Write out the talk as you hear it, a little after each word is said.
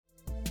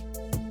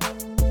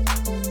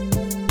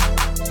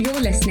You're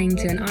listening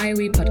to an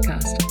IOE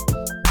podcast.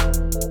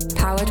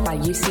 Powered by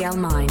UCL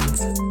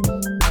Minds.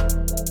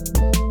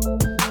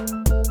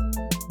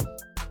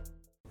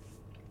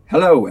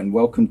 Hello and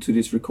welcome to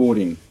this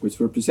recording, which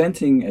we're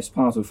presenting as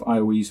part of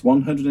IOE's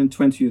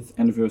 120th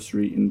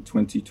anniversary in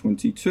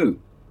 2022.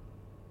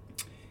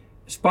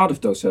 As part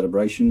of those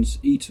celebrations,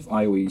 each of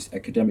IOE's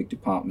academic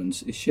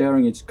departments is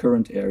sharing its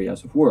current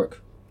areas of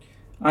work.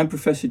 I'm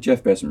Professor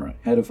Jeff Bessemer,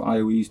 head of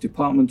IOE's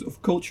Department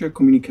of Culture,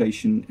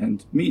 Communication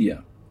and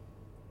Media.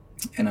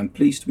 And I'm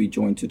pleased to be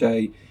joined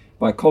today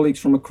by colleagues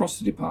from across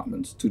the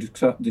department to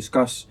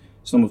discuss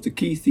some of the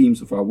key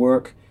themes of our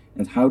work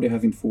and how they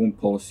have informed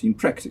policy and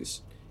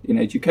practice in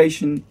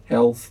education,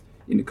 health,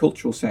 in the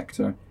cultural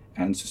sector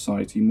and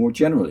society more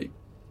generally.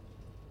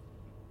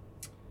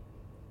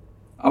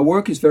 Our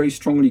work is very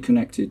strongly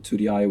connected to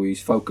the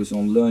IOE's focus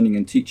on learning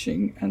and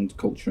teaching and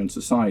culture and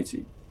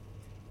society.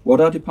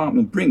 What our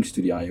department brings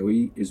to the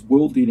IOE is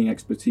world-leading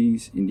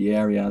expertise in the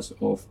areas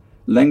of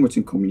language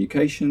and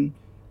communication,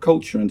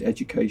 culture and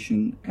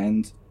education,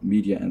 and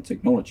media and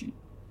technology.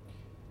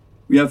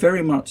 We are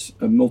very much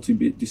a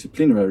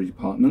multidisciplinary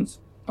department.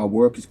 Our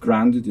work is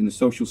grounded in the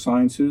social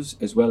sciences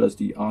as well as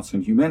the arts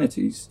and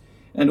humanities,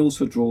 and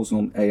also draws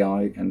on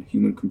AI and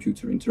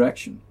human-computer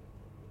interaction.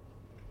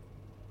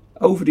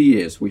 Over the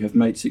years, we have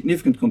made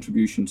significant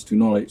contributions to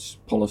knowledge,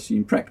 policy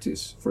and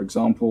practice. For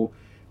example,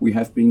 we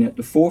have been at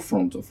the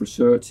forefront of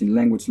research in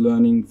language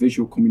learning,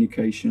 visual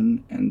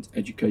communication and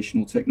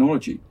educational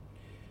technology.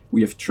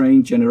 We have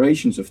trained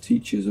generations of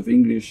teachers of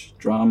English,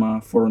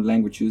 drama, foreign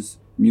languages,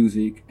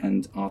 music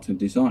and art and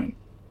design.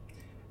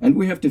 And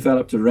we have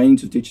developed a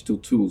range of digital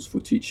tools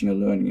for teaching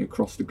and learning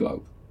across the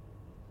globe.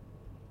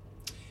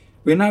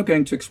 We are now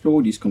going to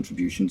explore these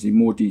contributions in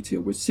more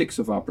detail with 6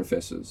 of our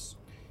professors.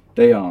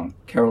 They are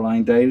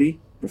Caroline Daly,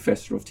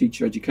 Professor of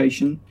Teacher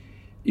Education,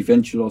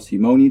 Evangelos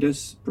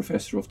Himonides,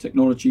 Professor of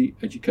Technology,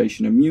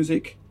 Education and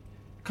Music,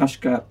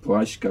 Kasia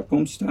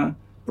Płaszka-Pomsta,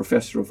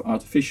 Professor of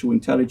Artificial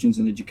Intelligence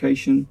and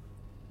Education,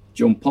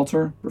 John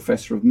Potter,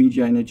 Professor of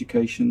Media and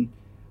Education,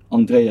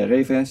 Andrea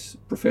Reves,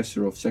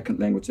 Professor of Second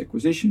Language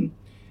Acquisition,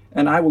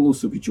 and I will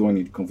also be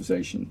joining the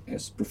conversation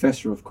as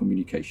Professor of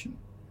Communication.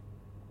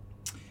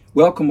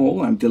 Welcome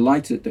all, I'm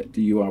delighted that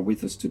you are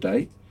with us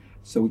today.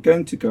 So we're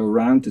going to go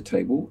around the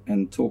table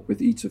and talk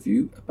with each of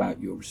you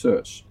about your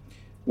research,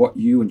 what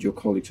you and your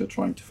colleagues are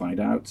trying to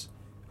find out,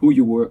 who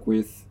you work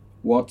with,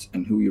 what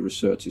and who your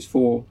research is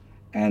for,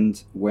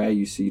 and where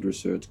you see the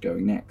research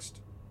going next.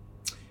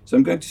 So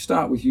I'm going to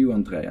start with you,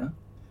 Andrea.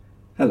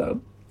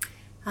 Hello.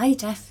 Hi,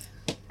 Jeff.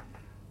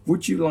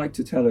 Would you like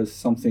to tell us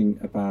something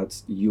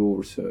about your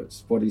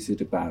research? What is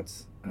it about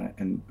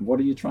and what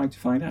are you trying to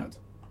find out?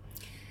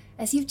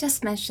 As you've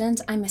just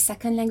mentioned, I'm a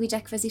second language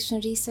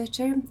acquisition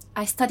researcher.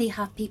 I study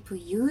how people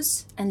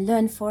use and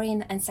learn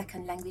foreign and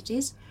second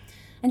languages.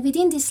 And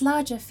within this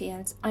larger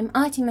field, I'm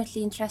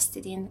ultimately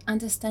interested in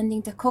understanding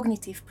the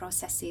cognitive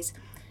processes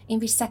in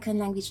which second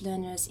language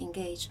learners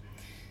engage.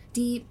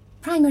 The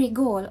primary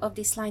goal of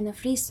this line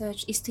of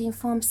research is to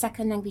inform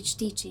second language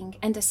teaching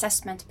and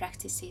assessment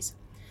practices.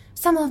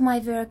 Some of my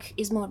work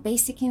is more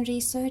basic in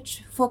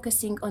research,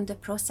 focusing on the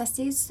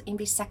processes in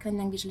which second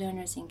language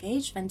learners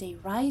engage when they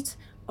write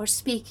or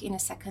speak in a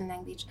second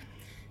language.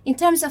 In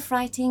terms of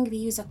writing, we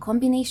use a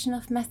combination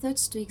of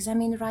methods to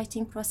examine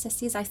writing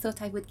processes. I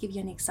thought I would give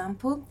you an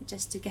example,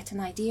 just to get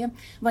an idea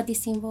what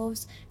this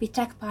involves. We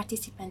track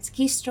participants'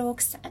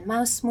 keystrokes and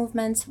mouse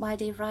movements while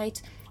they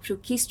write through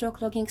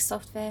keystroke logging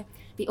software.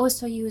 We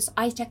also use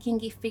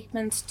eye-tracking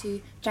equipment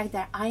to track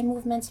their eye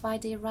movements while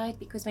they write,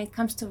 because when it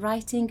comes to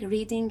writing,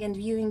 reading and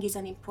viewing is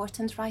an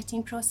important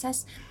writing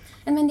process.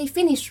 And when they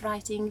finish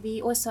writing,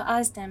 we also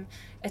ask them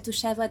to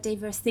share what they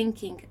were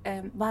thinking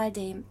while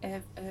they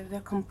were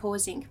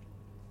composing.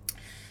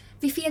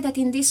 We feel that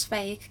in this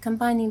way,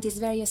 combining these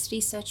various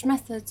research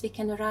methods, we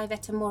can arrive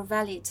at a more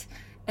valid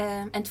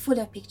and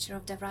fuller picture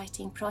of the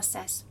writing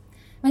process.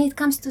 When it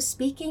comes to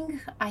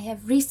speaking, I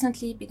have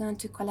recently begun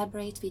to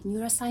collaborate with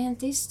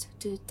neuroscientists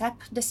to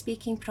tap the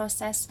speaking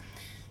process.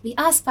 We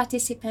ask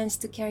participants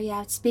to carry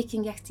out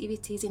speaking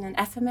activities in an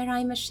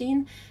fMRI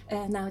machine.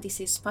 Now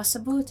this is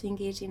possible to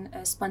engage in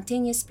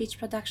spontaneous speech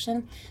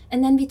production.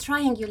 And then we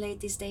triangulate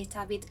this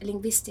data with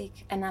linguistic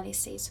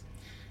analysis.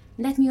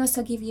 Let me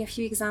also give you a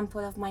few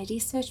examples of my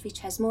research, which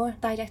has more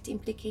direct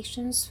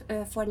implications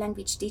for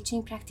language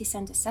teaching, practice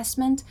and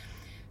assessment.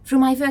 Through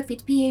my work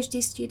with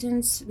PhD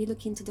students, we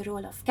look into the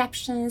role of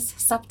captions,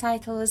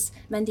 subtitles,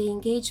 when they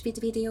engage with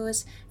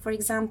videos. For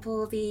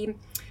example, we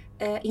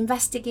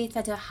investigate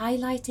whether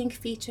highlighting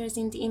features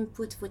in the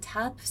input would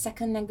help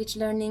second language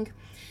learning.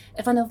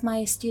 One of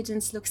my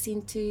students looks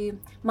into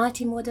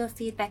multimodal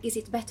feedback. Is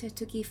it better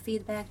to give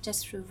feedback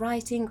just through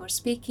writing or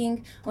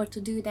speaking, or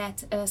to do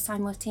that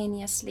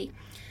simultaneously?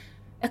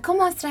 A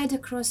common thread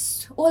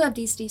across all of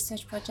these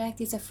research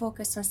projects is a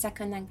focus on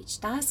second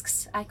language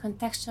tasks. I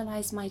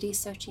contextualize my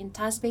research in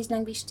task-based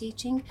language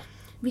teaching,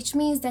 which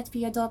means that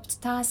we adopt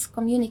task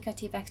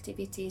communicative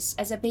activities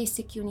as a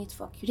basic unit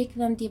for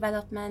curriculum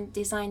development,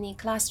 designing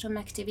classroom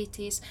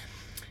activities,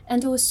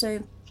 and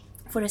also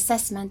for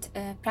assessment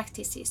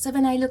practices. So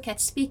when I look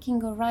at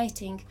speaking or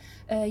writing,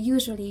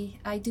 usually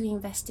I do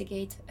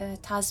investigate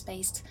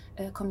task-based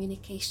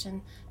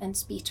communication and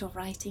speech or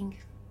writing.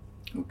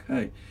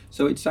 Okay,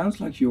 so it sounds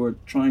like you're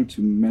trying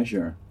to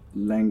measure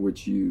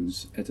language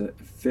use at a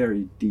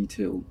very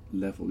detailed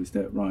level, is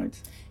that right?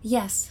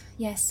 Yes,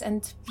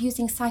 and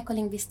using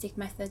psycholinguistic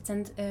methods,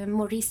 and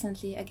more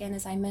recently, again,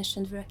 as I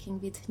mentioned, working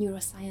with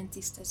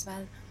neuroscientists as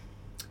well.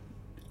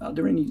 Are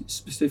there any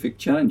specific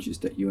challenges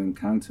that you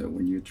encounter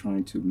when you're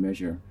trying to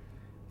measure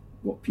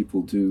what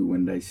people do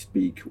when they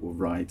speak or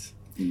write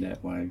in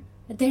that way?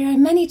 There are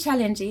many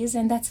challenges,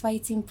 and that's why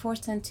it's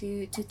important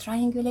to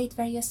triangulate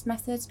various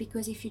methods,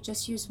 because if you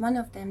just use one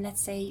of them,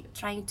 let's say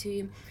trying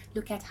to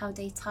look at how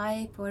they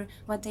type or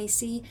what they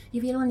see,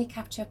 you will only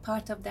capture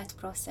part of that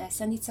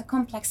process, and it's a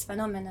complex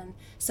phenomenon.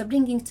 So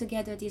bringing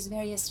together these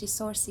various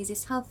resources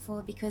is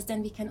helpful, because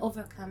then we can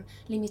overcome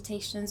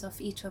limitations of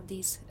each of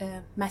these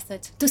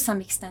methods to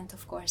some extent,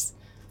 of course.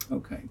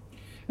 Okay,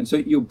 and so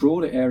your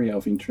broader area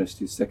of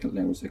interest is second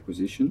language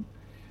acquisition.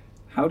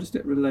 How does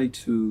that relate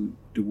to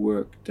the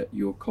work that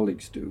your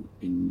colleagues do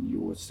in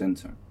your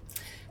center?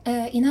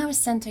 In our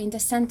center, in the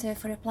Center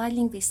for Applied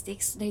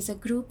Linguistics, there is a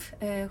group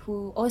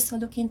who also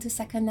look into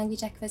second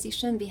language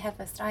acquisition. We have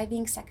a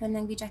thriving second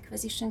language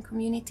acquisition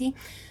community.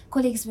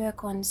 Colleagues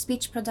work on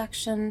speech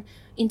production,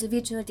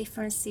 individual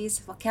differences,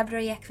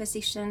 vocabulary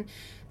acquisition,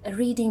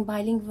 reading,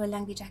 bilingual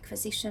language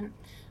acquisition.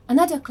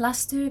 Another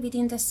cluster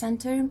within the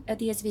center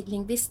deals with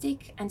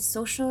linguistic and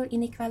social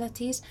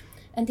inequalities,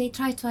 and they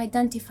try to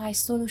identify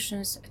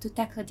solutions to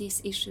tackle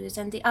these issues.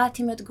 And the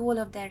ultimate goal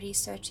of their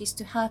research is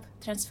to help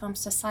transform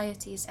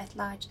societies at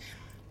large.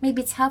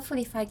 Maybe it's helpful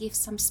if I give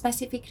some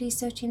specific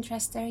research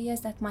interest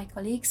areas that my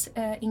colleagues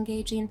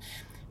engage in.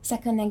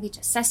 Second language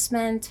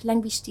assessment,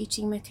 language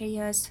teaching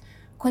materials.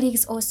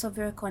 Colleagues also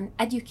work on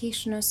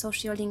educational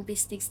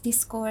sociolinguistics,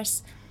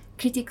 discourse,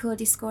 critical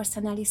discourse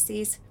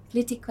analysis,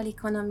 political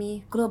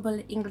economy,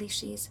 global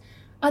Englishes.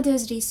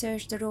 Others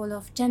research the role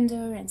of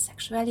gender and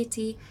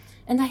sexuality.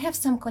 And I have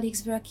some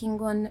colleagues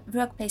working on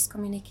workplace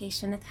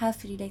communication and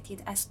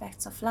health-related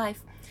aspects of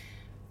life.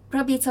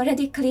 Probably it's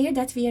already clear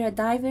that we are a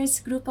diverse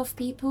group of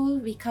people.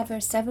 We cover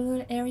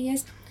several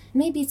areas.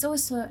 Maybe it's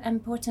also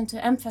important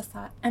to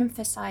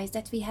emphasize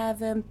that we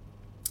have a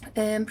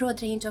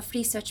broad range of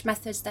research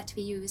methods that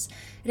we use,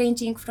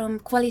 ranging from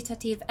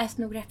qualitative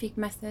ethnographic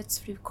methods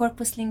through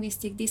corpus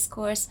linguistic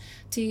discourse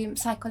to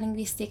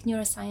psycholinguistic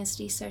neuroscience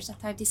research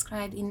that I've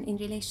described in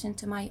relation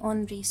to my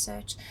own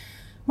research.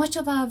 Much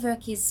of our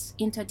work is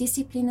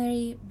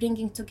interdisciplinary,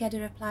 bringing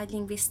together applied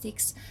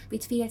linguistics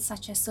with fields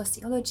such as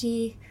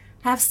sociology,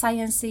 health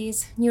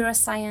sciences,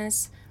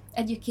 neuroscience,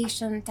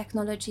 education,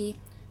 technology,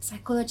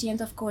 psychology,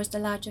 and of course the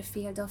larger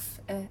field of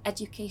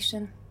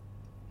education.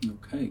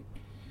 Okay.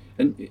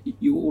 And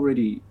you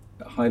already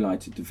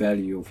highlighted the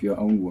value of your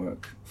own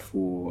work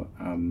for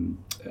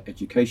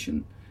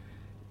education.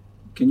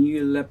 Can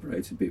you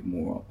elaborate a bit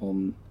more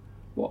on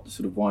what the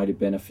sort of wider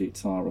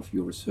benefits are of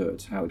your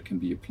research, how it can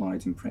be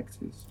applied in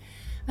practice?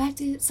 Well,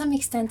 to some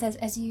extent,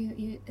 as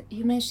you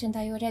mentioned,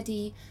 I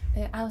already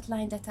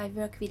outlined that I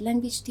work with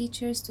language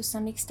teachers to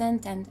some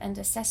extent and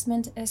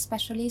assessment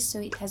specialists,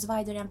 so it has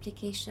wider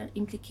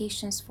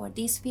implications for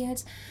these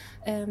fields.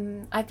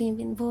 I've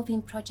been involved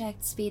in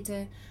projects with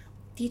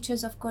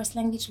teachers, of course,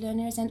 language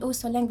learners, and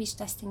also language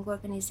testing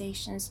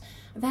organizations,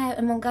 where,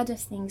 among other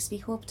things, we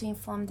hope to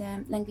inform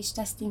the language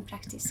testing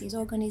practices.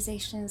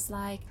 Organizations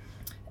like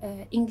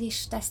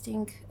English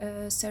Testing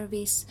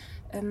Service,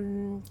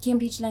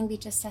 Cambridge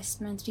Language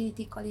Assessment,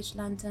 Trinity College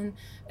London,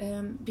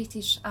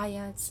 British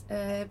IELTS,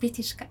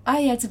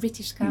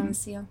 British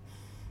Council.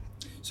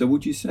 So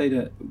would you say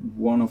that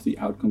one of the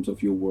outcomes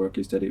of your work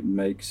is that it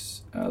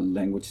makes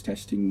language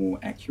testing more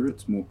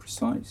accurate, more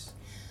precise?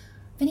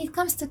 When it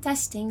comes to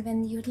testing,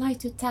 when you'd like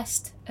to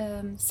test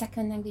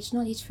second language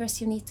knowledge,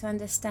 first you need to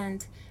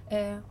understand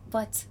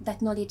what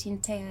that knowledge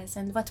entails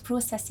and what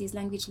processes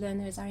language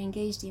learners are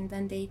engaged in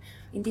when they,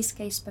 in this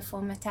case,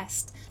 perform a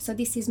test. So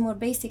this is more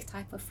basic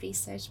type of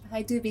research, but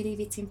I do believe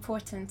it's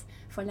important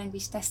for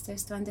language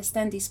testers to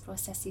understand these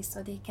processes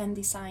so they can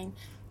design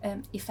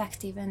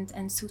effective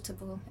and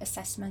suitable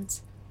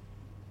assessments.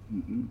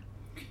 Mm-hmm.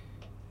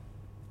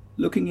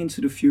 Looking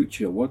into the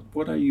future,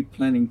 what are you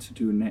planning to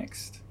do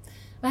next?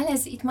 Well,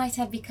 as it might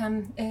have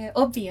become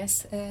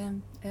obvious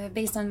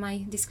based on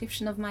my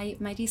description of my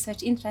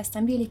research interest,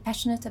 I'm really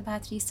passionate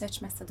about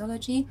research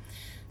methodology.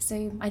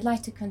 So I'd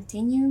like to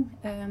continue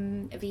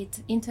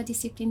with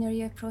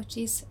interdisciplinary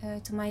approaches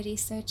to my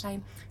research.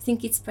 I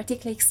think it's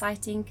particularly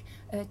exciting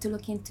to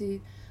look into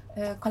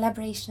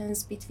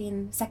collaborations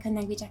between second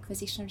language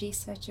acquisition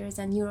researchers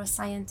and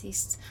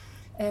neuroscientists.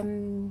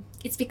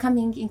 It's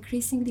becoming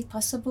increasingly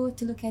possible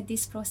to look at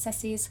these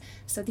processes,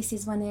 so this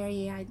is one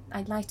area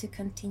I'd like to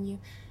continue.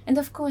 And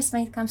of course,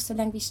 when it comes to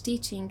language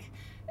teaching,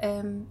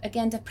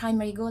 again, the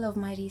primary goal of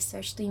my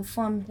research to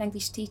inform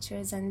language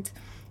teachers and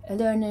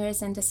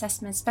learners and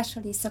assessment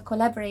specialists, so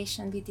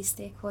collaboration with these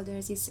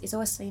stakeholders is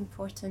also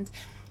important.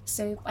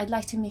 So I'd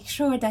like to make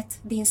sure that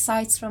the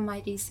insights from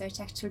my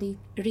research actually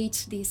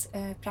reach these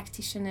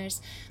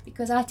practitioners,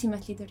 because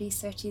ultimately the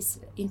research is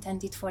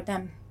intended for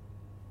them.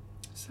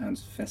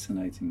 Sounds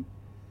fascinating.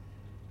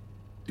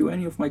 Do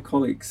any of my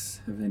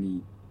colleagues have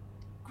any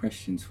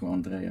questions for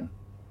Andrea?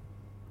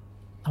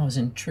 I was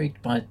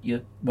intrigued by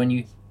when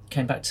you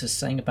came back to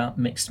saying about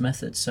mixed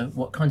methods. So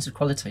what kinds of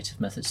qualitative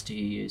methods do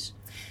you use?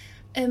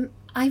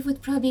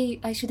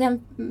 I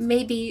should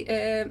maybe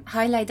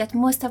highlight that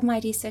most of my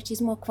research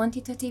is more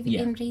quantitative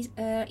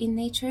in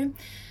nature.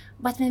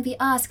 But when we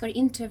ask or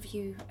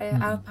interview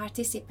our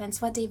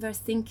participants what they were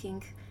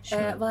thinking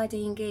while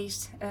they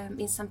engaged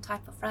in some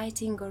type of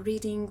writing or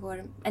reading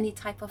or any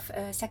type of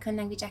second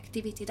language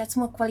activity, that's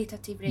more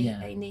qualitative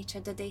in nature,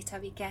 the data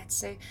we get.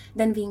 So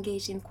then we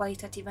engage in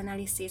qualitative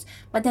analysis,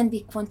 but then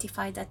we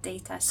quantify that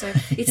data. So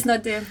it's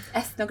not the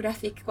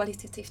ethnographic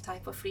qualitative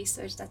type of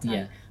research that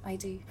I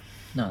do.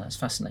 No, that's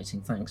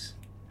fascinating. Thanks.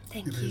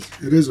 Thank you.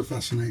 It is a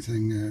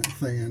fascinating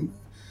thing. And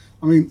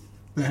I mean,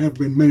 there have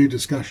been many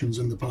discussions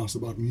in the past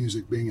about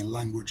music being a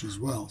language as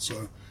well,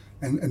 so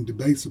and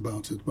debates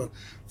about it. But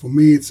for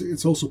me,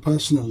 it's also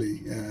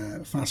personally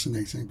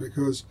fascinating,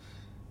 because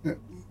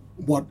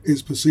what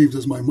is perceived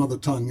as my mother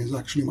tongue is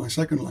actually my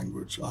second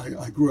language.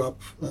 I grew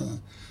up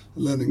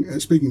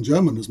speaking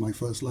German as my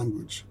first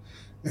language,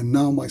 and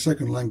now my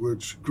second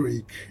language,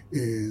 Greek,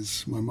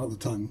 is my mother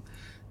tongue,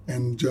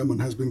 and German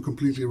has been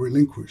completely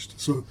relinquished.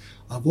 So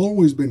I've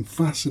always been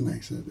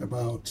fascinated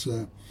about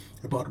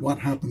what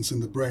happens in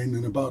the brain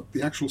and about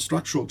the actual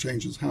structural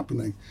changes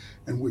happening.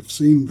 And we've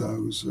seen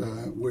those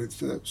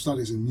with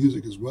studies in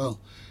music as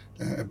well,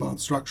 about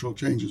structural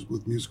changes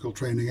with musical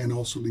training and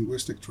also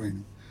linguistic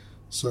training.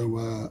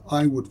 So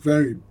I would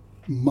very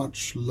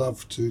much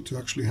love to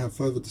actually have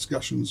further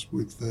discussions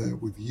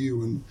with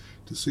you and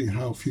to see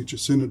how future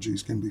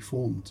synergies can be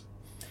formed.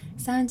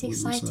 Sounds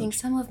exciting.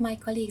 Some of my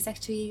colleagues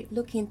actually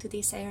look into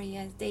this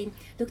area. They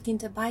looked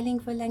into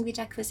bilingual language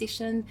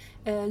acquisition,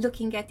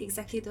 looking at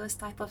exactly those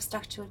type of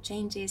structural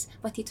changes,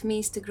 what it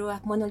means to grow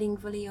up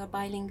monolingually or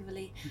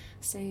bilingually.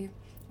 So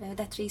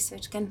that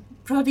research can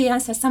probably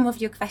answer some of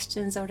your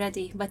questions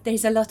already, but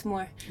there's a lot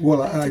more.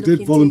 Well, I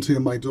did volunteer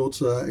my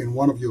daughter in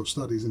one of your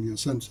studies in your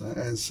center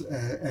as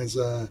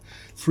a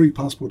free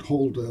passport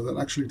holder that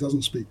actually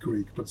doesn't speak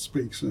Greek but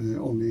speaks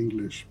only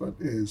English, but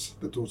is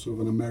the daughter of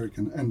an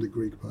American and a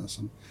Greek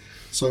person.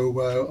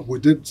 So we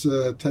did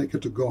take her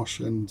to Gosh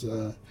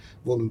and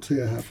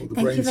volunteer her for the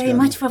brain scanning. Thank you very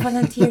much for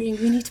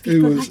volunteering. We need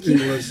people like you.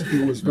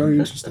 It was very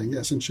interesting,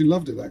 yes, and she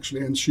loved it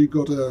actually, and she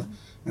got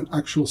an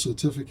actual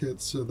certificate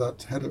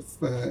that had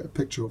a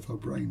picture of her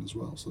brain as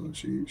well, so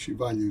she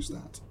values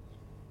that.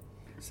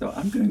 So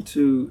I'm going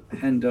to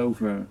hand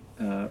over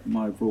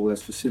my role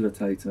as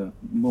facilitator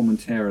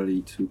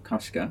momentarily to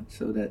Kaśka,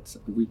 so that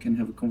we can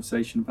have a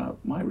conversation about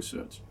my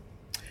research.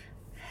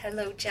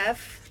 Hello,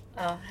 Jeff.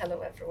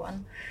 Hello,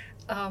 everyone.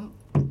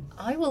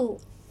 I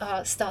will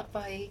start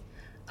by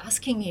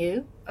asking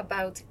you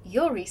about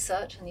your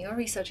research and your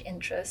research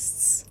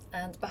interests,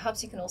 and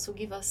perhaps you can also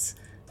give us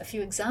a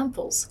few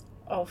examples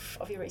of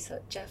your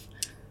research, Jeff.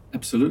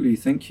 Absolutely,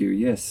 thank you.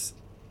 Yes,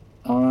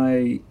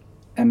 I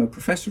am a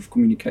professor of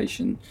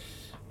communication,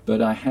 but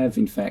I have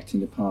in fact in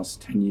the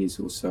past 10 years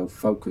or so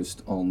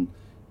focused on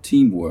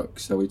teamwork.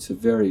 So it's a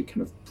very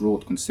kind of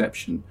broad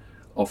conception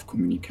of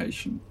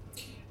communication,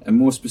 and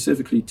more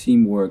specifically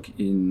teamwork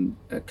in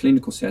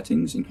clinical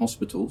settings, in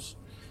hospitals.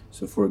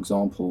 So for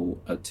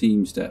example,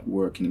 teams that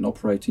work in an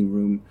operating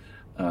room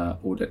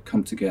or that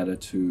come together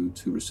to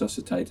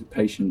resuscitate a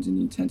patient in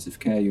the intensive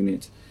care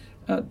unit.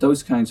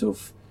 Those kinds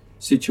of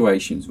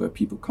situations where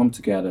people come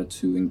together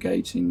to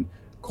engage in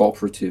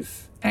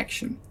cooperative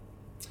action.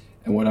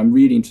 And what I'm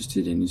really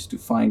interested in is to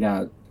find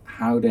out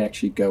how they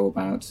actually go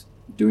about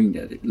doing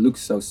that. It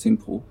looks so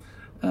simple,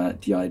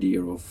 the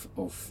idea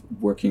of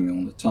working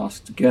on the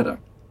task together.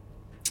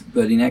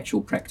 But in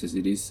actual practice,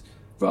 it is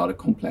rather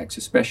complex,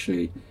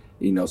 especially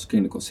in those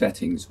clinical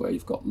settings where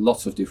you've got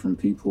lots of different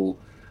people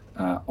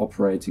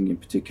operating in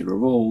particular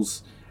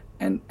roles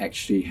and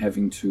actually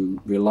having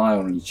to rely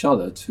on each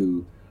other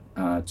to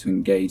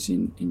engage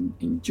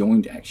in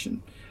joint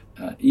action.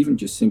 Even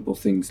just simple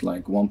things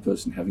like one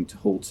person having to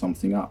hold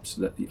something up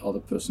so that the other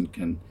person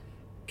can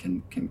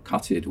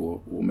cut it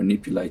or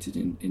manipulate it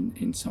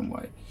in some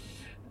way.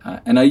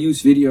 And I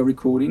use video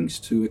recordings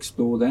to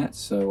explore that.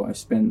 So I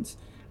spent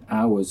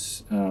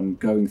hours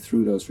going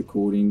through those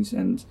recordings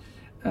and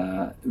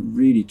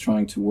really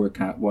trying to work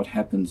out what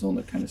happens on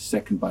a kind of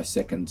second by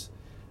second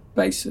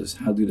basis.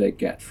 How do they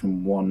get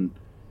from one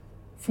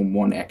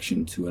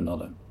action to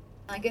another?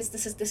 I guess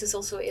this is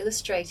also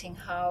illustrating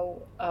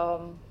how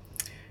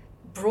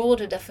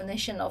broad a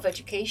definition of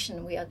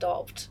education we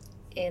adopt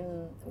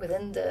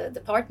within the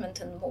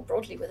department and more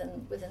broadly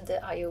within the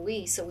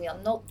IOE. So we are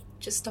not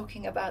just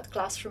talking about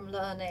classroom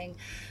learning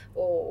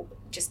or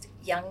just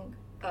young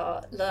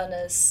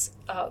learners,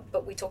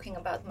 but we're talking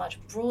about much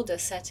broader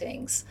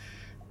settings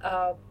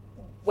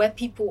where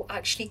people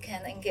actually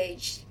can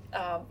engage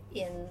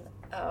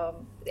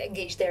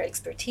engage their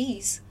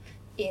expertise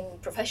in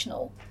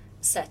professional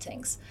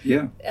settings.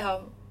 Yeah.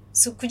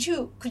 So could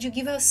you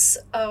give us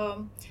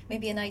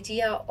maybe an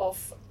idea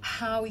of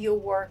how your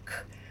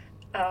work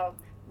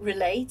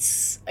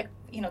relates,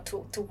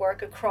 to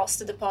work across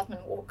the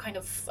department? What kind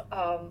of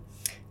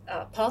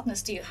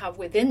partners do you have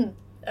within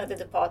the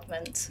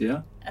department?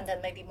 Yeah. And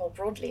then maybe more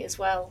broadly as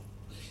well.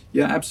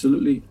 Yeah,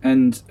 absolutely.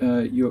 And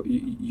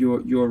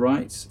you're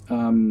right.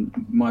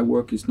 My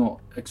work is not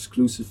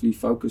exclusively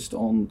focused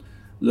on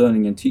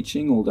learning and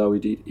teaching, although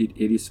it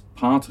is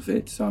part of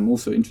it. So I'm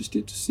also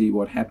interested to see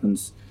what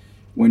happens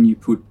when you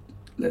put,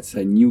 let's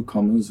say,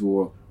 newcomers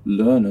or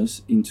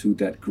learners into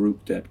that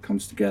group that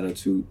comes together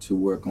to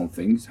work on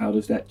things. How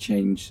does that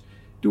change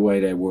the way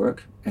they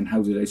work, and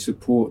how do they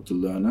support the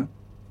learner?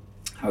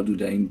 How do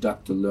they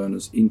induct the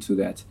learners into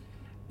that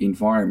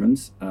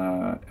environment?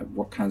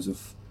 What kinds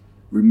of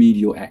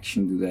remedial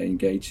action do they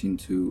engage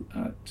into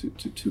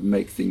to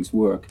make things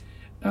work,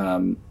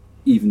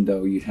 even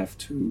though you have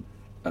to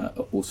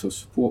also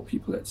support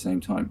people at the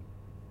same time.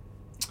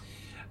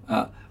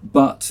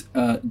 But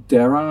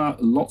there are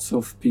lots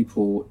of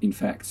people, in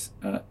fact,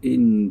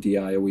 in the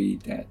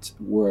IOE that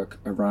work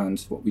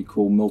around what we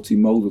call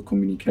multimodal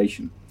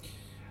communication.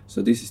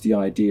 So this is the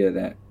idea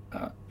that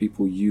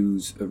people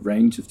use a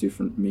range of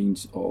different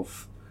means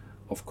of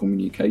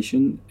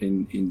communication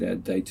in their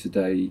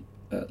day-to-day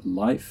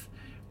life,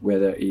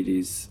 whether it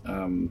is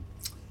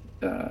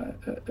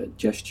a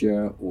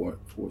gesture or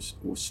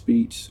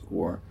speech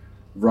or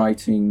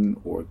writing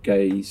or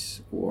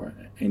gaze or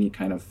any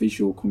kind of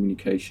visual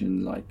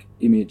communication like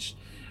image.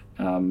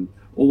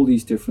 All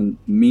these different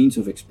means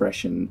of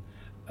expression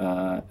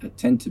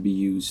tend to be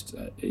used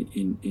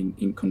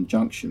in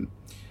conjunction.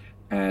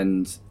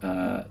 And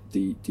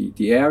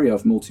the area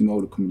of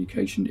multimodal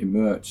communication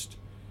emerged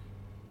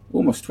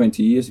almost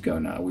 20 years ago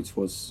now, which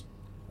was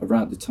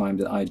around the time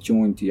that I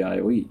joined the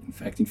IOE.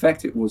 In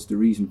fact, it was the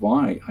reason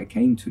why I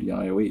came to the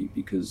IOE,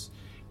 because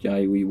the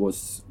IOE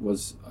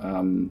was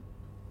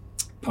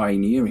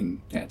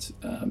pioneering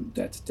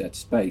that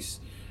space.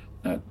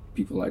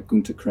 People like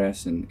Gunter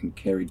Kress and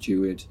Kerry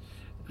Jewett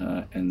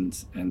and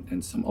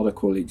some other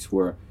colleagues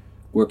were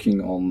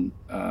working on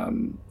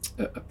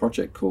a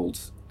project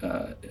called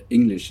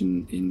English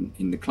in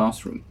the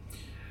classroom,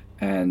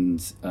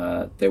 and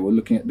they were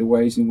looking at the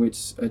ways in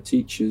which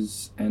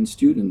teachers and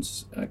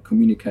students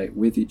communicate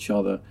with each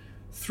other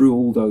through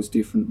all those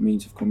different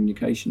means of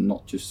communication,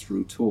 not just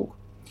through talk.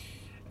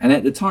 And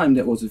at the time,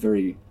 that was a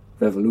very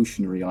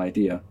revolutionary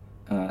idea,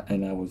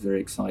 and I was very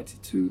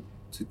excited to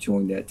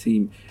join that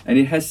team. And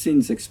it has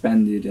since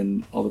expanded,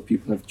 and other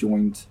people have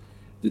joined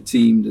the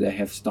team. They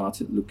have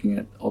started looking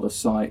at other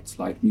sites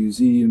like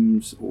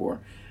museums, or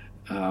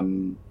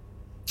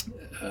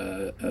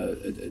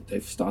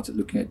they've started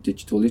looking at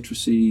digital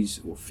literacies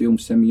or film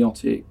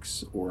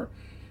semiotics or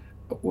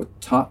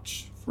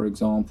touch, for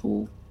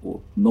example,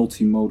 or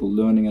multimodal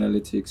learning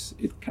analytics.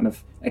 It kind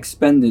of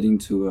expanded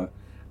into a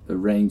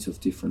range of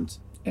different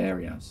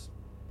areas.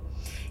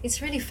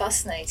 It's really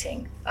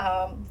fascinating.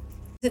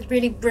 It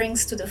really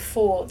brings to the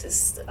fore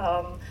this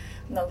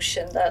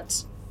notion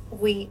that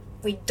we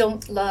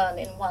don't learn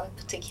in one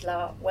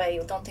particular way,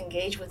 or don't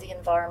engage with the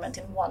environment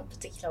in one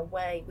particular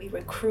way. We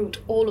recruit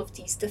all of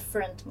these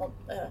different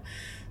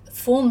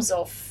forms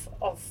of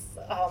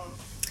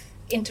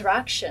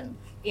interaction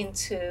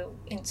into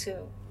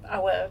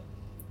our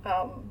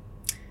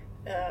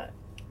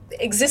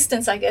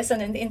existence, I guess,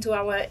 and into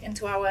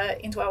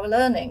our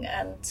learning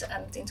and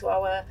into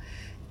our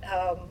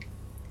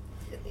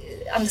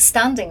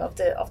understanding of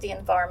the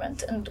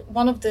environment. And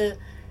one of the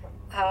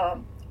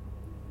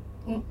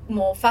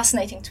more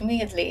fascinating, to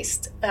me at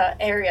least,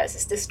 areas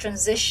is this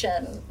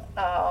transition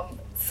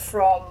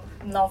from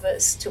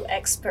novice to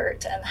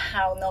expert, and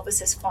how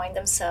novices find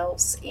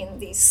themselves in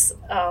these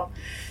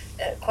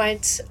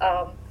quite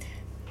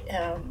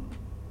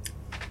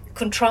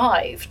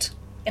contrived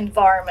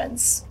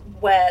environments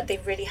where they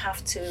really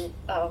have to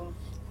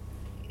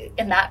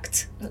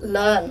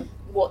learn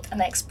what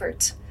an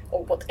expert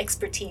or what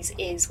expertise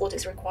is, what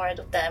is required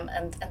of them,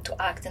 and to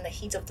act in the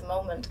heat of the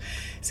moment.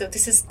 So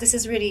this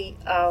is really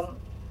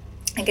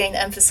again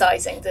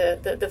emphasizing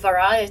the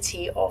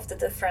variety of the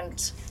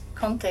different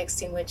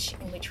contexts in which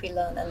we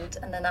learn and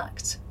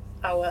enact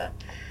our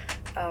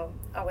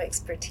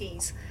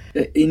expertise.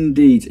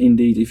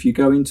 Indeed. If you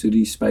go into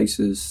these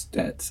spaces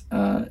that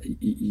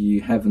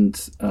you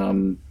haven't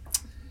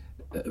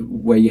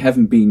where you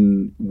haven't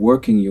been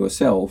working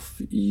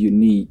yourself, you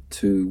need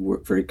to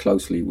work very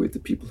closely with the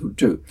people who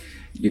do.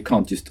 You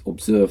can't just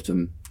observe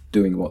them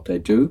doing what they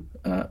do,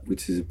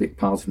 which is a big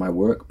part of my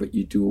work, but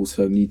you do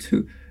also need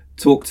to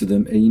talk to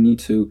them, and you need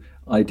to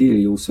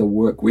ideally also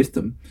work with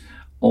them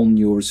on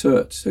your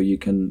research, so you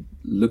can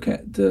look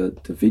at the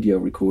video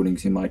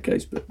recordings in my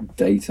case, but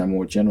data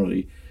more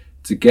generally,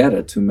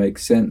 together to make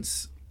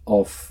sense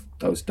of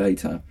those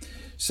data.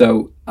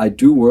 So I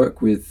do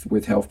work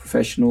with health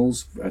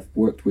professionals. I've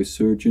worked with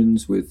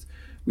surgeons, with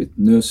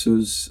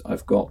nurses.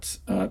 I've got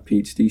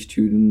PhD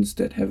students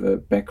that have a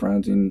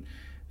background in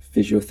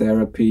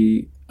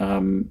physiotherapy,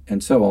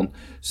 and so on.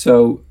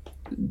 So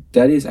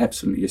that is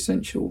absolutely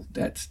essential,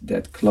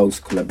 that close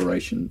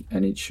collaboration,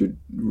 and it should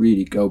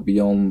really go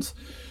beyond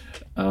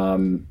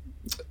the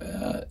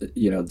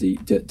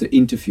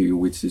interview,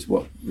 which is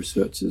what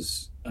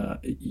researchers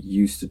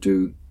used to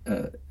do,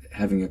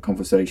 having a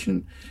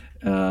conversation,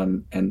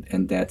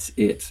 and that's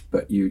it.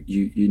 But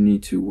you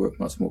need to work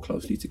much more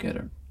closely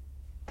together.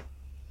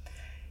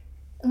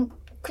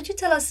 Could you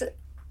tell us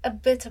a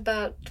bit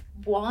about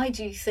why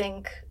do you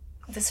think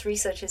this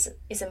research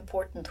is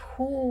important?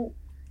 Who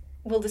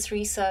will this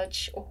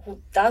research, or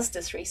who does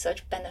this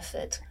research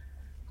benefit?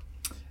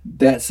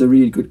 That's a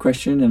really good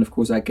question, and of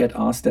course I get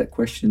asked that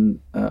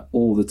question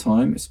all the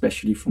time,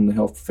 especially from the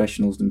health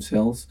professionals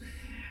themselves.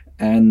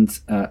 And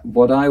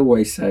what I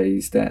always say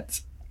is that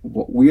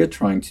what we're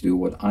trying to do,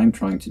 what I'm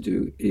trying to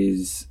do,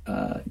 is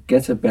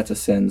get a better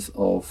sense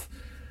of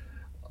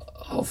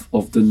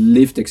the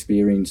lived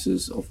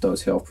experiences of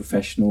those health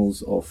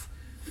professionals, of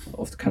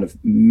the kind of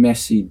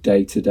messy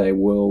day-to-day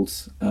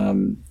worlds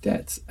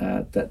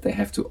that they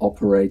have to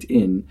operate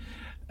in,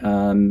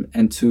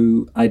 and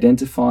to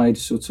identify the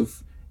sorts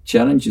of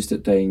challenges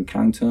that they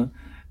encounter,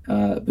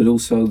 but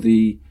also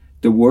the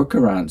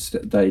workarounds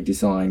that they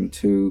design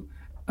to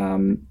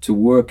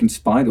work in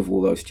spite of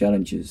all those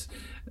challenges,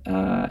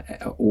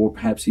 or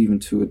perhaps even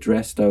to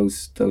address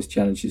those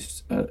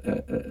challenges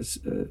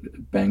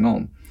bang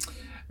on.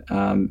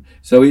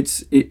 So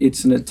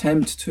it's an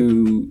attempt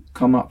to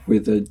come up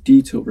with a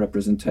detailed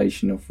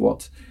representation of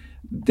what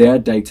their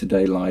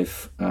day-to-day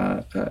life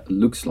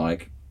looks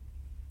like,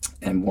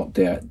 and what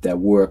their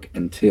work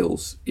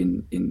entails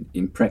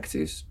in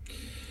practice.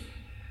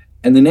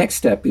 And the next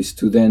step is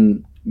to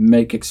then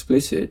make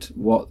explicit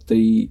what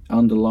the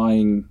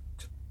underlying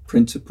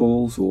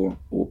principles or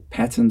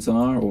patterns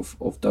are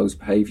of those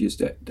behaviors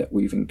that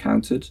we've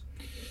encountered,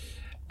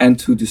 and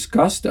to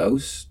discuss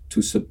those,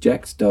 to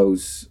subject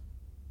those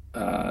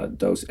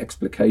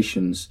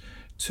explications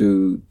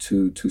to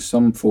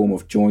some form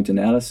of joint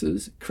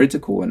analysis,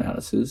 critical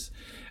analysis,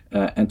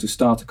 and to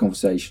start a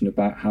conversation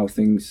about how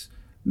things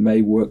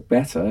may work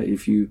better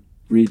if you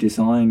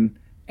redesign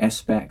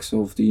aspects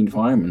of the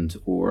environment,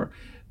 or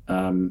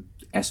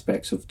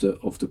aspects of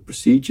the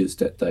procedures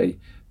that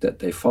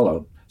they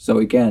follow. So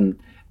again,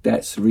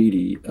 that's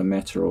really a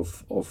matter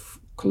of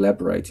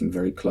collaborating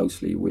very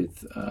closely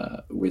with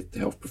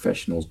health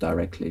professionals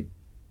directly.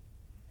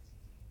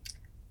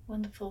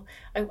 Wonderful.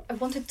 I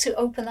wanted to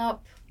open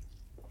up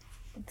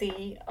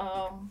the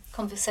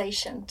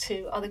conversation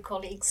to other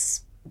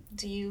colleagues.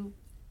 Do you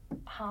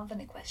have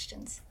any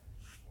questions?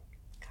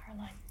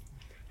 Caroline.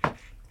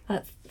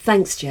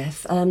 Thanks,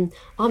 Jeff. I'm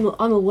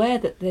aware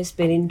that there's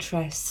been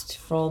interest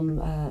from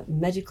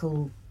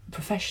medical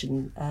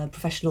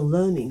professional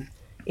learning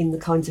in the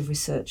kinds of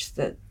research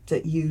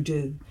that you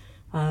do.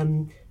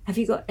 Have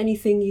you got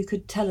anything you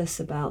could tell us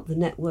about the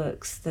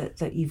networks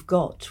that you've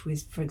got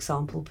with, for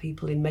example,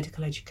 people in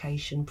medical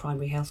education,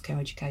 primary healthcare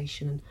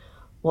education, and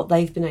what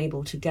they've been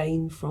able to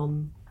gain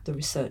from the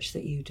research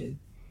that you do?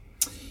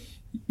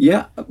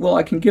 Yeah, well,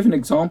 I can give an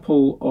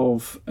example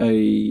of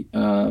a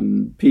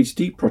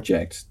PhD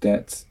project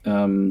that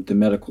the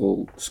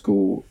medical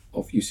school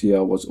of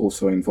UCL was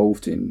also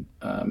involved in.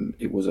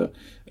 It was a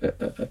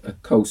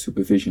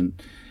co-supervision,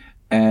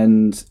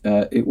 and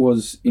it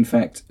was, in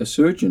fact, a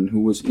surgeon who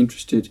was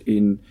interested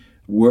in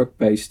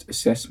work-based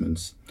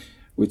assessments,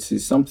 which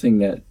is something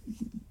that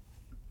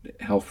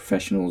health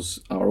professionals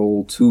are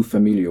all too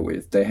familiar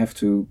with. They have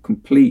to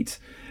complete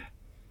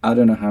I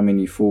don't know how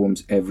many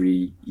forms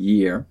every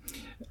year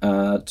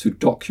to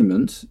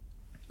document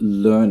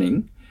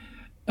learning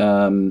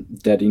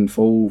that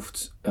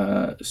involved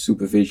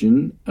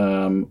supervision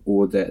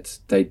or that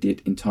they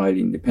did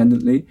entirely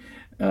independently.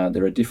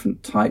 There are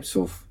different types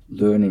of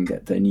learning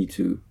that they need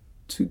to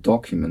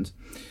document.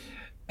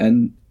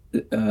 And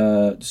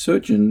the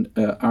surgeon,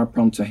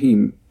 Arpan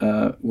Tahim,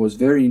 was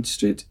very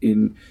interested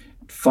in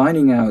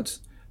finding out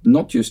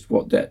not just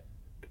what the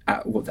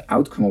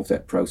outcome of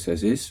that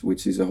process is,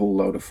 which is a whole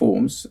load of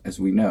forms, as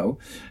we know,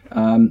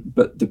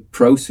 but the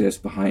process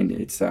behind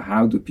it. So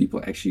how do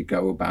people actually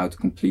go about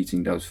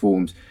completing those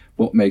forms?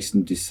 What makes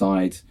them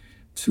decide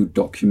to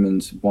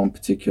document one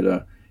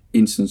particular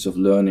instance of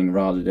learning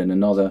rather than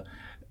another?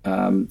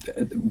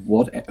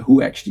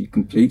 Who actually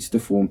completes the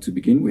form to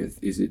begin with?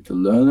 Is it the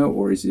learner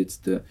or is it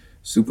the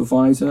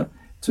supervisor?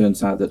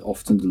 Turns out that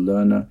often the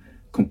learner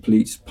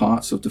completes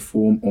parts of the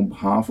form on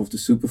behalf of the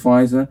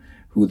supervisor,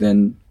 who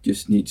then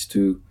just needs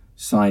to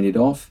sign it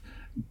off.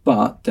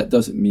 But that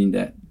doesn't mean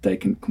that they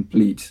can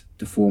complete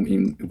the form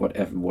in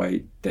whatever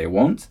way they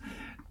want.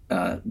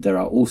 There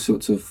are all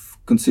sorts of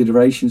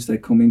considerations that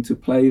come into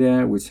play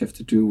there, which have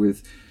to do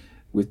with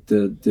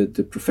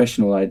the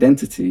professional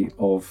identity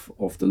of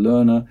the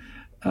learner,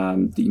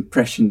 the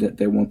impression that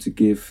they want to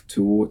give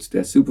towards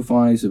their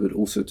supervisor, but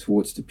also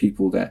towards the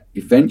people that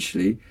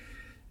eventually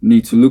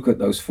need to look at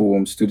those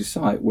forms to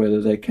decide whether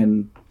they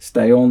can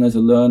stay on as a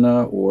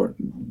learner or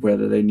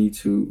whether they need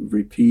to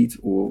repeat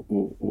or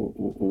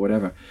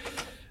whatever.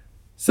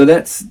 So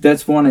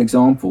that's one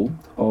example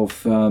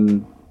of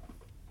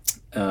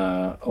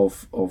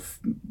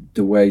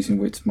the ways in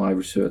which my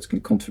research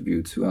can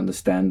contribute to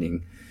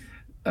understanding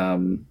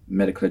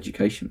medical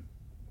education.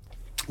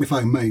 If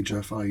I may,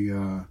 Jeff,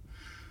 I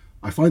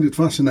find it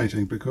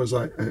fascinating because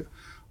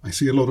I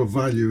see a lot of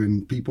value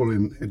in people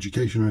in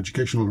education and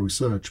educational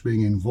research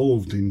being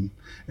involved in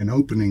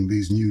opening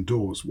these new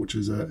doors, which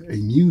is a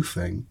new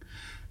thing.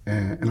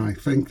 And I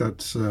think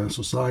that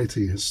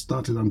society has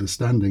started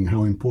understanding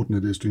how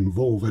important it is to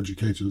involve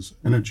educators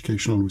and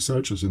educational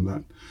researchers in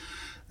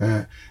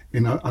that,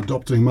 in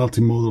adopting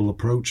multimodal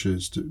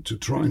approaches to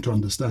trying to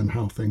understand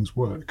how things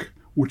work,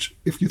 which,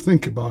 if you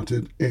think about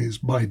it, is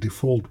by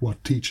default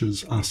what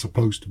teachers are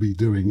supposed to be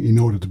doing in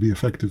order to be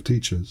effective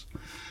teachers.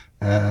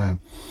 And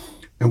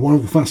one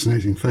of the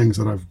fascinating things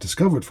that I've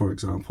discovered, for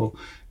example,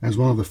 as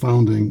one of the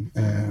founding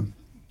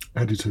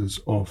editors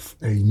of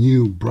a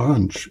new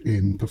branch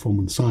in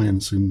performance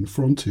science in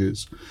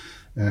Frontiers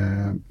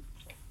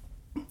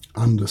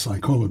under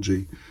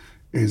psychology,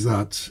 is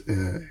that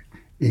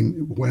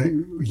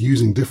when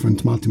using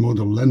different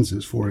multimodal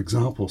lenses, for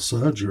example,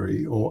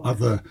 surgery or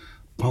other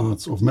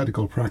parts of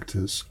medical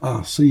practice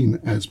are seen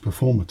as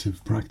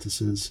performative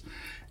practices.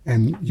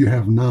 And you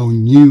have now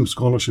new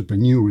scholarship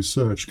and new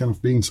research kind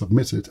of being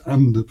submitted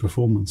under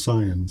performance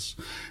science.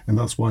 And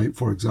that's why,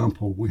 for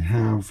example, we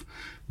have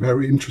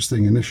very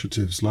interesting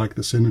initiatives like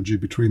the synergy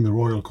between the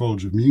Royal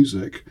College of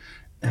Music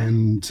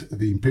and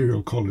the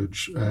Imperial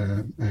College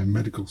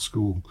Medical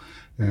School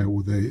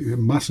with a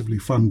massively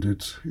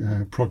funded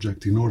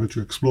project in order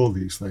to explore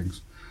these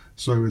things.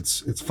 So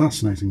it's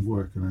fascinating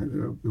work,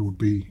 and it would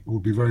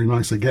be very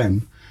nice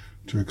again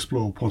to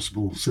explore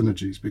possible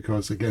synergies,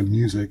 because again,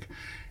 music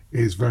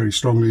is very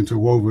strongly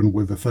interwoven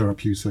with the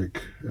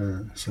therapeutic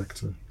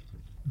sector.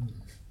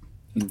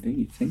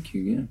 Indeed, thank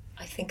you. Yeah,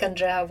 I think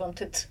Andrea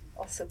wanted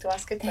also to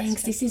ask a question.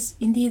 Thanks. This is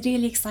indeed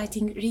really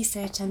exciting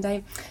research, and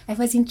I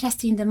was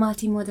interested in the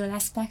multimodal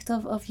aspect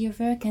of your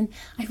work, and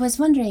I was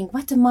wondering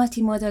what the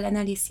multimodal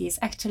analysis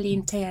actually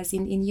entails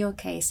in your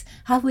case.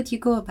 How would you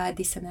go about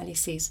this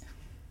analysis?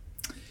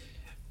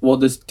 Well,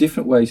 there's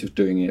different ways of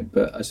doing it,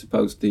 but I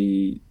suppose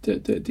the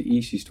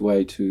easiest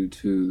way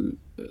to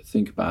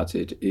think about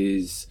it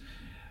is,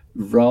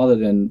 rather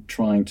than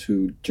trying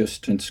to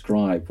just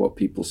transcribe what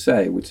people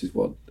say, which is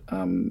what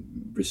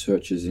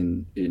researchers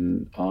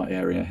in our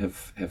area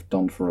have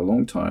done for a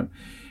long time,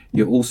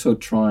 you're also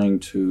trying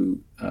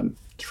to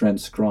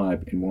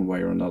transcribe in one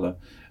way or another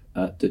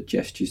the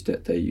gestures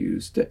that they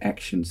use, the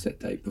actions that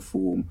they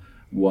perform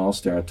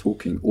whilst they are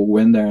talking, or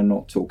when they are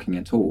not talking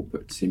at all,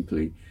 but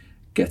simply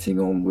getting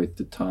on with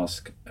the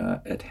task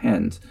at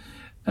hand.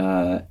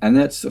 And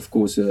that's, of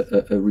course,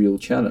 a real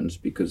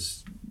challenge,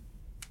 because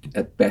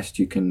at best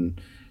you can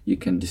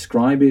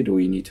describe it,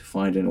 or you need to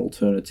find an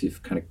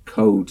alternative kind of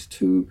code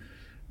to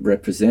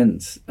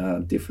represent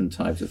different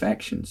types of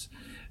actions.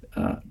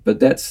 But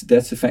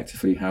that's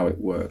effectively how it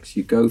works.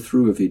 You go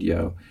through a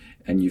video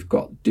and you've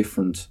got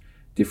different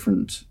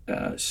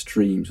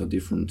streams or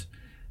different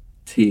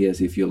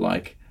tiers, if you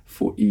like,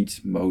 for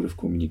each mode of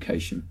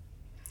communication.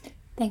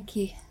 Thank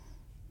you.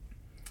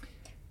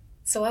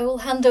 So I will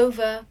hand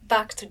over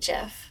back to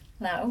Jeff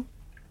now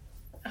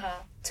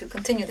to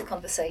continue the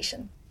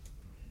conversation.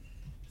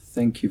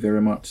 Thank you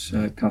very much,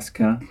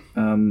 Kaska.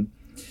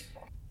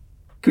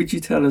 Could you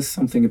tell us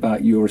something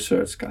about your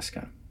research,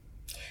 Kaska?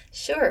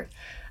 Sure.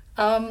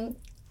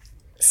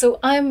 So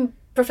I'm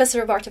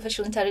Professor of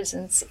Artificial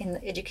Intelligence in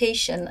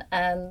Education,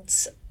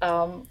 and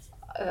I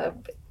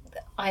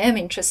am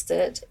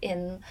interested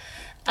in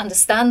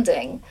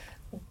understanding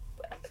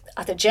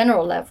at a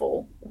general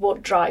level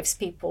what drives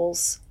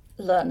people's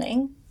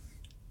learning,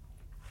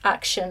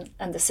 action,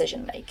 and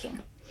decision making.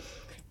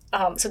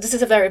 So this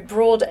is a very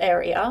broad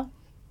area,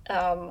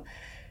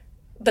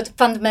 but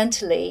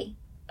fundamentally,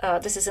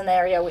 this is an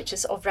area which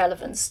is of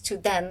relevance to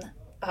then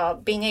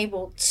being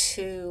able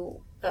to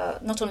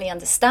not only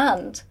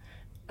understand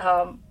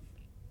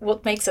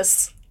what makes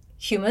us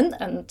human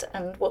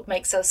and what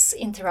makes us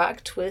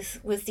interact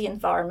with the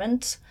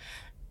environment,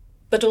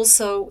 but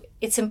also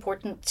it's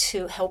important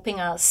to helping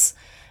us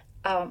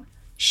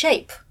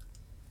shape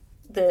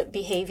the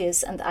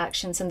behaviors and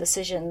actions and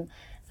decision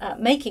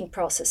making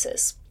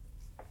processes.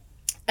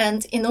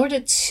 And in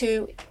order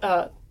to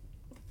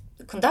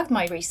conduct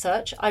my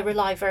research, I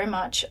rely very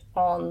much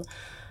on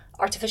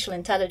artificial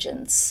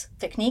intelligence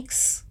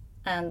techniques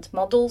and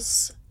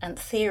models and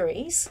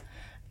theories.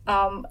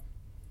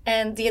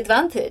 And the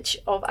advantage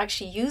of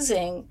actually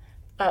using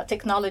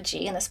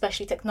technology, and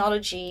especially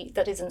technology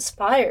that is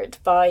inspired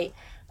by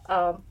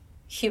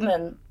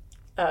human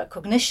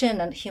cognition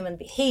and human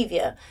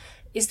behavior,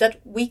 is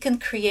that we can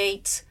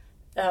create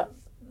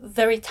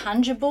very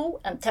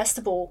tangible and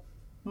testable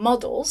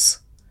models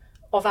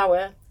of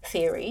our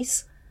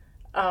theories.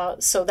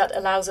 So that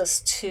allows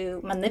us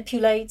to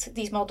manipulate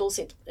these models.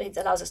 It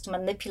allows us to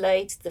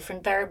manipulate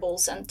different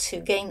variables and to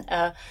gain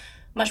a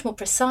much more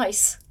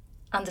precise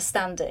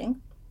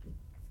understanding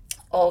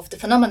of the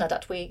phenomena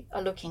that we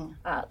are looking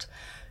at.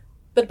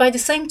 But by the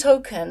same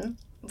token,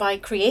 by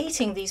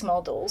creating these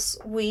models,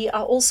 we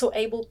are also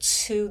able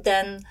to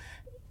then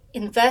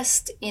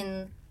invest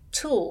in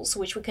tools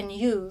which we can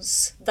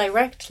use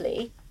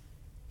directly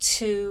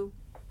to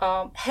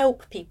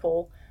help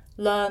people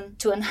learn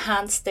to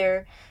enhance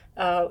their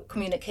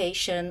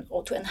communication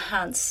or to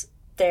enhance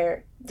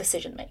their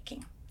decision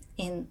making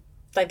in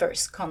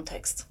diverse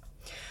contexts.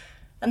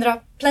 And there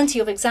are plenty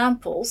of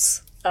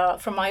examples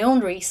from my own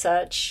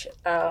research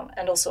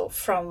and also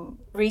from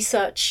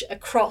research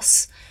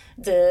across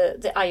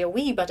the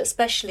IOE, but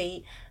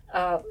especially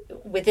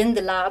within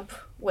the lab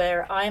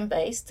where I am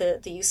based, the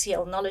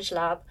UCL Knowledge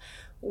Lab,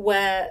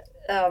 where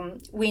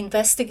we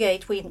invest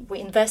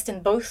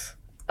in both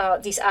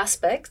these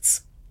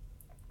aspects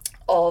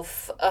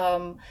of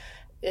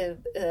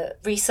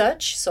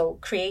research, so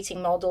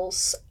creating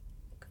models,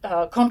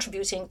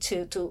 contributing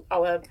to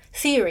our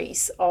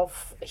theories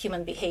of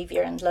human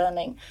behavior and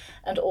learning,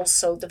 and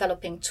also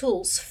developing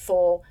tools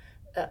for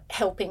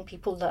helping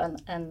people learn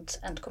and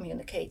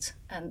communicate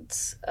and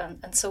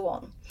so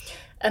on.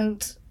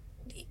 And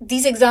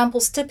these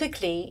examples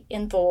typically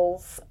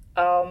involve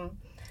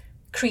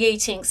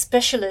creating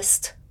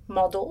specialist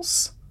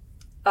models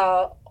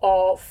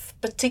of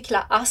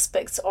particular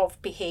aspects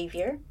of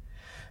behavior.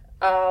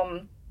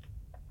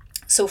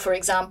 So, for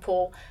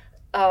example,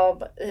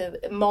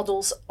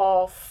 models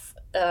of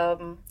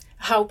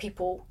how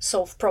people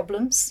solve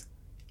problems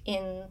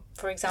in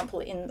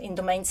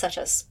domains such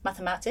as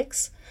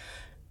mathematics,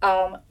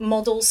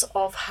 models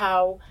of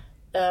how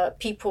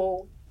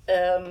people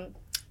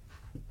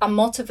are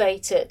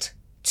motivated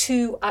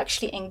to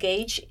actually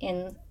engage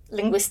in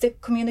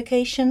linguistic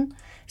communication.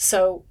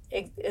 So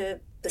the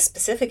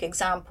specific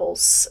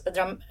examples,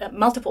 there are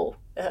multiple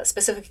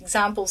specific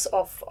examples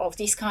of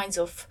these kinds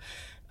of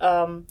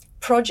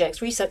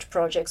research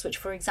projects, which,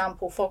 for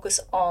example, focus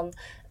on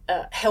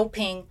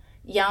helping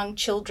young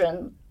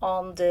children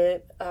on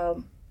the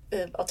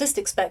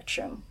autistic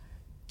spectrum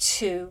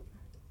to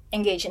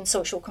engage in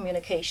social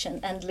communication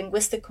and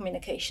linguistic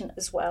communication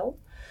as well.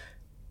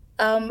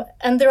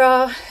 And there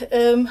are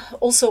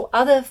also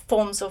other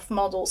forms of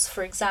models,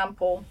 for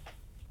example,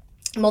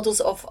 models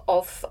of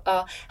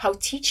how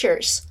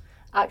teachers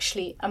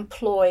actually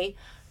employ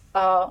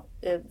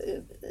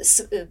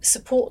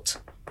support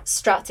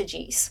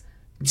strategies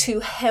to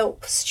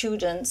help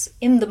students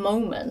in the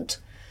moment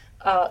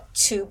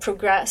to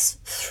progress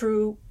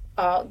through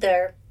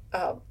their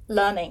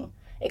learning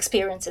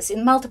experiences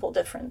in multiple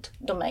different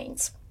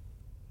domains.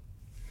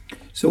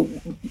 So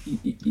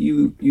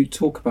you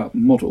talk about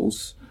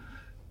models.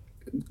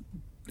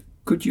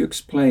 Could you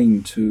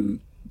explain to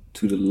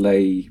the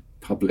lay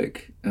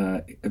public,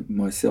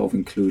 myself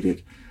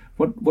included,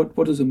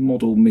 what does a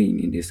model mean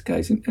in this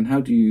case, and how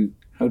do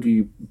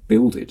you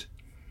build it?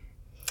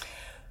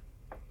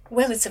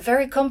 Well, it's a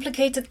very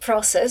complicated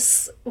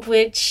process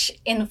which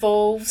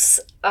involves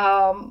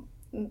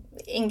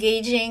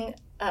engaging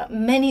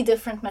many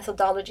different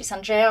methodologies.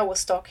 Andrea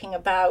was talking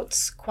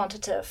about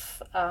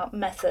quantitative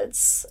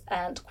methods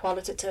and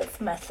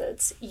qualitative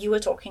methods. You were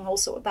talking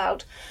also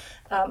about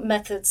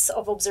methods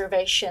of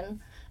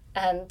observation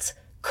and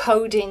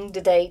coding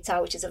the data,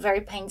 which is a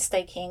very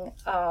painstaking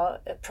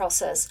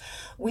process.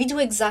 We do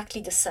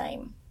exactly the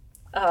same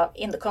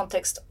in the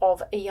context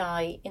of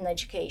AI in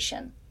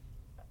education.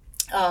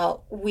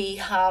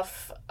 We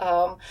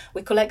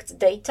collect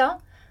data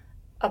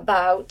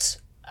about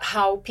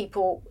how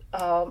people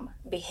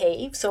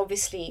behave. So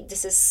obviously,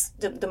 this is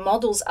the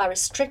models are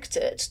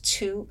restricted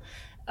to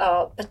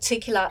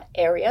particular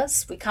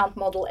areas. We can't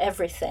model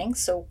everything.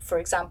 So, for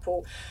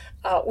example,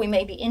 we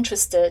may be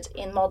interested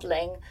in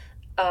modeling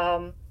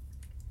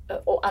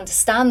or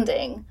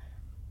understanding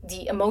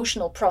the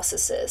emotional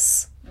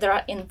processes that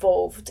are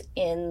involved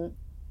in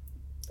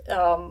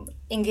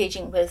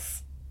engaging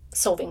with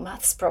solving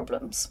maths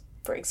problems,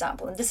 for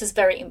example. And this is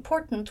very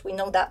important. We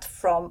know that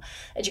from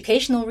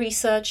educational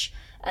research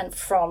and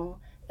from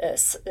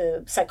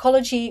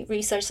psychology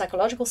research,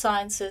 psychological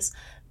sciences,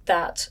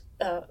 that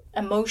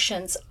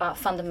emotions are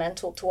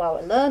fundamental to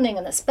our learning,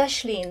 and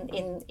especially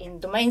in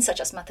domains such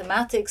as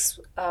mathematics,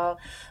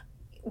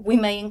 we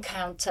may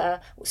encounter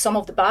some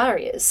of the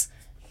barriers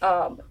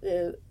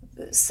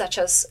such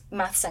as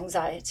maths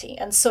anxiety.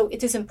 And so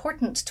it is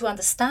important to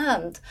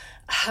understand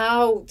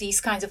how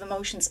these kinds of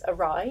emotions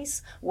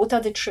arise, what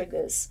are the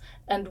triggers,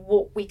 and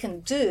what we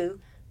can do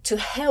to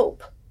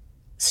help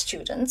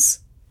students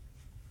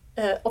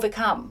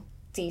overcome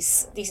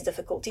these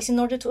difficulties in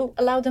order to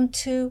allow them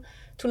to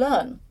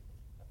learn.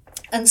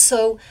 And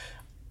so,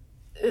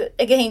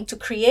 again, to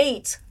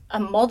create a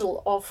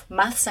model of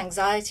maths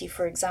anxiety,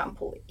 for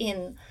example,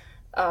 in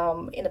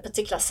a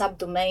particular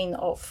subdomain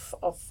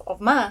of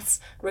maths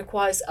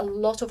requires a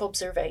lot of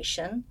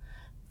observation.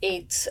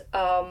 It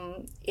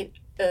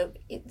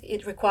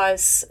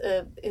requires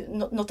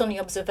not only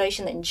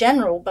observation in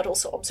general, but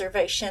also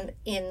observation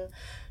in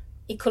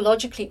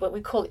what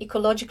we call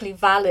ecologically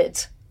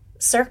valid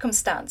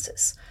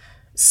circumstances.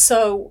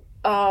 So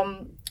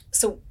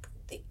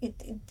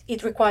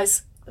it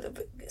requires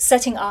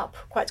setting up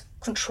quite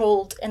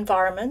controlled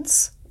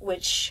environments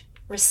which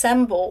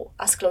resemble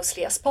as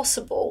closely as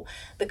possible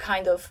the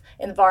kind of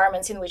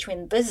environments in which we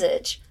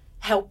envisage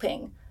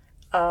helping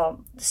the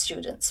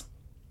students.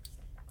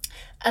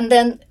 And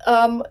then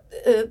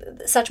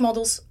such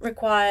models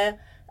require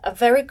a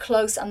very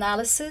close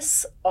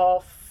analysis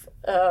of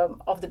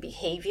the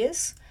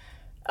behaviors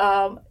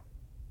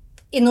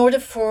in order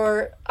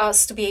for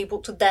us to be able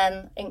to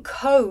then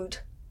encode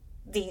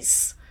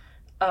these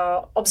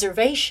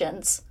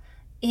observations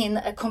in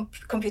a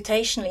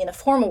computationally, in a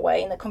formal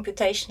way, in a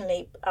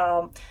computationally,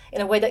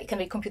 in a way that can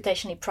be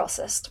computationally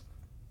processed.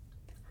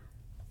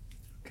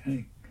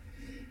 Okay.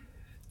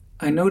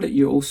 I know that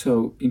you're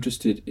also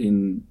interested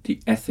in the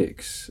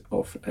ethics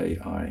of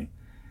AI.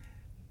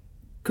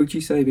 Could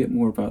you say a bit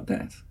more about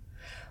that?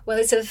 Well,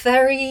 it's a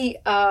very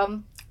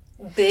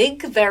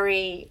big,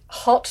 very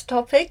hot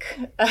topic,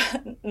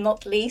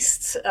 not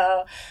least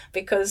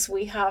because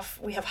we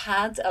have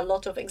had a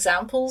lot of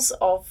examples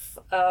of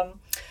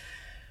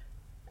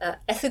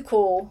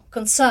ethical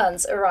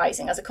concerns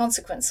arising as a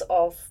consequence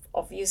of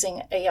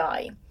using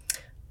AI.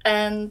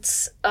 And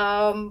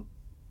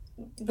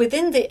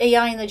within the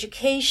AI in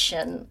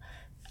education,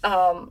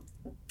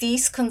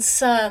 these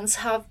concerns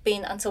have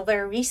been, until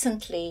very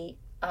recently,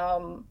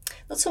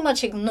 not so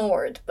much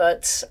ignored,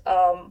 but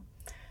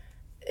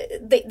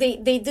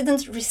they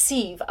didn't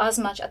receive as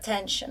much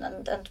attention.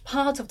 And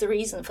part of the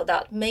reason for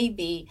that may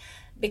be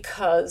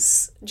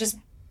because just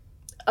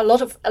a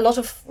lot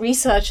of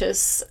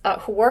researchers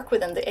who work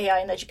within the AI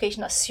in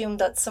education assume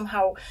that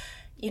somehow,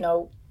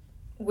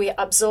 we're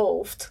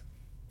absolved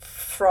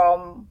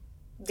from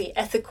the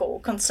ethical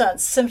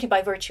concerns simply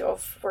by virtue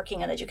of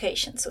working in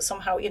education. So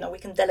somehow, we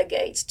can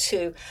delegate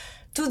to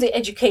the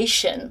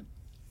education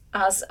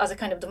as a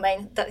kind of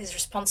domain that is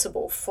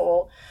responsible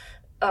for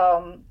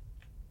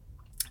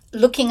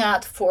looking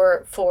at,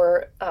 for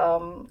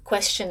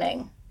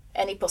questioning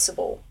any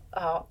possible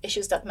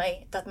issues that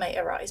may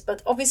arise.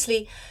 But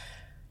obviously,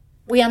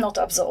 we are not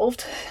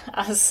absolved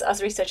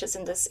as researchers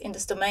in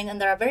this domain,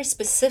 and there are very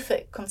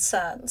specific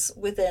concerns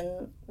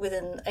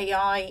within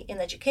AI in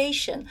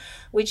education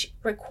which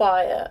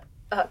require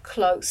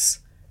close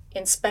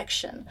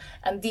inspection.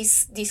 And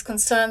these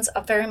concerns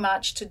are very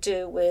much to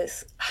do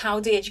with how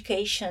the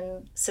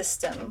education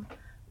system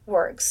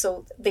works.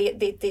 So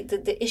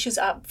the issues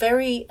are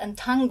very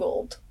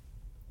entangled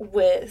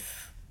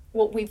with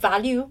what we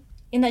value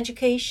in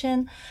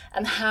education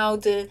and how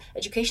the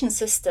education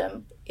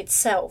system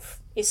itself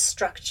is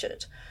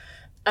structured.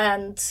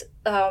 And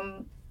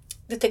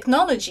the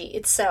technology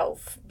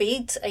itself, be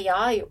it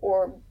AI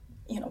or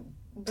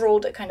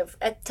broader kind of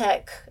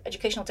edtech,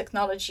 educational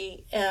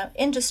technology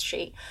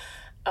industry,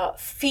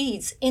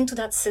 feeds into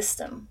that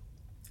system.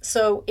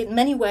 So in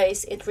many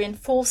ways, it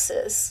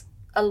reinforces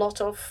a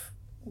lot of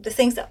the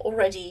things that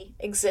already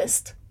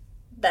exist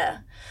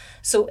there.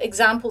 So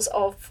examples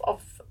of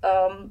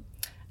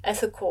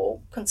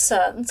ethical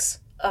concerns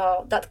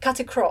that cut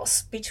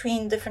across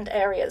between different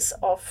areas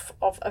of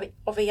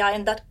AI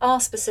and that are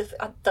specific,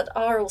 that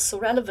are also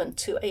relevant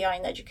to AI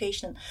in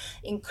education,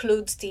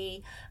 includes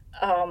the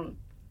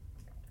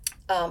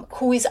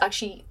who is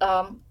actually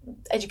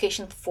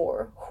education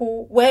for,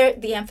 where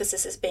the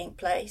emphasis is being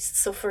placed.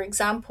 So, for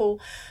example,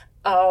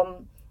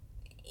 the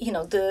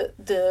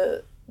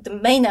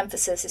main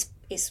emphasis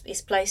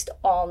is placed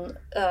on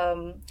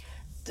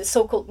the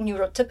so-called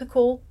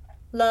neurotypical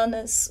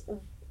learners,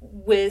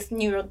 with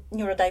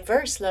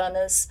neurodiverse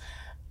learners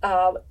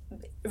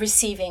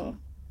receiving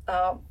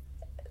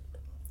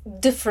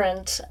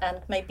different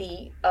and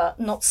maybe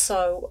not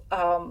so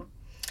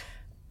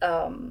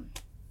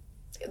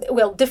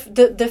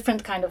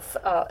different kind of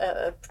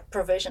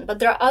provision. But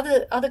there are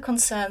other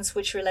concerns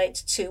which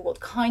relate to what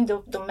kind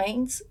of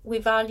domains we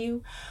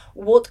value,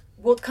 what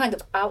kind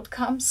of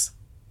outcomes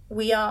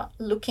we are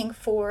looking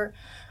for,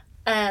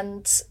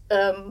 and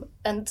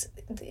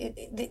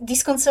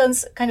these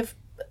concerns kind of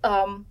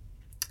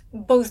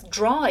both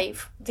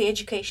drive the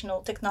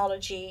educational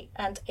technology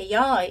and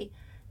AI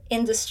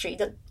industry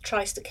that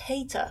tries to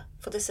cater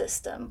for the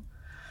system.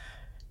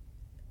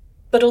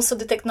 But also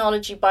the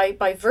technology,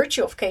 by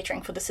virtue of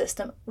catering for the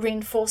system,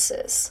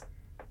 reinforces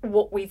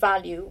what we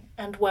value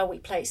and where we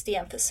place the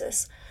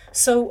emphasis.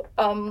 So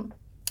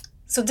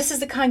this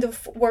is the kind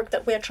of work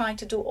that we are trying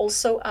to do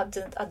also at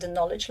the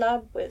Knowledge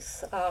Lab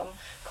with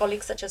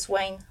colleagues such as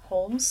Wayne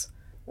Holmes.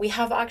 We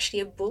have actually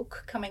a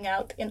book coming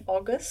out in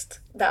August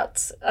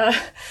that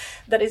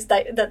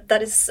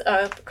is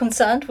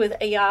concerned with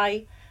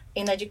AI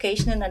in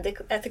education and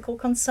ethical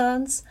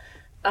concerns.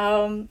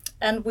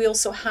 And we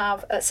also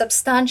have a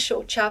substantial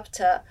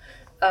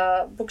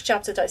book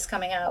chapter that is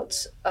coming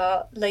out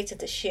later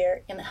this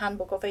year in the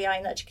Handbook of AI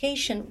in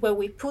Education, where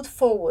we put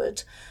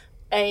forward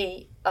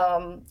a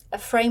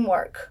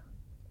framework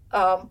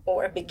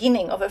or a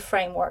beginning of a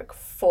framework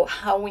for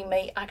how we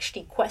may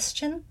actually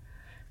question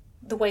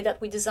the way that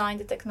we design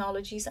the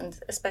technologies, and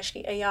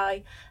especially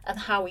AI, and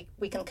how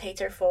we can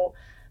cater for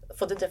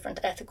the different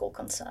ethical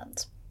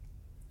concerns.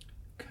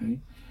 Okay.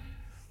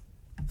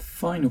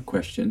 Final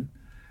question.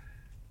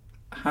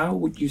 How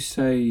would you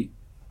say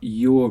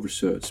your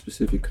research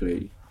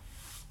specifically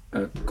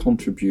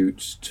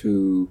contributes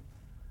to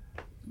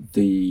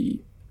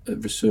the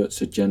research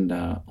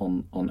agenda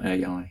on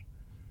AI?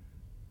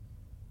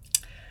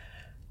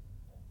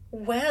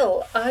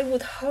 Well, I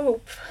would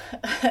hope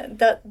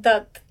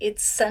that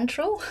it's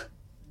central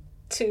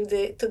to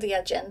the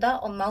agenda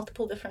on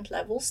multiple different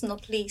levels,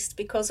 not least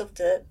because of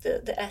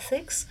the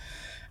ethics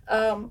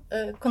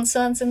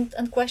concerns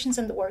and questions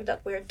in the work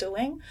that we're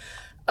doing.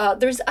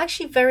 There's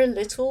actually very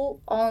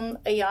little on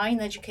AI in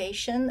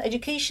education.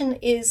 Education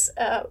is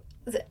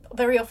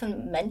very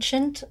often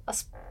mentioned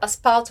as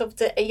part of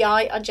the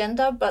AI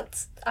agenda,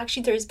 but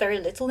actually there is very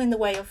little in the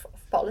way of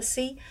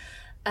policy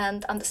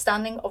and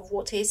understanding of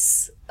what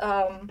is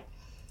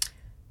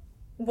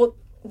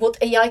what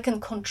AI can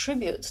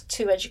contribute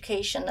to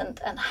education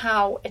and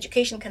how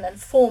education can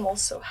inform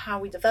also how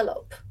we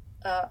develop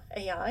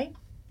AI.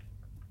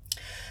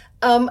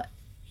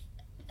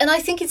 And I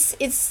think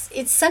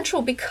it's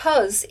central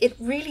because it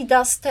really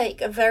does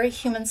take a very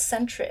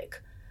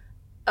human-centric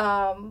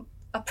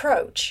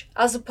approach,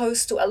 as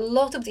opposed to a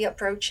lot of the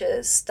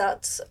approaches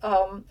that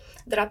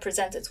are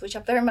presented, which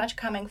are very much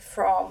coming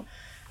from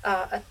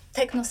a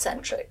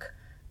technocentric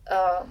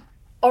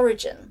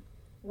origin,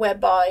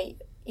 whereby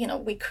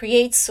we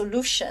create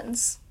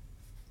solutions,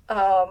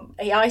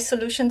 AI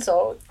solutions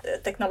or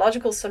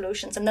technological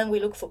solutions, and then we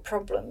look for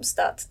problems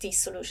that these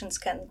solutions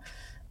can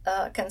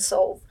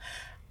solve.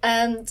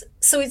 And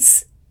so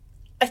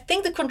I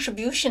think the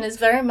contribution is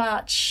very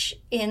much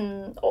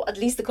or at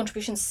least the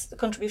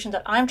contribution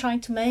that I'm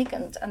trying to make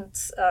and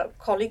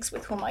colleagues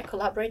with whom I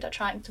collaborate are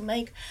trying to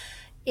make,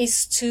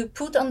 is to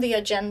put on the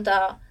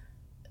agenda,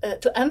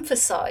 to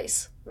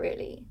emphasize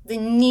really the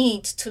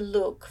need to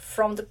look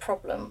from the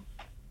problem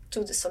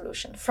to the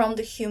solution, from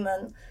the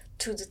human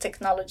to the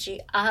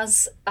technology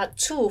as a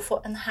tool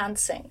for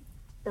enhancing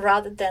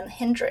rather than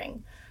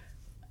hindering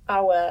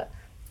our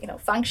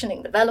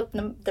functioning,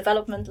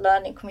 development,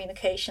 learning,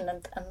 communication,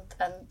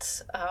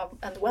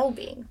 and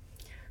well-being.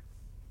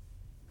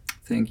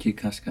 Thank you,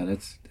 Kasia.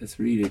 That's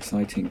really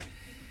exciting.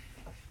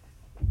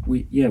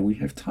 We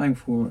have time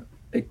for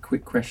a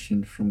quick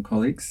question from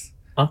colleagues.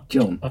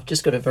 John, I've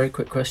just got a very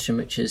quick question,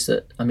 which is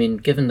that,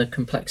 given the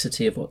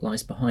complexity of what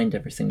lies behind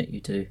everything that you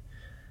do,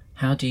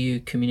 how do you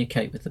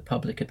communicate with the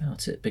public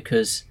about it?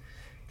 Because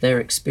their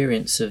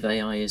experience of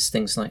AI is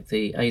things like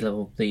the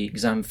A-level, the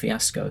exam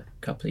fiasco a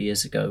couple of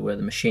years ago, where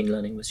the machine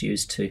learning was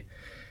used to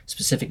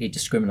specifically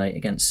discriminate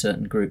against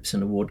certain groups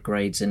and award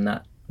grades in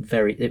that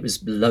it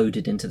was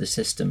loaded into the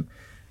system.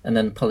 And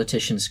then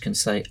politicians can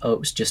say, oh, it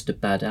was just a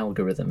bad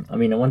algorithm. I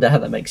wonder how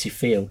that makes you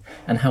feel,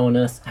 and how on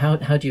earth, how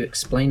do you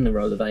explain the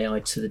role of AI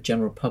to the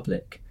general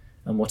public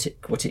and what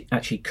it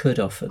actually could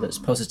offer that's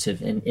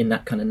positive in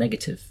that kind of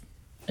negative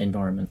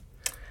environment?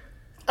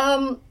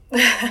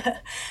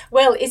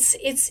 Well,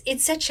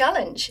 it's a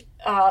challenge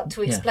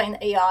to explain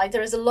AI.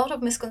 There is a lot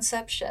of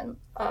misconception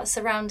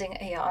surrounding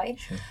AI,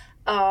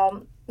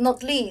 sure.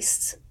 Not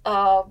least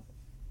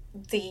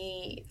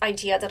the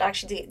idea that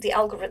actually the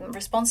algorithm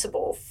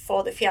responsible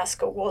for the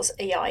fiasco was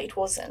AI. It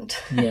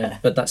wasn't. Yeah,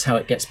 but that's how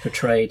it gets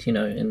portrayed,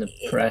 in the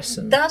press.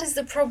 And that is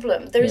the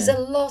problem. There is a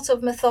lot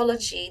of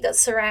mythology that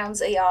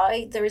surrounds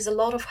AI. There is a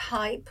lot of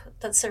hype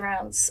that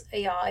surrounds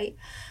AI.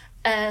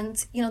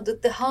 And,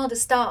 the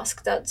hardest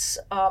task that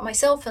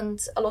myself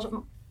and a lot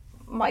of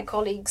my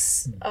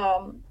colleagues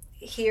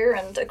here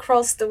and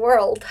across the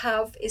world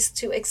have is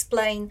to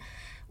explain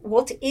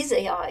what is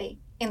AI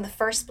in the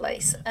first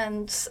place.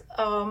 And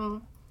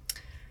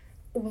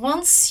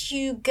once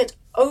you get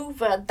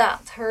over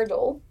that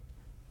hurdle,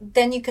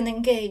 then you can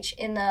engage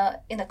in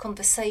a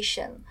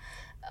conversation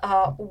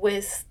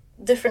with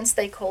different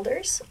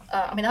stakeholders.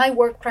 I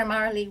work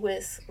primarily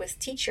with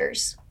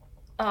teachers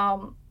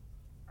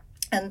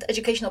and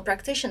educational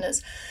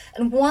practitioners.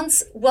 And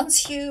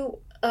once you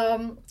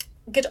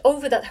get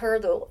over that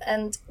hurdle,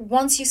 and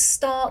once you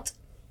start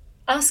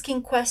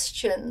asking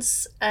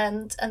questions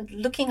and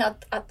looking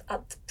at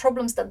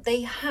problems that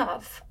they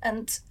have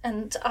and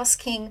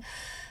asking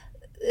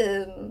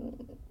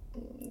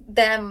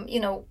them,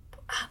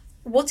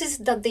 what is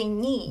it that they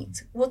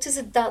need? What is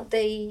it that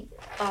they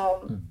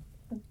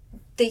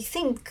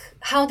think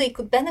how they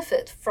could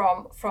benefit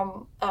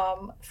from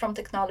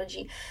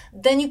technology?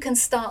 Then you can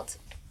start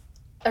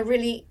a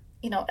really,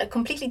 a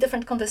completely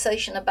different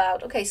conversation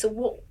about, okay, so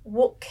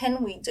what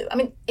can we do?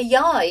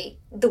 AI,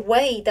 the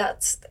way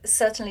that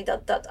certainly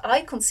that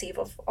I conceive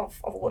of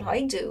what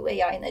I do,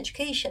 AI in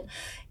education,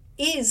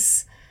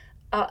 is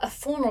a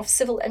form of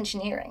civil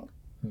engineering.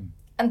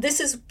 And this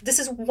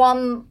is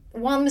one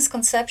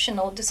misconception,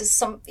 or this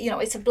is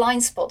it's a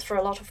blind spot for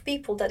a lot of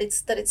people, that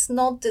it's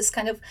not this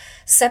kind of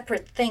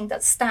separate thing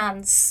that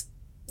stands,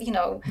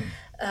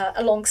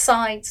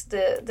 alongside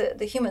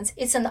the humans.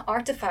 It's an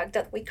artifact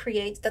that we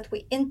create, that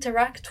we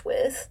interact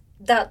with,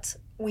 that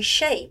we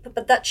shape,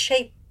 but that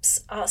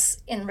shapes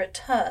us in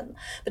return.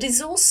 But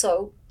it's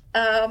also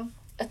a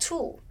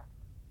tool.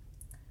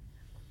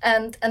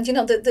 And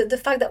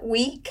the fact that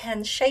we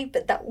can shape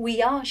it, that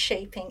we are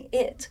shaping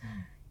it,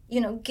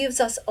 gives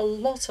us a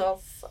lot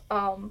of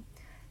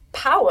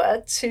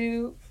power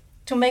to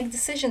make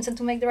decisions and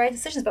to make the right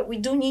decisions. But we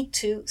do need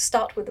to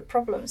start with the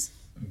problems.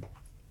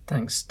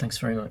 Thanks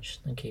very much.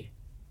 Thank you.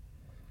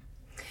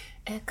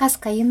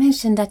 Kaska, you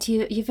mentioned that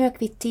you work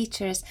with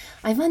teachers.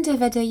 I wonder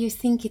whether you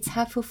think it's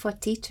helpful for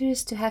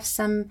teachers to have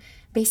some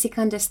basic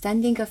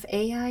understanding of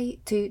AI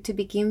to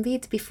begin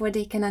with before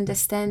they can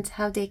understand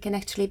how they can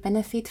actually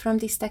benefit from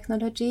this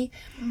technology.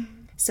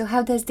 So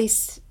how does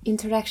this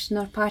interaction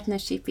or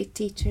partnership with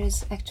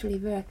teachers actually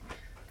work?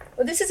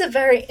 Well, this is a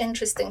very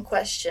interesting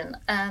question,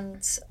 and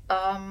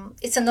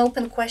it's an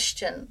open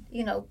question.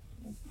 You know,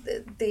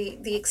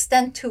 the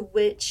extent to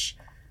which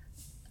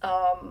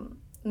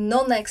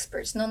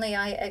non-experts,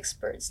 non-AI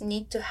experts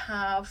need to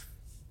have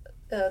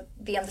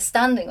the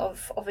understanding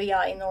of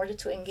AI in order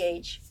to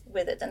engage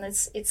with it. And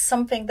it's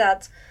something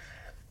that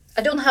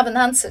I don't have an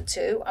answer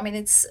to. I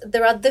mean,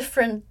 there are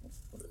different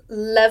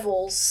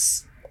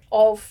levels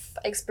of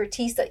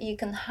expertise that you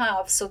can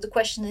have. So the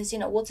question is, you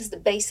know, what is the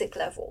basic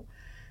level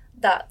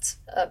that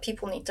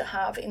people need to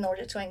have in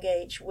order to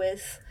engage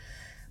with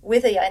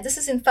AI? And this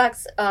is in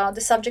fact the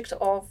subject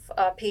of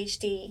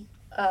PhD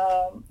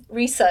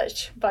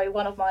research by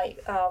one of my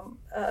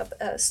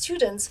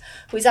students,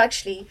 who is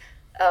actually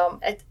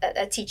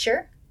a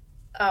teacher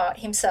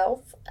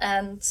himself,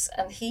 and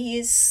he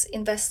is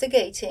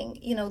investigating,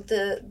 you know,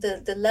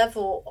 the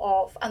level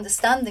of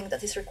understanding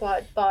that is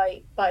required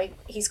by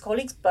his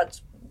colleagues,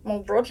 but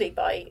more broadly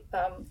by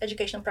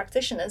educational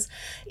practitioners,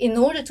 in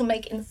order to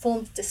make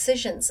informed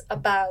decisions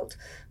about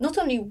not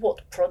only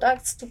what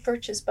products to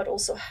purchase, but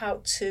also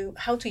how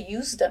to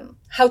use them,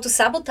 how to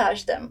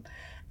sabotage them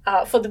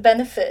for the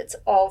benefit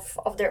of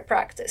their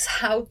practice,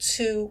 how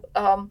to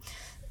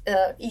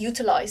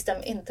utilize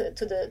them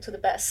to the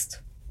best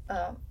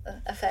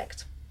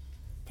effect.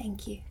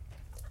 Thank you.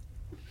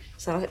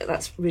 So I think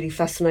that's really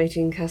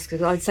fascinating,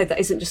 Kaska. I'd say that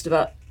isn't just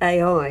about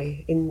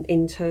AI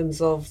in terms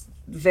of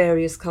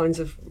various kinds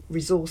of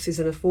resources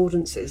and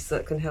affordances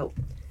that can help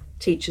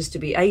teachers to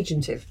be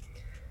agentive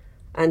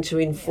and to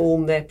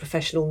inform their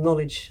professional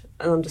knowledge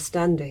and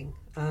understanding.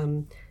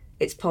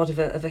 It's part of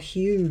a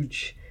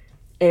huge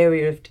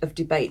area of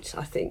debate,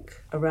 I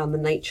think, around the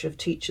nature of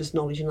teachers'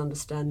 knowledge and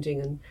understanding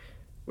and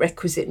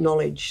requisite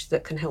knowledge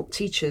that can help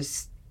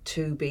teachers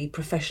to be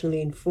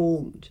professionally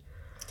informed.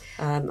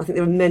 I think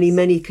there are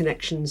many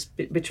connections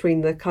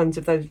between the kinds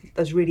of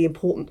those really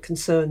important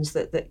concerns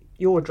that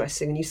you're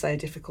addressing, and you say are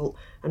difficult,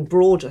 and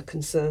broader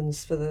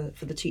concerns for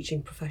the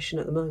teaching profession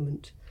at the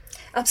moment.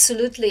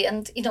 Absolutely,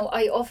 and you know,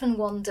 I often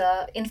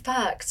wonder. In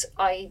fact,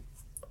 I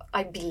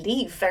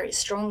believe very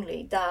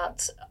strongly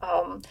that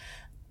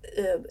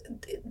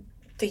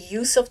the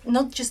use of,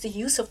 not just the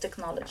use of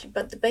technology,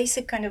 but the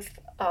basic kind of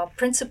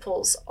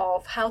principles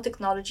of how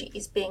technology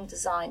is being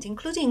designed,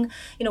 including,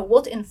 you know,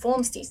 what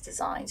informs these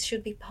designs,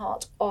 should be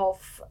part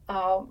of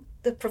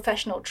the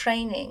professional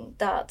training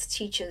that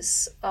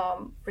teachers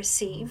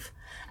receive,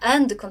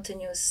 and the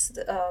continuous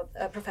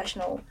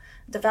professional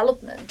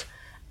development.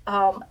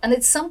 And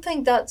it's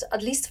something that,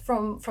 at least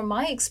from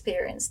my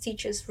experience,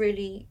 teachers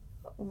really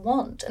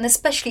want, and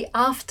especially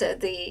after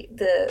the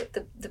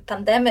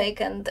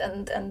pandemic and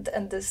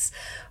this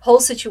whole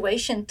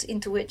situation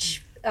into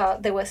which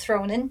they were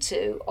thrown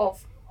into,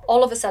 of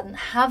all of a sudden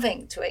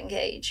having to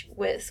engage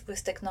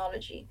with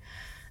technology.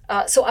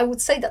 So I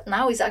would say that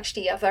now is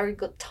actually a very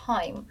good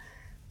time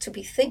to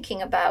be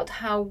thinking about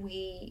how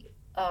we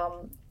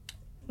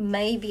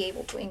may be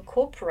able to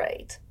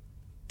incorporate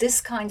this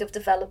kind of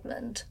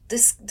development,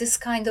 this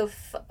kind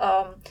of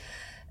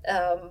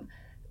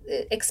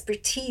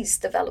expertise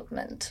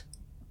development,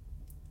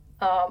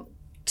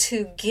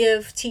 to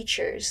give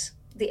teachers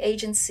the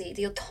agency,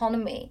 the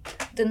autonomy,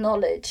 the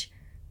knowledge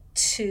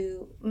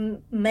to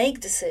make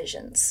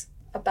decisions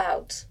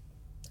about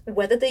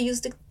whether they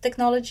use the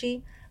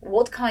technology,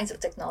 what kinds of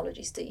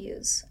technologies they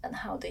use, and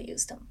how they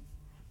use them.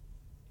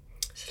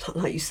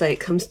 Like you say, it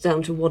comes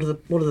down to what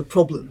are the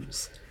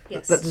problems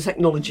Yes. that the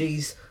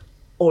technologies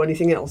or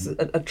anything else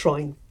are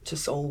trying to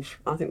solve.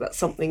 I think that's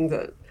something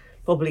that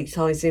probably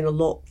ties in a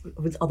lot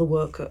with other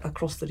work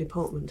across the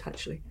department,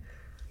 actually.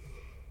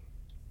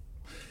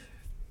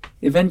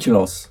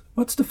 Evangelos,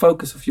 what's the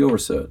focus of your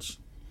research?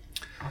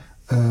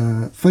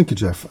 Thank you,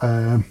 Jeff.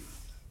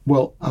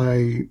 Well,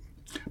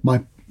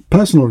 my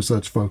personal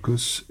research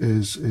focus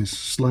is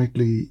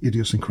slightly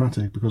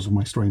idiosyncratic because of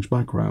my strange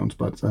background,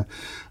 but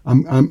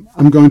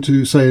I'm going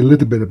to say a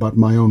little bit about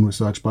my own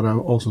research, but I'll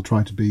also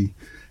try to be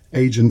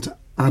agent,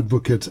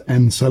 advocate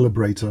and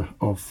celebrator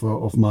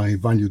of my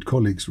valued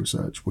colleagues'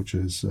 research, which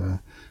is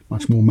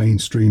much more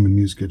mainstream in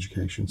music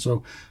education.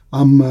 So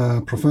I'm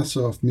a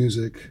professor of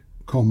music,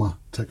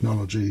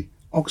 technology,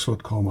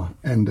 Oxford,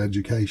 and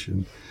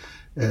education.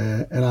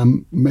 And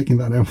I'm making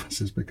that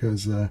emphasis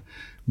because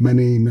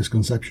many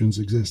misconceptions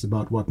exist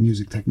about what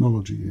music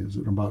technology is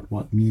and about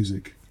what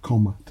music,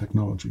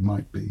 technology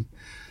might be.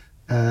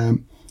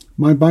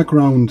 My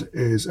background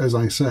is, as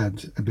I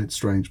said, a bit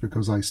strange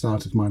because I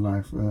started my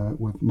life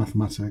with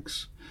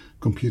mathematics.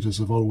 Computers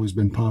have always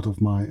been part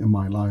of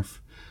my life.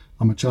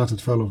 I'm a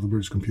chartered fellow of the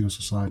British Computer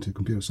Society, a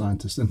computer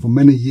scientist, and for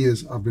many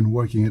years I've been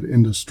working at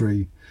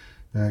industry,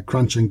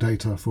 crunching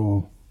data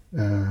for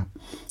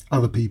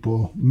other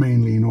people,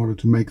 mainly in order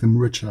to make them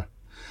richer.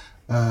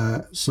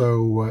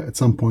 So at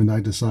some point I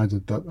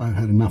decided that I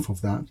had enough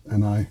of that,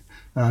 and I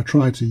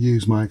tried to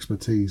use my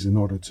expertise in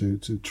order to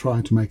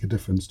try to make a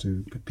difference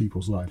to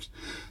people's lives.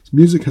 So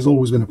music has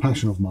always been a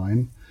passion of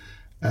mine.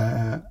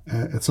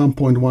 At some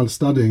point while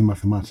studying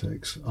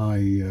mathematics,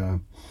 I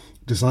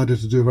decided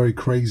to do a very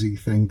crazy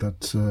thing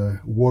that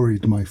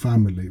worried my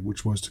family,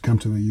 which was to come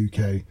to the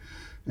UK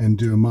and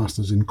do a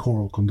master's in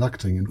choral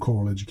conducting and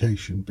choral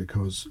education,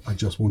 because I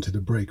just wanted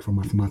a break from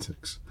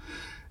mathematics.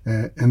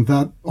 And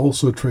that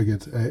also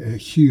triggered a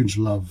huge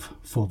love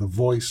for the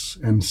voice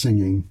and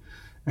singing,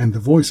 and the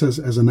voice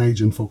as an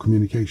agent for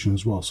communication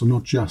as well, so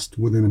not just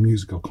within a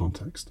musical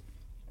context.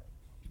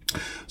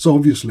 So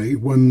obviously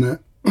when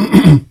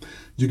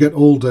you get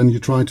older and you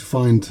try to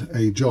find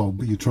a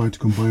job, you try to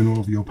combine all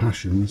of your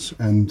passions,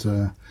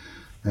 and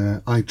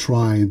I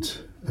tried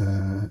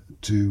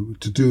to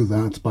do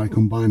that by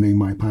combining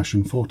my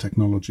passion for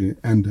technology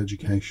and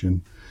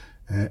education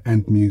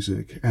and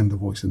music and the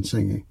voice and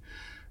singing,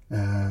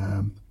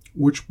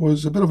 which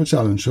was a bit of a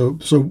challenge.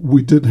 So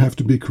we did have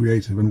to be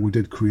creative, and we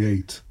did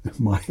create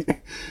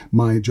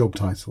my job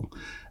title.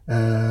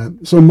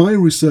 So my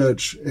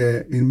research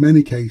in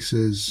many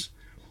cases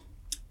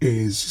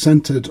is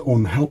centered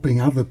on helping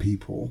other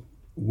people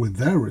with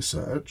their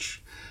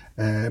research,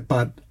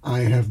 but I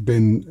have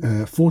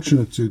been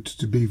fortunate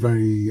to be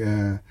very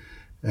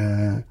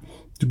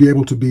to be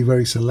able to be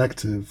very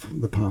selective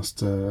the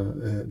past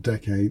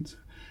decade,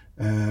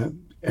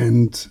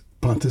 and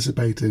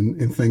participate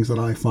in things that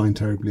I find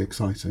terribly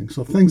exciting.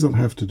 So things that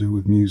have to do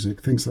with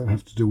music, things that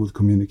have to do with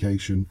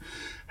communication.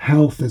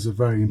 Health is a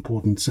very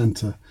important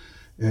center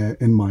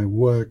in my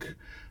work.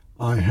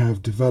 I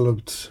have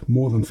developed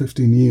more than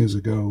 15 years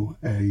ago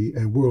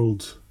a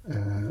world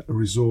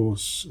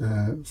resource,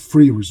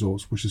 free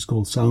resource, which is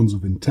called Sounds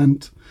of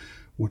Intent,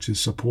 which is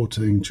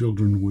supporting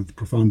children with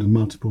profound and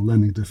multiple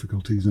learning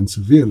difficulties and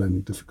severe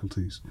learning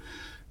difficulties.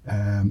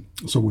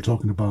 So we're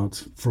talking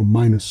about from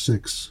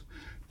 -6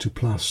 to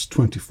plus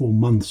 24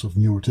 months of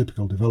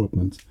neurotypical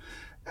development.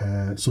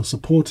 So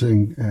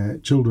supporting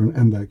children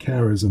and their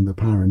carers and their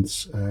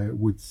parents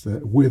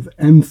with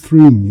and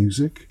through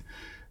music,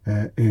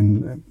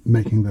 in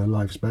making their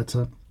lives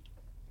better.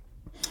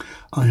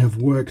 I have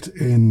worked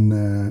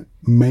in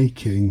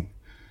making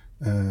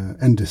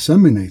and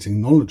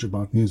disseminating knowledge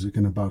about music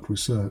and about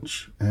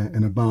research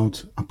and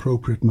about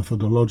appropriate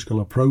methodological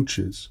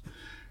approaches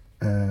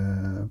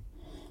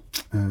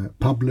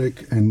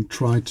public, and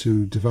try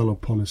to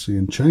develop policy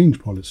and change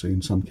policy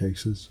in some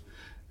cases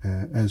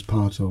as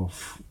part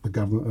of the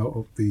government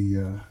of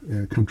the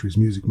country's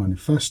music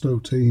manifesto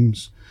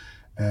teams,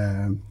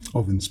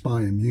 of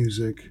Inspire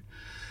Music,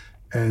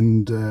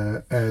 and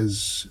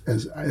as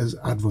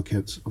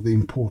advocates of the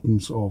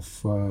importance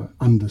of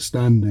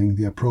understanding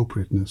the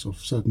appropriateness of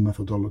certain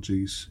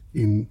methodologies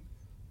in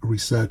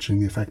researching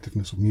the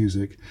effectiveness of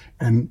music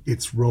and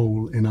its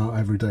role in our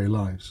everyday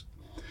lives.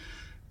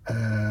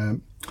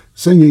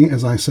 Singing,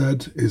 as I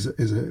said, is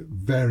a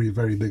very,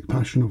 very big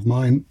passion of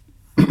mine.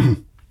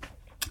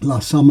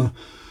 Last summer,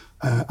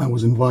 I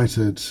was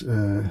invited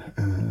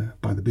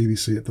by the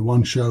BBC at the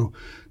One Show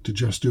to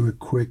just do a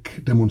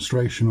quick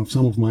demonstration of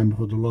some of my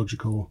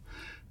methodological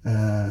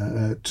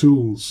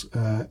tools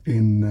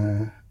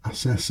in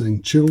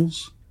assessing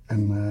chills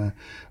and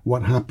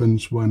what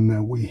happens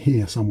when we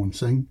hear someone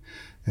sing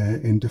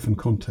in different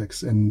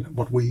contexts, and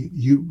what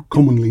you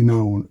commonly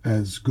know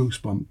as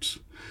goosebumps.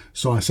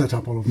 So I set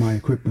up all of my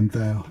equipment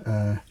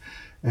there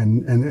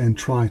and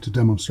try to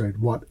demonstrate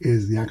what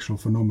is the actual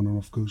phenomenon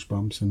of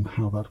goosebumps and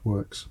how that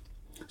works.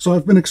 So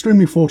I've been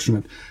extremely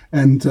fortunate,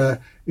 and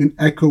in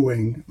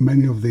echoing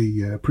many of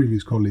the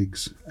previous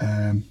colleagues'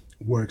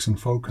 works and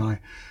foci,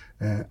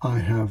 I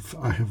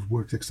have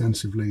worked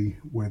extensively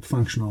with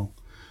functional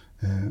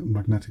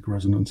magnetic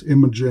resonance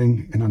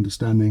imaging and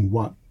understanding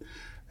what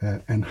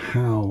and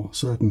how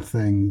certain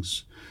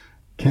things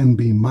can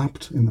be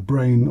mapped in the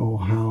brain,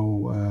 or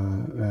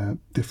how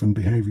different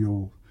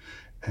behavioral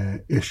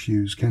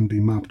issues can be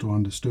mapped or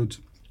understood,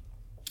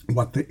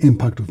 what the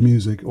impact of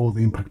music or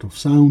the impact of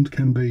sound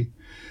can be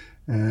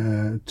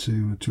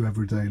to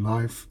everyday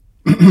life,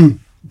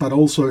 but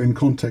also in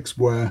contexts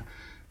where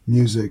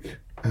music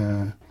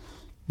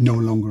no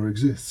longer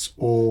exists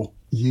or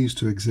used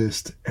to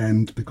exist,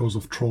 and because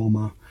of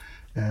trauma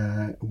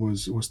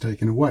was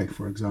taken away,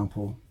 for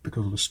example,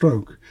 because of a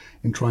stroke,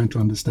 in trying to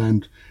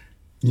understand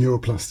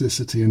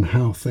neuroplasticity and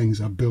how things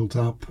are built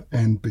up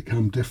and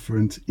become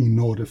different in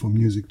order for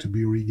music to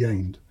be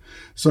regained.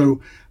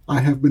 So I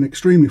have been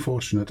extremely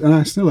fortunate, and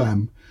I still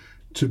am,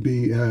 to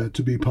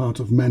be part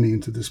of many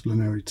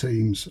interdisciplinary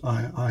teams.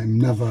 I'm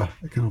never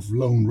a kind of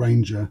lone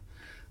ranger.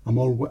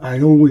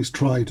 I always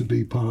try to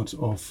be part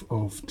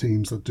of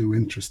teams that do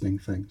interesting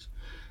things,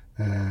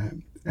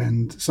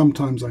 and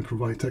sometimes I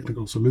provide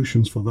technical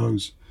solutions for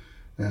those.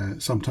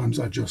 Sometimes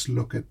I just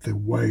look at the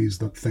ways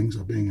that things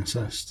are being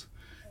assessed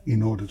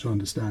in order to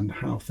understand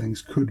how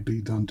things could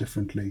be done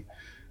differently,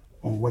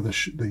 or whether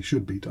they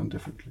should be done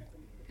differently.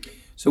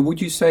 So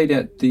would you say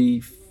that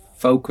the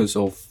focus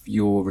of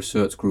your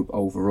research group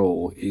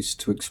overall is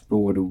to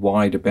explore the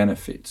wider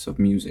benefits of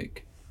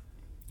music?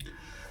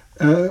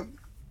 It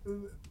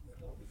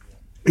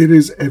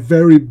is a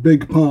very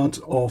big part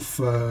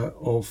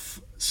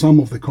of some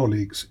of the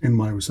colleagues in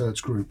my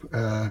research group,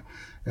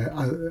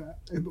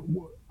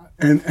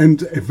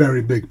 and a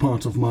very big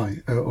part of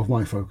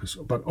my focus.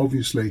 But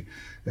obviously,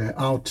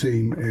 our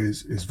team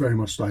is very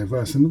much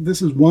diverse, and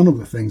this is one of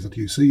the things that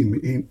you see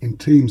in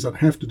teams that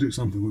have to do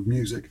something with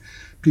music.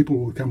 People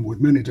will come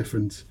with many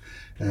different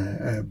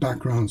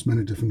backgrounds,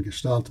 many different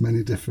gestalt,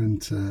 many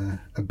different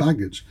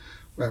baggage.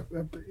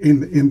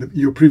 In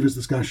your previous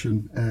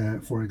discussion,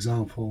 for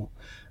example,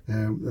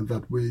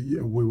 that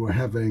we were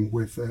having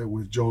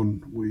with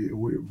John, we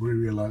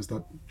realized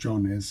that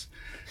John is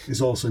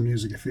also a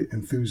music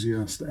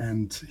enthusiast,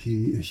 and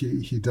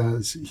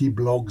he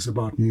blogs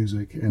about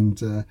music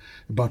and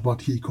about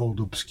what he called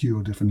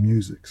obscure different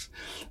musics.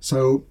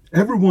 So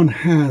everyone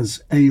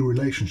has a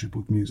relationship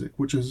with music,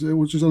 which is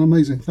an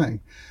amazing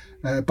thing.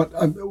 But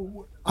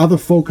other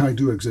foci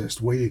do exist.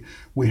 We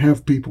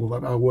have people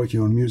that are working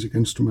on music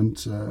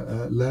instrument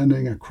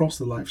learning across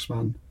the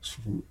lifespan,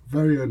 from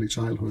very early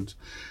childhood.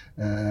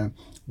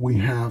 We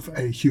have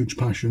a huge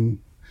passion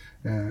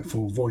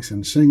for voice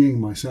and singing.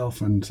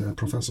 Myself and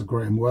Professor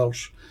Graham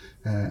Welsh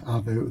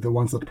are the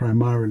ones that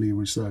primarily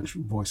research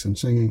voice and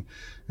singing.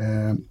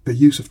 The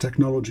use of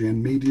technology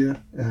and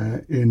media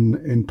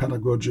in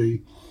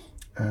pedagogy,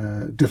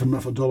 different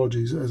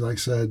methodologies, as I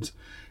said,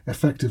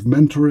 effective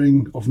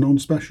mentoring of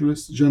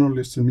non-specialists,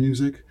 generalists in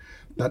music.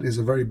 That is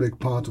a very big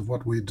part of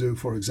what we do,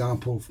 for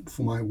example,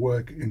 for my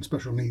work in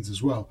special needs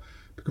as well,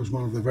 because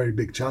one of the very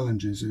big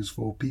challenges is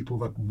for people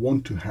that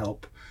want to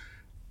help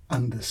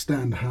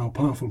understand how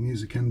powerful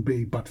music can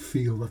be, but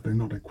feel that they're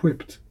not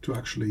equipped to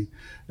actually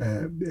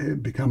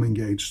become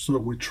engaged. So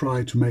we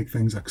try to make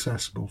things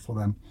accessible for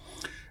them,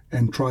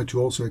 and try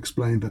to also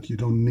explain that you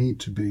don't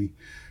need to be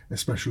a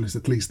specialist,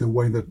 at least the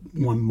way that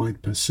one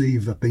might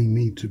perceive that they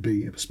need to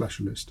be a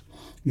specialist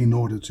in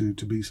order to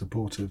be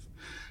supportive.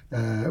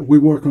 We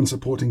work on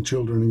supporting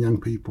children and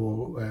young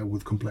people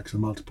with complex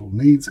and multiple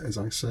needs, as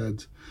I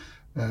said,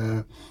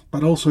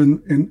 but also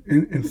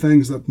in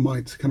things that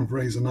might kind of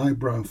raise an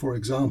eyebrow. For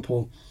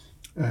example,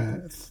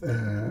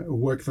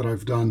 work that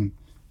I've done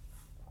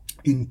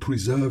in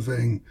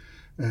preserving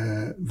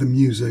the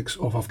musics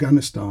of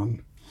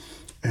Afghanistan.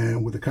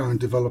 And with the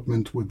current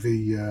development, with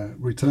the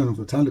return of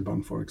the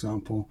Taliban, for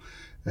example,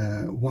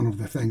 one of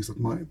the things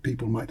that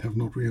people might have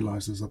not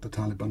realized is that the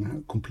Taliban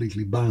have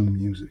completely banned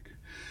music.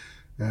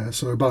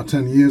 So about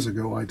 10 years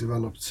ago, I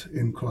developed,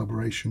 in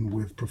collaboration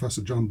with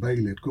Professor John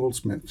Bailey at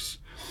Goldsmiths,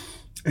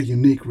 a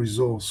unique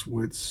resource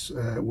which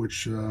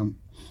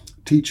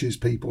teaches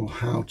people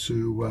how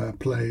to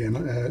play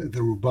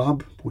the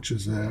rubab, which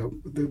is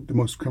the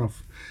most kind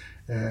of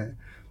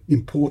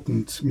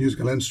important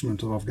musical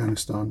instrument of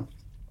Afghanistan.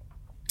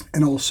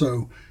 And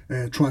also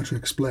try to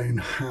explain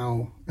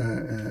how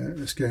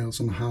scales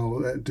and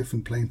how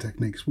different playing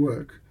techniques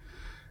work.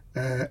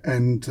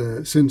 And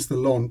since the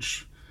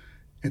launch,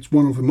 it's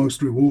one of the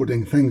most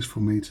rewarding things for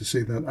me to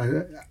see that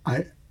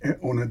I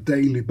on a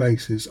daily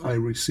basis, I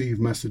receive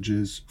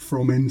messages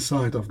from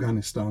inside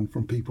Afghanistan,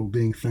 from people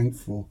being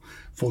thankful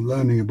for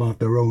learning about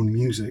their own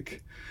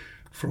music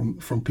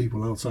from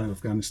people outside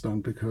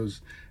Afghanistan,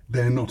 because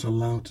they're not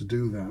allowed to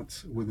do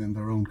that within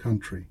their own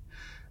country.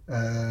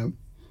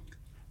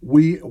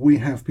 We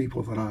have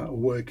people that are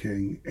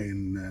working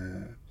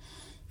in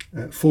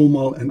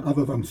formal and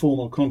other than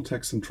formal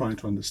contexts, and trying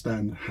to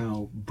understand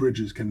how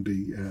bridges can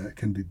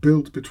be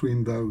built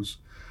between those,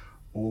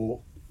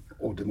 or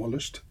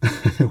demolished,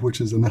 which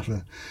is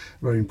another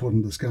very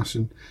important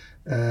discussion.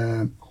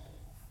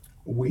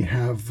 We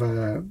have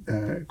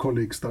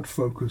colleagues that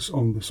focus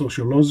on the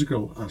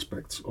sociological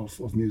aspects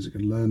of music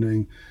and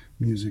learning,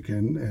 music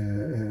and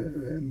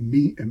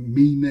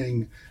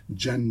meaning,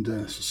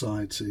 gender,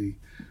 society.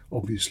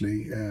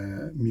 Obviously,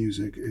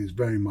 music is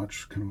very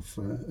much kind of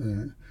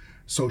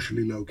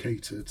socially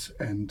located,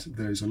 and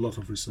there's a lot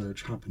of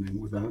research happening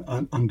with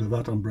that, under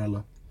that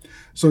umbrella.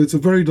 So it's a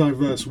very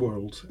diverse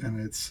world, and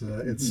it's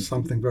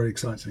something very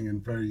exciting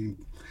and very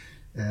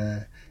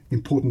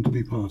important to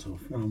be part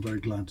of, and I'm very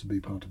glad to be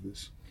part of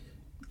this.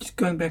 Just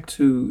going back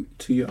to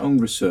your own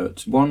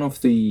research, one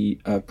of the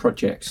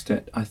projects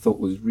that I thought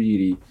was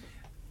really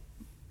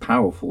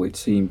powerful, it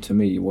seemed to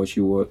me, was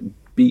your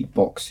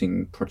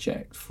beatboxing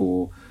project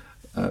for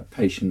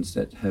patients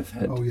that have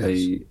had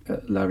a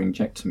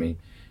laryngectomy.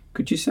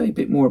 Could you say a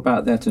bit more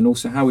about that, and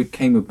also how it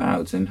came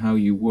about and how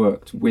you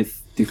worked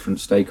with different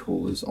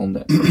stakeholders on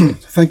that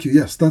project? Thank you.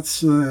 Yes,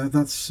 that's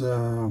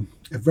a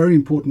very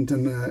important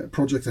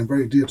project and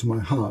very dear to my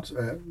heart.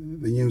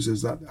 The news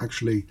is that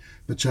actually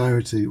the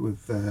charity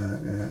with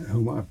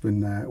whom I've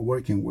been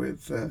working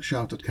with,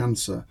 Shout at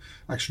Cancer,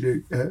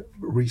 actually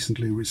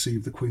recently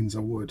received the Queen's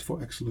Award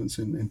for Excellence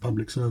in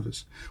Public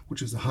Service,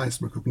 which is the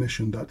highest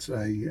recognition that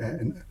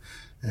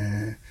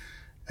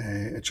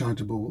a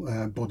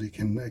charitable body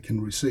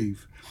can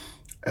receive.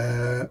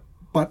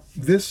 But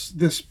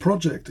this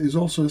project is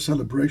also a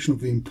celebration of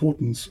the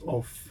importance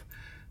of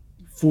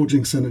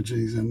forging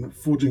synergies and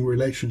forging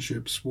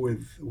relationships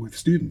with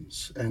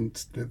students,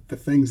 and the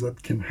things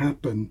that can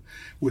happen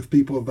with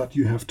people that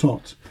you have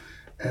taught.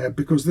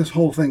 Because this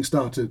whole thing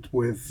started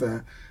with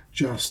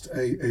just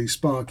a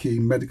sparky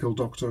medical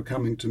doctor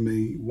coming to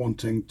me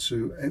wanting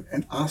to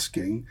and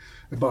asking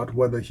about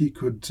whether he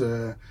could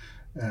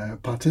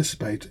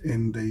participate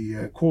in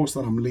the course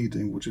that I'm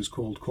leading, which is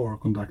called Choral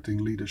Conducting,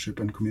 Leadership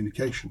and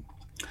Communication.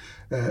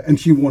 And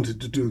he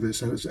wanted to do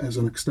this as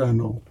an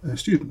external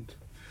student.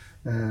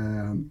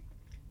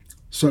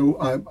 So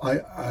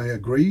I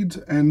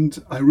agreed,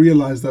 and I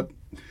realized that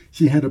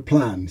he had a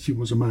plan. He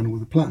was a man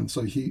with a plan.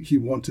 So he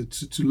wanted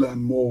to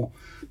learn more,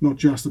 not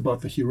just about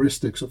the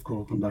heuristics of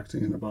choral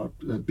conducting and about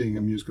being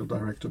a musical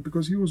director,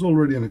 because he was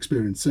already an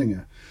experienced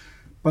singer,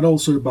 but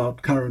also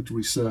about current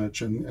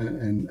research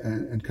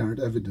and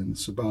current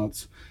evidence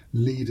about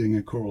leading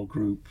a choral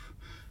group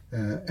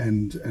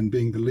and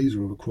being the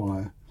leader of a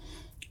choir.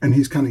 And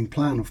his cunning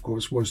plan, of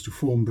course, was to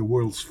form the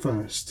world's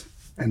first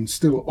and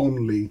still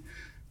only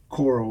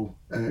choral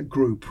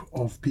group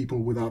of people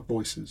without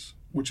voices,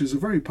 which is a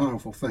very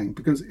powerful thing,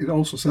 because it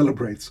also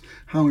celebrates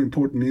how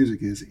important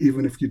music is,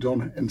 even if you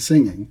don't, and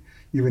singing,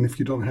 even if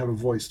you don't have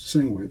a voice to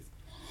sing with.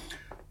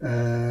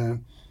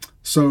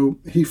 So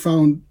he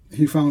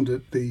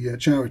founded the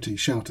charity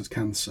Shout at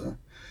Cancer,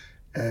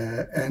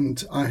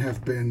 and I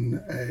have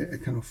been a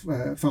kind of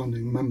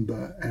founding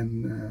member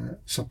and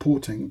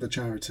supporting the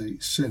charity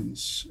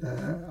since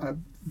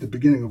the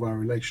beginning of our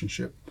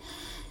relationship.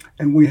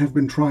 And we have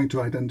been trying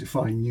to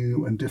identify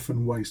new and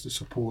different ways to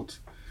support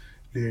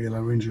the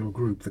alaryngeal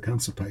group, the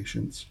cancer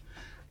patients.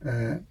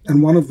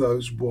 And one of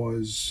those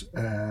was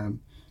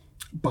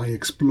by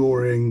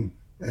exploring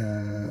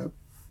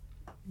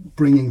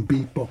bringing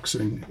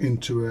beatboxing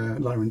into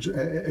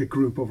a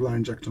group of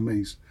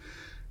laryngectomies.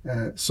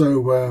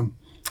 So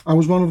I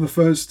was one of the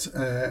first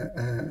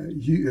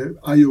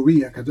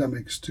IOE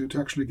academics to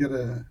actually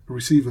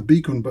receive a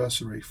Beacon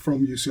bursary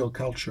from UCL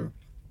Culture.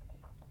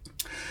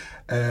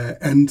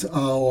 And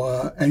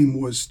our aim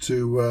was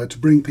to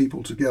bring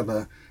people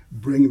together,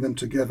 bring them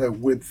together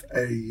with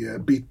a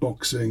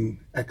beatboxing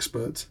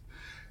expert,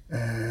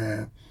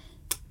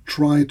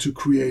 try to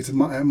create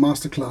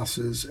master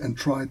classes and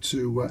try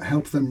to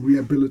help them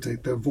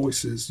rehabilitate their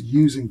voices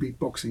using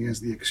beatboxing as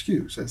the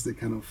excuse, as the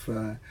kind of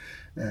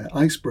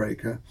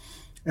icebreaker.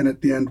 And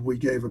at the end, we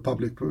gave a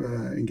public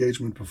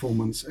engagement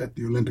performance at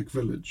the Olympic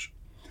Village,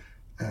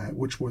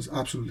 which was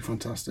absolutely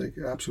fantastic,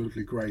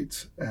 absolutely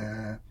great.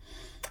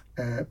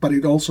 But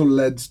it also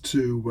led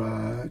to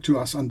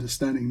us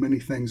understanding many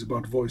things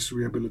about voice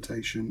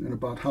rehabilitation and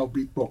about how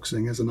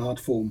beatboxing as an art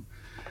form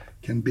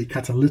can be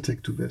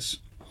catalytic to this.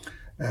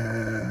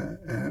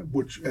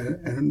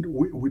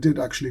 We did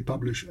actually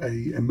publish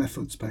a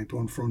methods paper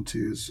on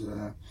Frontiers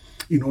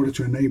in order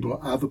to enable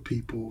other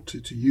people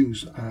to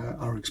use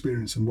our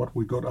experience and what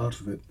we got out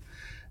of it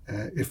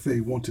if they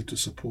wanted to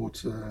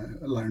support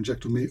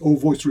laryngectomy or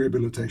voice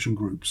rehabilitation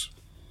groups.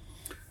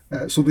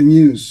 So the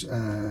news,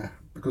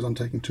 because I'm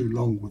taking too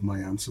long with my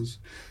answers,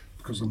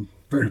 because I'm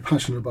very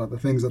passionate about the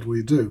things that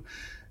we do,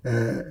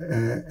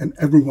 and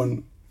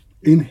everyone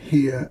in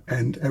here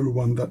and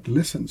everyone that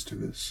listens to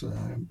this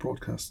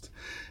broadcast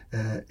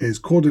is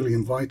cordially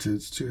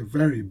invited to a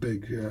very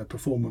big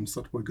performance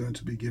that we're going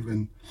to be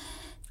given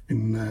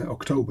in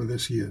October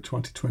this year,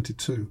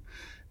 2022,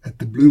 at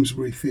the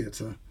Bloomsbury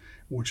Theatre,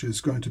 which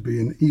is going to be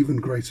an even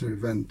greater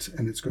event,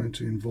 and it's going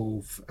to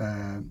involve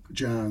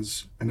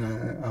jazz and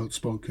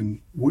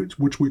outspoken,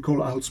 which we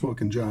call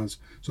outspoken jazz.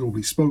 So it will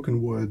be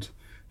spoken word,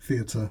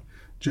 theatre,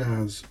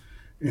 jazz,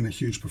 in a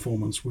huge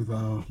performance with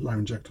our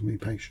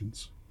laryngectomy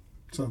patients.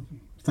 So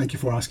thank you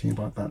for asking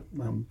about that.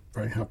 I'm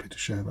very happy to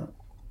share that.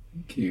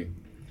 Thank you.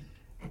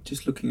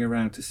 Just looking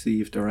around to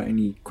see if there are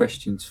any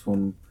questions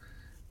from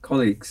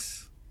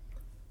colleagues.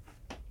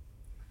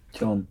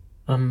 John.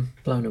 I'm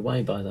blown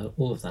away by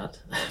all of that,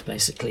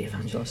 basically,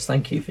 Evangelos.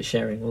 Thank you for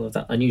sharing all of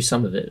that. I knew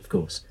some of it, of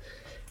course.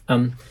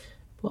 What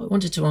I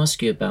wanted to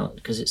ask you about,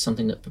 because it's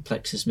something that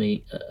perplexes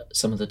me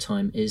some of the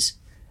time, is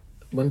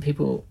when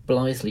people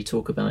blithely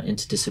talk about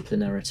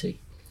interdisciplinarity,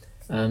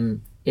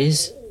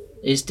 is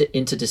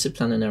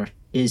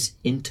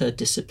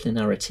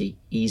interdisciplinarity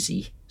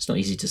easy? It's not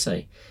easy to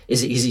say.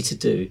 Is it easy to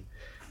do?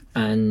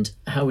 And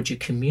how would you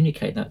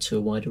communicate that to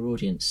a wider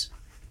audience?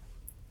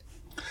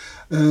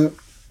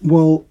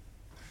 Well,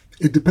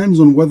 it depends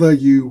on whether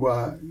you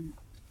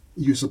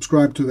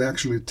subscribe to the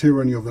actual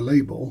tyranny of the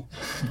label,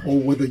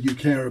 or whether you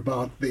care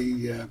about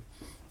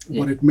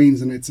what it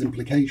means and its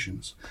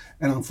implications.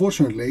 And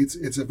unfortunately,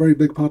 it's a very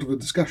big part of the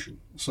discussion.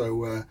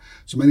 So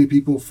many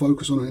people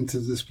focus on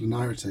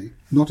interdisciplinarity,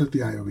 not at the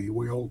IOE.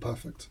 We're all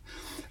perfect.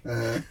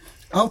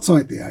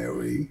 Outside the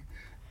IOE,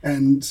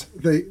 and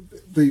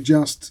they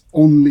just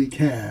only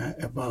care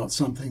about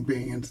something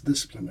being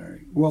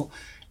interdisciplinary. Well,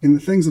 in the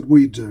things that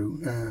we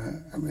do,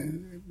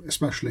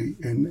 especially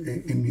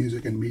in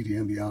music and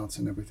media and the arts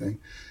and everything,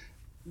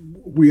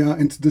 we are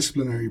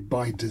interdisciplinary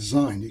by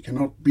design. You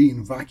cannot be in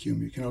a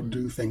vacuum. You cannot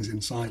do things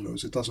in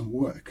silos. It doesn't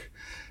work.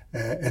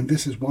 And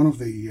this is one of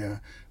the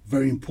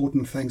very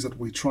important things that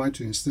we try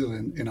to instill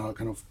in our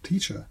kind of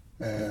teacher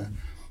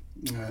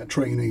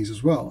trainees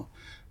as well,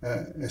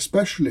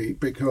 especially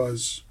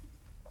because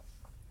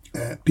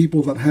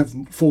people that have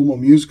formal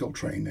musical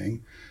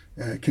training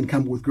can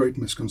come with great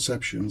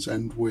misconceptions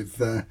and with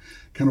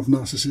kind of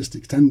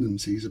narcissistic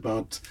tendencies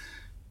about,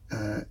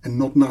 and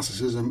not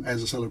narcissism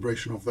as a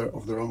celebration of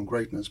their own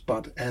greatness,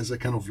 but as a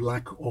kind of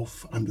lack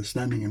of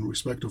understanding and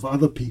respect of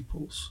other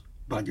people's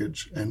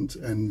baggage and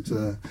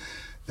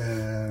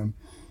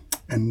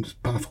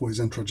pathways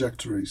and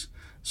trajectories.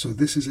 So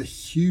this is a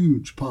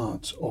huge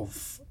part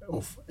of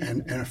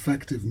an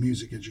effective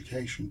music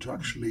education, to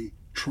actually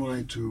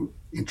try to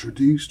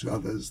introduce to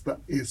others that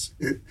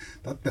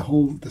the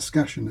whole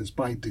discussion is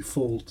by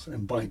default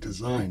and by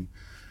design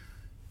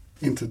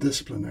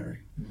interdisciplinary.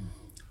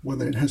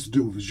 Whether it has to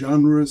do with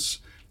genres,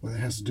 whether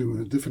it has to do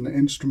with different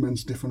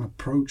instruments, different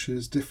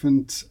approaches,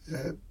 different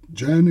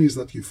journeys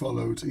that you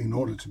followed in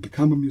order to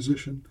become a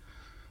musician.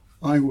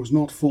 I was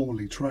not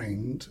formally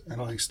trained,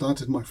 and I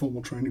started my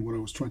formal training when I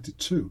was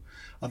 22.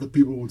 Other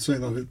people would say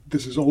that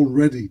this is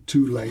already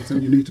too late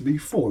and you need to be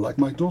 4, like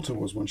my daughter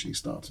was when she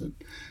started.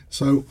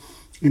 So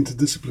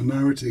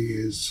interdisciplinarity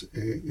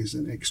is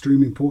an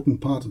extremely important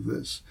part of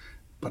this,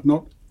 but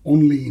not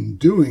only in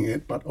doing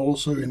it, but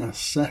also in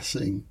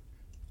assessing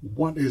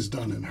what is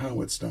done and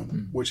how it's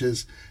done, which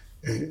is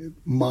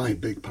my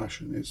big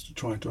passion, is to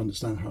try to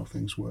understand how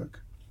things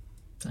work.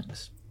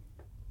 Thanks.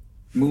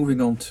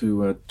 Moving on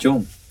to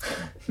John.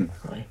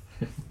 Hi.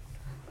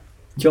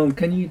 John,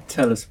 can you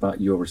tell us about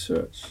your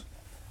research?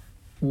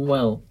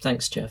 Well,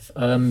 thanks, Jeff.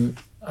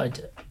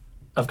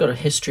 I've got a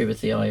history with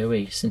the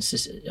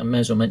IOE. I may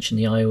as well mention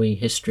the IOE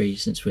history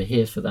since we're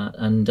here for that.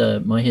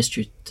 And my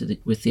history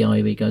with the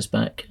IOE goes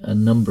back a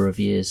number of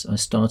years. I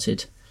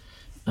started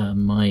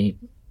my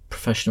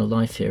professional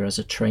life here as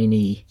a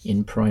trainee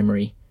in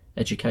primary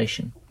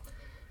education.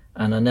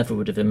 And I never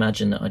would have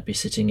imagined that I'd be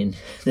sitting in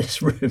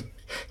this room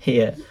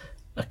here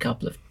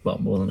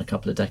more than a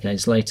couple of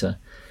decades later,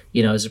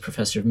 as a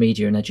professor of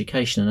media and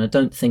education. And I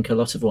don't think a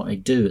lot of what I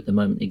do at the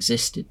moment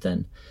existed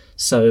then.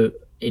 So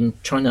in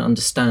trying to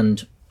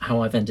understand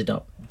how I've ended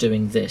up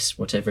doing this,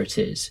 whatever it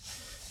is,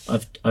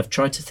 I've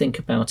tried to think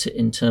about it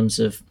in terms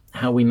of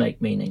how we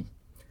make meaning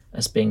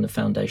as being the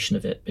foundation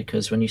of it.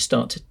 Because when you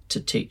start to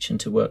teach and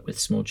to work with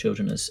small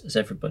children, as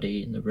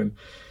everybody in the room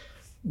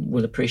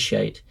will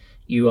appreciate,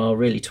 you are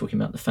really talking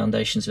about the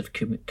foundations of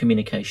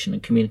communication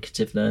and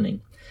communicative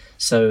learning.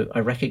 So I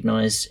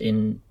recognise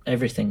in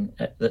everything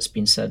that's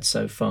been said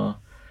so far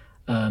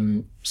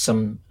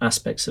some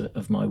aspects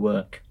of my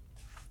work.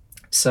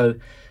 So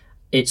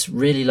it's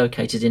really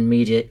located in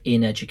media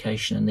in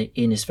education, and the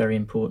in is very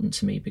important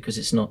to me because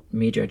it's not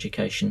media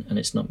education and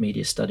it's not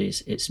media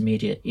studies, it's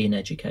media in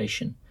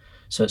education.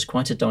 So it's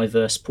quite a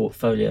diverse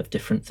portfolio of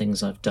different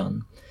things I've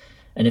done.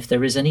 And if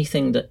there is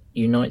anything that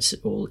unites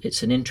it all,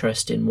 it's an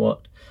interest in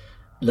what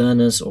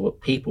learners or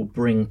what people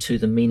bring to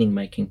the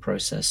meaning-making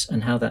process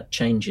and how that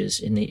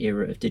changes in the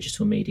era of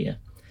digital media,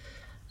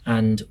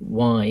 and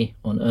why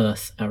on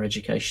earth our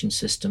education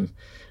system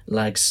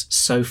lags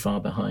so far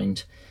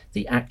behind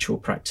the actual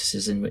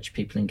practices in which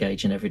people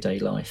engage in everyday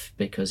life,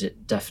 because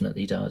it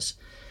definitely does.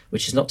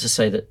 Which is not to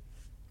say that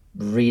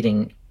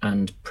reading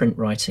and print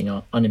writing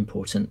are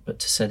unimportant, but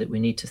to say that we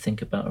need to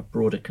think about a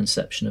broader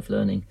conception of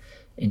learning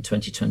in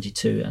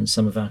 2022, and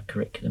some of our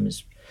curriculum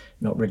is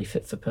not really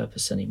fit for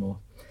purpose anymore.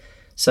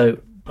 So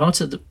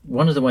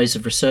one of the ways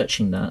of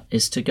researching that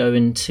is to go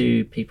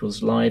into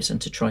people's lives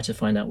and to try to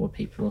find out what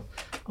people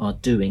are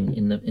doing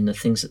in the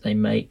things that they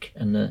make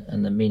and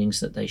the meanings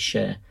that they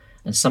share.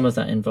 And some of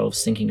that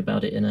involves thinking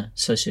about it in a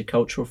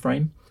sociocultural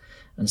frame,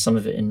 and some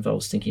of it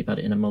involves thinking about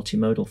it in a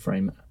multimodal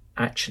frame,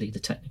 actually the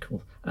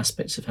technical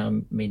aspects of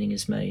how meaning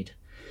is made.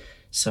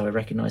 So I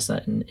recognise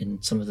that in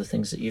some of the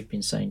things that you've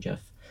been saying,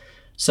 Jeff.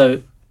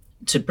 So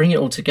to bring it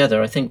all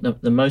together, I think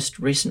the most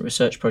recent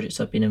research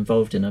projects I've been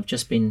involved in, I've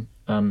just been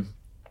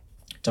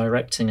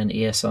directing an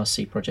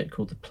ESRC project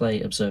called the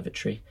Play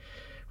Observatory,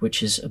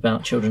 which is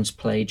about children's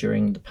play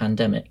during the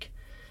pandemic.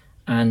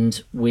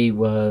 And we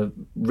were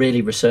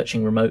really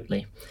researching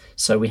remotely.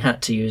 So we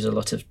had to use a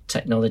lot of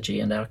technology,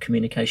 and our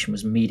communication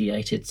was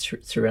mediated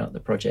throughout the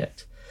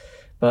project.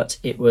 But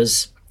it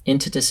was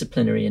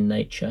interdisciplinary in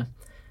nature.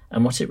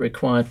 And what it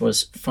required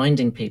was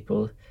finding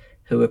people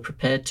who were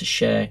prepared to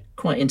share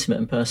quite intimate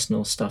and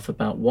personal stuff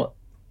about what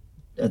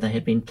they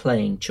had been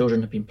playing,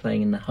 children had been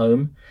playing in the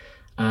home,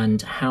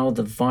 and how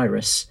the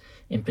virus,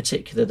 in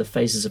particular the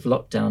phases of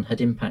lockdown,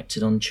 had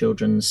impacted on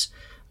children's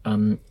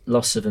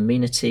loss of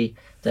amenity,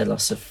 their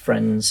loss of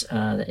friends,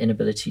 their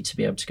inability to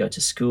be able to go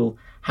to school,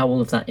 how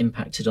all of that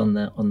impacted on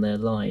their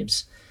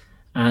lives.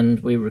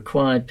 And we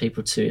required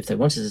people to, if they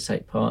wanted to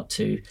take part,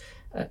 to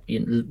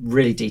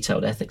really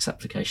detailed ethics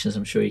applications,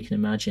 I'm sure you can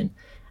imagine,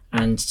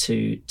 and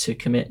to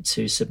commit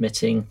to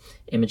submitting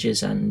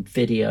images and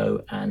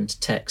video and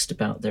text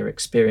about their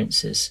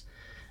experiences.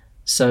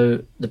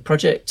 So the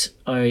project,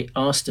 I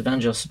asked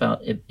Evangelos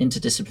about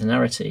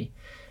interdisciplinarity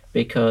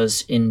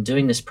because in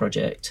doing this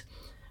project,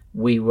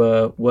 we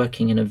were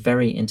working in a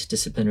very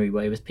interdisciplinary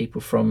way with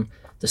people from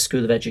the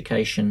School of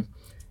Education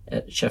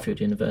at Sheffield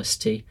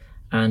University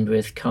and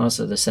with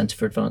CASA, the Centre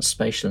for Advanced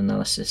Spatial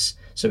Analysis.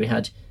 So we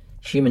had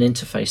human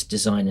interface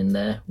design in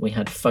there, we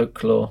had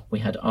folklore, we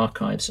had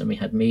archives, and we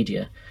had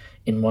media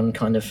in one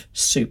kind of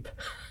soup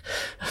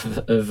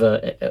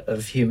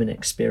of human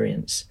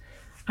experience.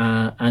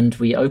 And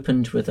we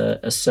opened with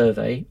a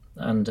survey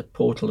and a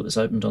portal that was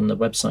opened on the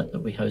website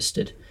that we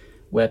hosted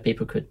where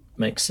people could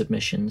make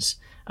submissions.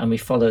 And we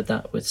followed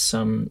that with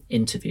some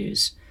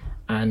interviews.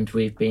 And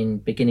we've been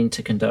beginning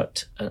to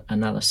conduct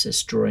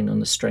analysis, drawing on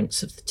the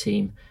strengths of the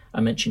team.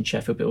 I mentioned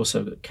Sheffield, but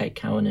also got Kate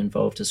Cowan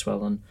involved as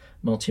well on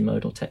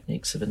multimodal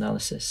techniques of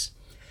analysis.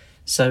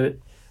 So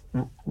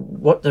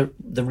what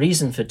the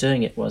reason for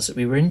doing it was that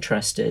we were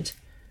interested,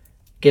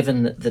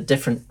 given that the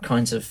different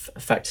kinds of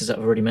factors that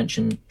I've already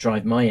mentioned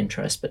drive my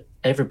interest, but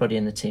everybody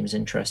in the team is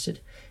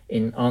interested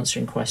in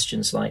answering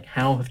questions like,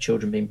 how have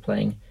children been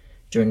playing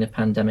during the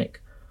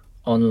pandemic,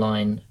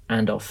 online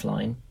and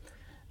offline,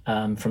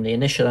 from the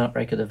initial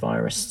outbreak of the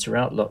virus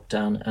throughout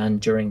lockdown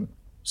and during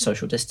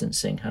social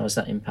distancing? How has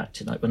that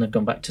impacted? Like when they've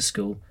gone back to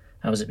school,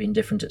 how has it been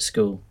different at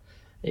school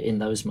in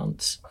those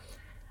months?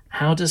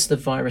 How does the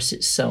virus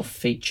itself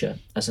feature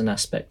as an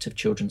aspect of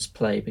children's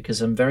play?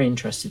 Because I'm very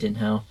interested in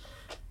how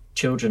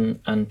children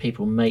and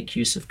people make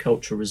use of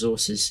cultural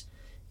resources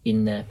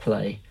in their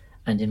play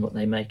and in what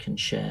they make and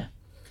share.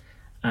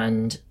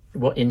 And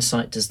what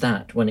insight does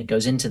that, when it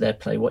goes into their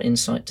play, what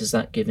insight does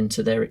that give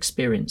into their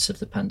experience of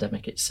the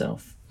pandemic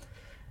itself?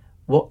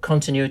 What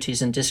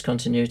continuities and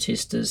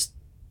discontinuities does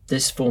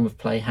this form of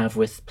play have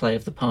with play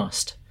of the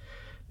past?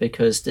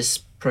 Because this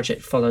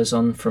project follows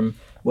on from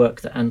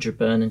work that Andrew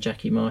Byrne and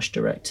Jackie Marsh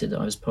directed, that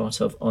I was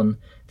part of, on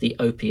the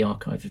OP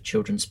archive of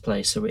children's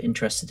play. So we're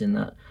interested in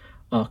that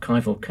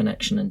archival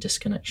connection and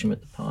disconnection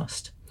with the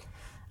past.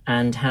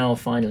 And how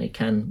finally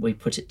can we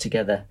put it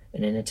together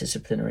in an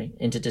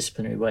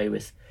interdisciplinary way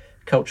with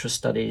cultural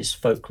studies,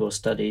 folklore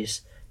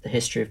studies, the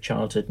history of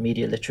childhood,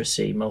 media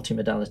literacy,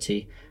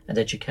 multimodality and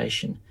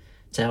education,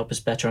 to help us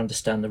better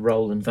understand the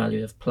role and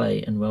value of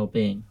play and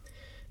well-being.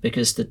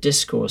 Because the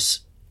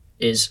discourse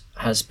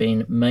has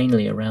been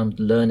mainly around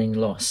learning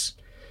loss.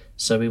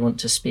 So we want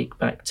to speak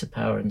back to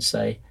power and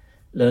say,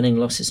 learning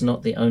loss is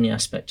not the only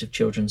aspect of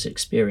children's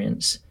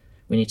experience.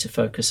 We need to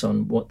focus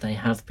on what they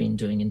have been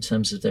doing in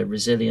terms of their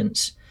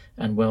resilience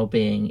and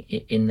well-being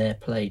in their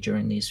play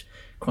during these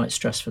quite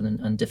stressful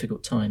and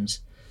difficult times.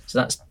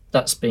 So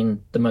that's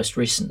been the most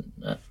recent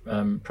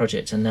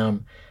project, and now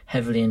I'm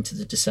heavily into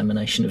the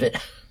dissemination of it.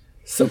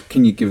 So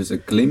can you give us a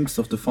glimpse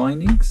of the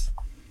findings?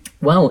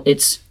 Well,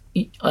 it's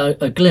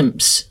a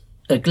glimpse.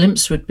 A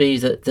glimpse would be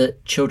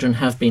that children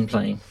have been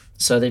playing.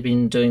 So they've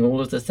been doing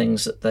all of the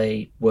things that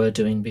they were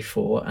doing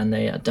before, and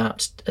they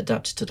adapted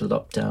to the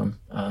lockdown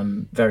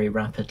very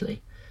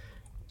rapidly.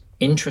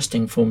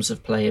 Interesting forms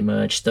of play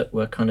emerged that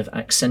were kind of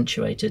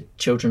accentuated.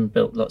 Children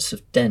built lots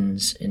of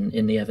dens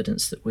in the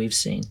evidence that we've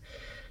seen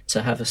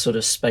to have a sort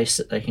of space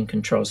that they can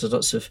control. So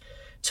lots of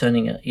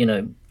turning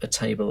a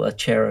table, a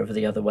chair over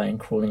the other way and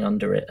crawling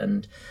under it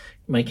and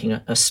making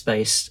a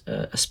space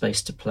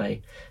to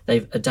play.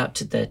 They've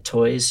adapted their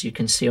toys. You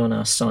can see on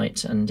our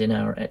site and in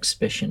our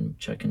exhibition,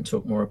 which I can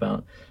talk more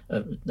about,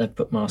 they've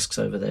put masks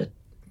over their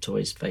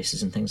toys'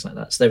 faces and things like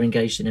that. So they're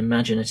engaged in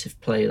imaginative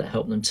play that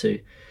help them to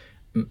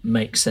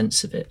make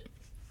sense of it.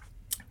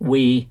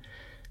 We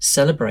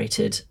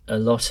celebrated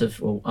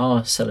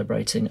are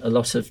celebrating a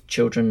lot of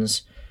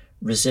children's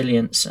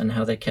resilience and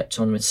how they kept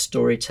on with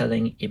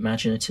storytelling,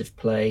 imaginative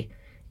play,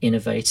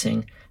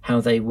 innovating, how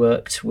they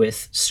worked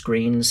with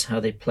screens, how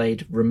they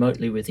played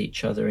remotely with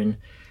each other in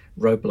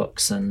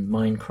Roblox and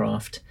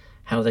Minecraft,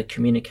 how they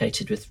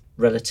communicated with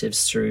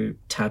relatives through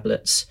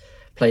tablets,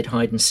 played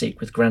hide and seek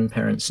with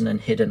grandparents and then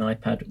hid an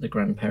iPad with the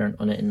grandparent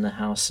on it in the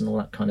house and all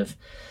that kind of,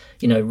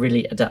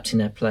 really adapting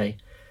their play.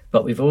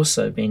 But we've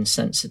also been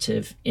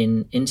sensitive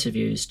in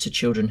interviews to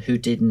children who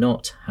did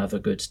not have a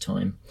good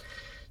time.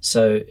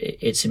 So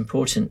it's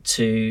important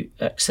to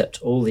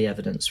accept all the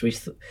evidence.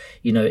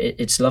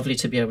 It's lovely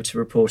to be able to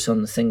report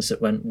on the things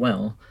that went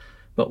well,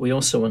 but we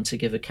also want to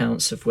give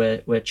accounts of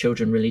where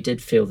children really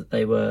did feel that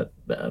they were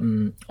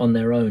on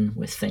their own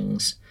with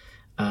things.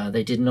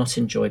 They did not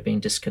enjoy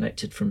being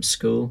disconnected from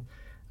school,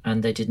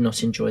 and they did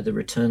not enjoy the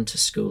return to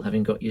school,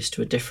 having got used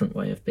to a different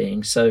way of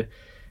being. So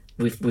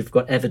we've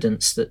got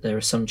evidence that there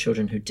are some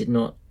children who did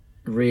not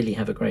really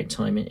have a great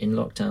time in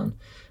lockdown,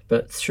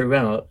 but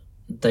throughout,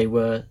 they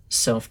were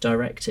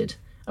self-directed.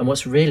 And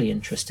what's really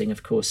interesting,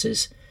 of course,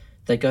 is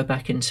they go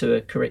back into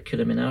a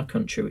curriculum in our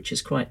country which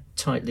is quite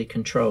tightly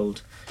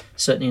controlled,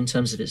 certainly in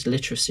terms of its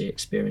literacy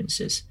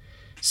experiences.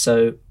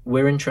 So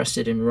we're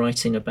interested in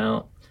writing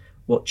about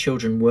what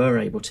children were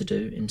able to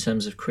do in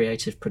terms of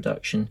creative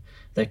production,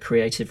 their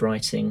creative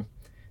writing,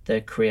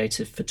 their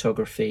creative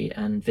photography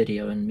and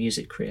video and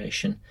music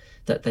creation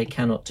that they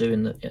cannot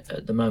do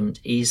at the moment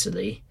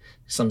easily.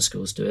 Some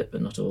schools do it,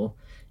 but not all,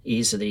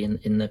 easily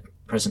in the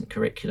present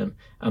curriculum.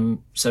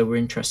 So we're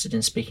interested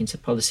in speaking to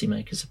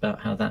policymakers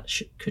about how that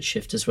could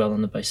shift as well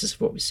on the basis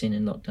of what we've seen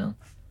in lockdown.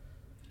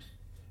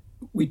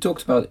 We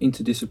talked about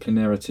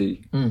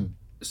interdisciplinarity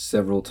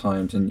several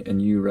times,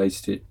 and you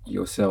raised it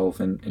yourself,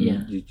 and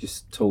you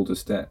just told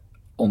us that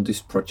on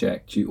this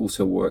project you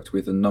also worked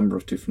with a number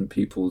of different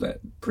people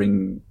that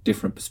bring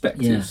different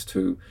perspectives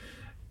to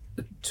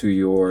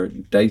your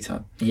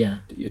data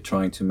that you're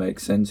trying to make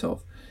sense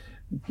of.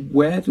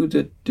 Where do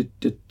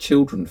the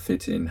children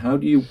fit in? How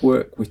do you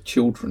work with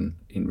children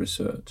in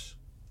research?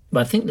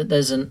 Well, I think that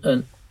there's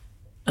a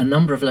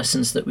number of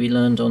lessons that we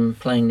learned on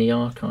Playing the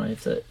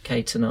Archive that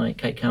Kate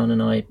Cowan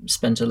and I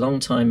spent a long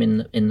time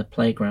in the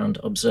playground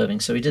observing.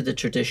 So we did the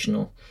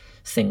traditional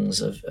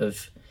things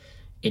of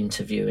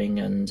interviewing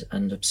and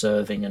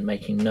observing and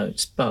making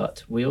notes,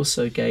 but we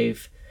also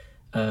gave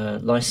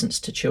license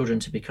to children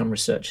to become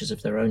researchers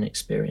of their own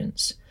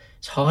experience.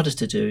 It's harder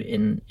to do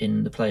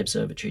in the Play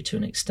Observatory to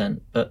an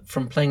extent, but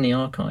from Playing the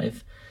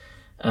Archive,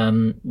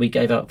 we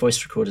gave out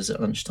voice recorders at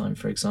lunchtime,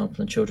 for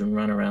example, and children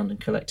ran around and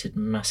collected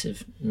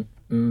massive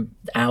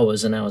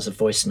hours and hours of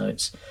voice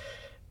notes,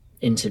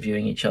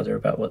 interviewing each other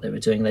about what they were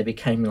doing. They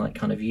became like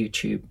kind of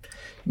YouTube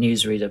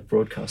newsreader,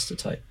 broadcaster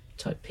type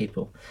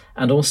people,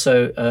 and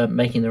also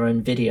making their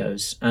own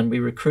videos. And we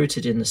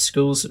recruited in the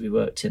schools that we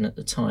worked in at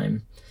the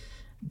time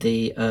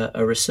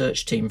a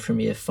research team from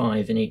year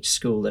 5 in each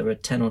school. There were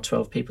 10 or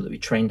 12 people that we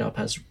trained up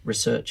as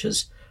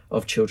researchers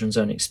of children's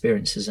own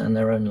experiences and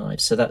their own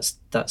lives. So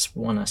that's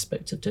one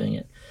aspect of doing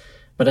it.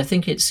 But I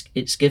think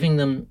it's giving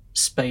them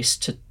space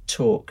to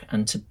talk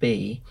and to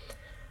be.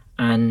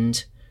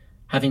 And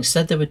having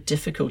said there were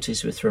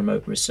difficulties with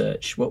remote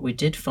research, what we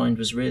did find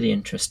was really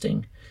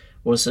interesting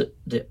was that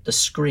the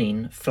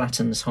screen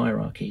flattens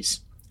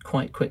hierarchies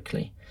quite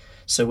quickly.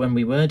 So when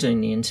we were doing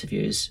the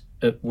interviews,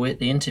 the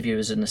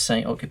interviewers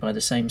occupy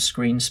the same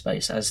screen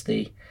space as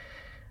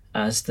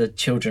the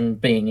children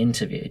being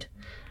interviewed,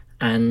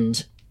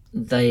 and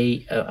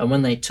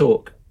when they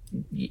talk,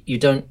 you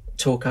don't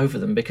talk over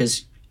them,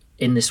 because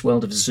in this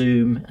world of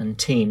Zoom and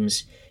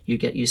Teams, you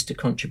get used to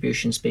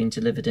contributions being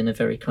delivered in a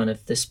very kind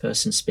of this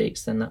person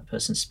speaks, then that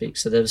person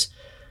speaks. So there's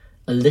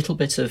a little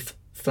bit of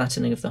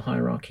flattening of the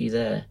hierarchy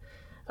there.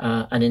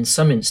 And in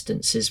some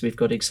instances, we've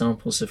got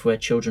examples of where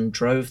children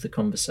drove the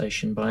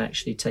conversation by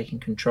actually taking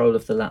control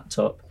of the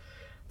laptop.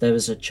 There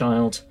was a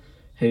child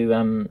who,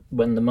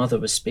 when the mother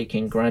was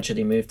speaking,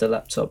 gradually moved the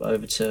laptop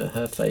over to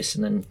her face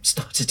and then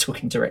started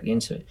talking directly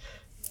into it.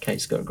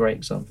 Kate's got a great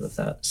example of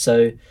that.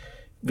 So,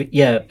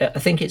 yeah, I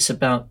think it's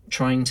about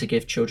trying to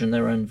give children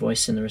their own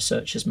voice in the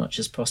research as much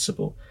as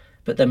possible.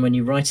 But then when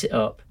you write it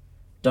up,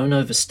 don't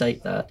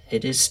overstate that.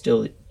 It is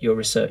still your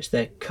research.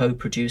 They're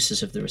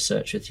co-producers of the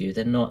research with you.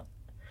 They're not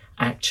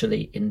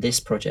actually, in this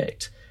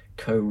project,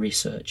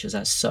 co-researchers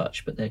as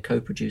such, but they're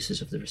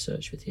co-producers of the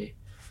research with you.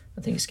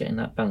 I think it's getting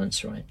that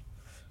balance right.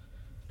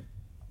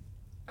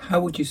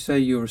 How would you say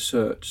your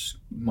research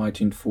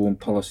might inform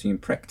policy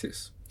and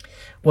practice?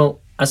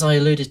 Well, as I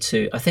alluded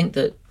to, I think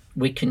that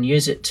we can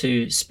use it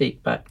to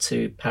speak back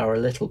to power a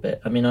little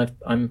bit. I mean,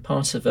 I'm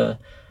part of a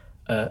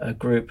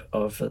group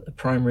of a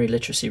primary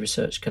literacy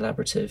research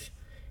collaborative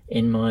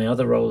in my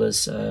other role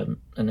as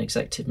an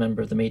executive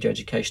member of the Media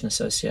Education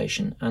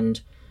Association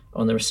and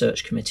on the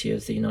research committee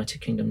of the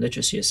United Kingdom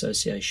Literacy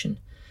Association.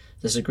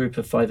 There's a group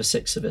of 5 or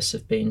 6 of us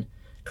have been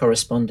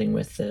corresponding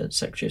with the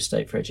Secretary of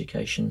State for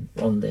Education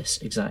on this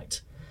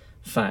exact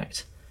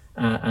fact.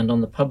 And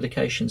on the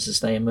publications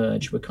as they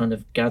emerge, we're kind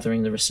of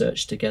gathering the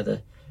research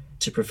together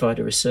to provide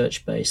a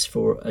research base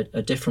for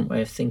a different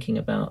way of thinking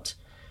about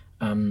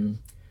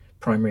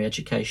primary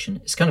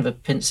education. It's kind of a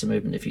pincer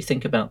movement. If you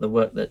think about the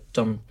work that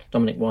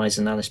Dominic Wise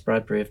and Alice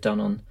Bradbury have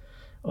done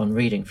on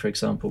reading, for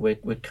example,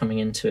 we're coming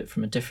into it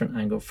from a different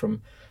angle,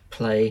 from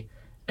play,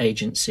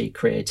 agency,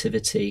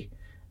 creativity,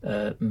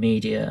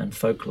 media and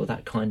folklore,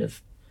 that kind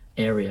of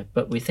area.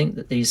 But we think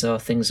that these are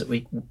things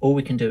that all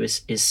we can do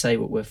is say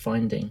what we're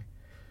finding,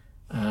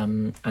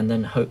 and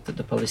then hope that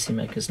the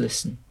policymakers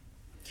listen.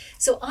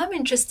 So I'm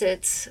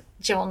interested,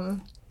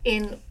 John,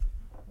 in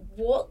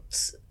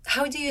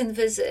how do you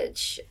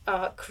envisage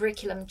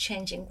curriculum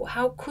changing?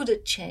 How could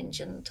it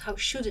change, and how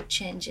should it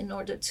change in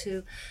order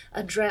to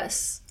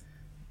address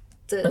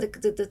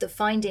the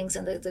findings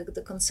and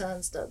the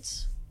concerns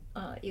that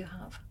you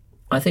have?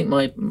 I think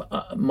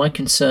my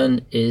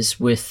concern is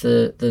with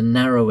the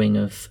narrowing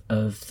of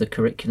the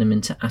curriculum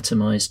into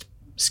atomized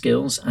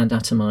skills and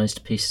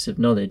atomized pieces of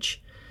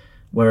knowledge,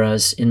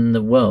 whereas in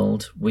the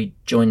world we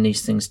join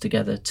these things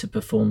together to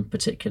perform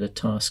particular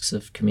tasks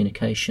of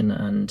communication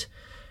and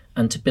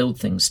to build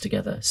things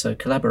together. So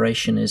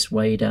collaboration is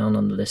way down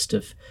on the list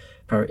of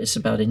it's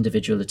about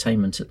individual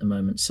attainment at the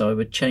moment. So I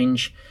would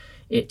change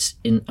it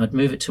I'd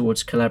move it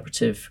towards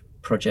collaborative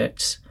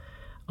projects.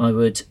 I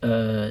would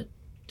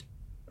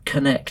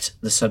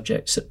connect the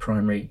subjects at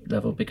primary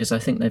level, because I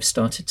think they've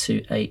started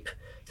to ape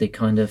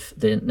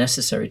the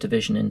necessary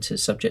division into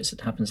subjects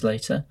that happens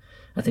later.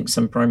 I think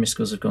some primary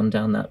schools have gone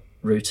down that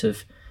route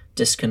of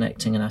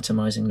disconnecting and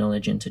atomizing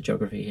knowledge into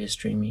geography,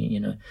 history,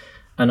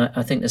 and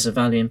I think there's a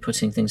value in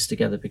putting things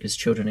together, because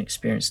children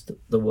experience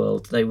the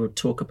world. They will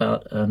talk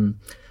about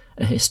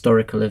a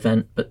historical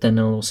event, but then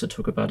they'll also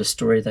talk about a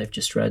story they've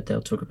just read.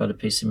 They'll talk about a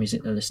piece of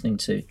music they're listening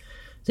to.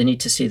 They need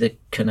to see the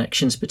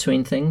connections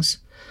between things.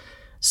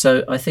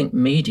 So I think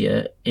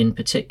media in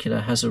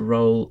particular has a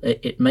role.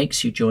 It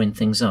makes you join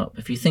things up.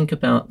 If you think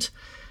about,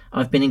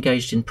 I've been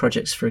engaged in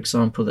projects, for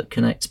example, that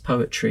connect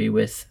poetry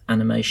with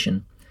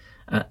animation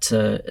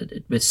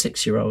with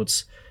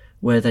 6-year-olds,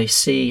 where they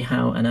see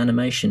how an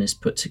animation is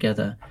put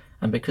together.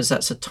 And because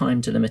that's a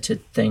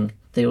time-delimited thing,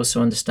 they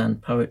also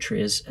understand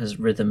poetry as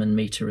rhythm and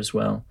meter as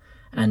well,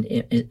 and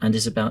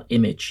is about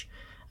image.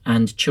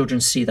 And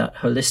children see that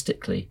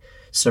holistically.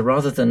 So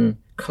rather than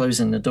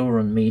closing the door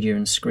on media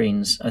and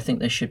screens, I think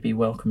they should be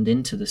welcomed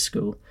into the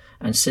school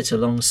and sit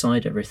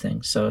alongside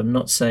everything. So I'm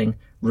not saying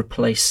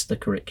replace the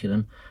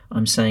curriculum,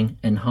 I'm saying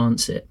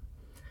enhance it.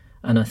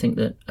 And I think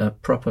that a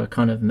proper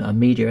kind of a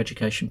media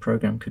education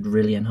program could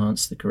really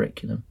enhance the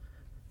curriculum.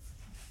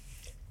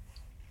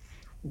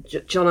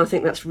 John, I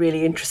think that's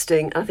really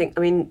interesting.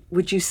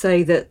 Would you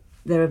say that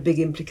there are big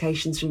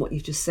implications from what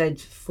you've just said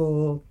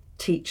for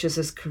teachers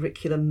as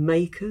curriculum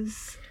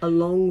makers,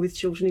 along with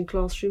children in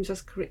classrooms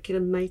as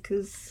curriculum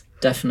makers?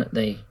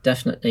 Definitely.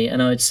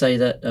 And I would say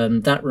that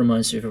that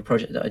reminds me of a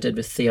project that I did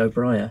with Theo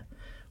Breyer,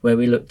 where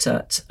we looked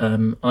at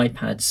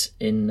iPads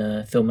in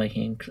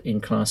filmmaking in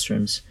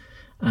classrooms.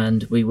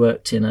 And we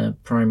worked in a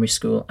primary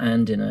school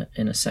and in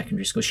a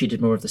secondary school. She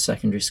did more of the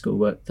secondary school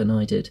work than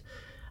I did.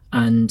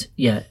 And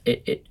yeah,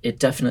 it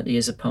definitely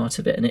is a part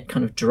of it, and it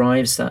kind of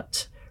drives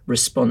that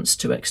response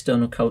to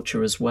external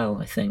culture as well,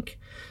 I think.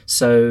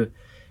 So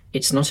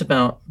it's not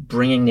about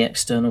bringing the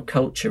external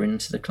culture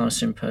into the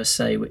classroom per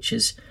se, which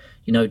is,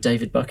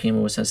 David Buckingham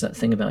always has that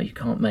thing about you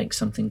can't make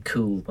something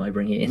cool by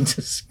bringing it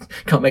into,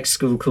 can't make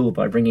school cool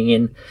by bringing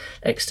in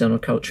external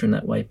culture in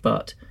that way.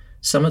 But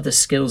some of the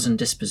skills and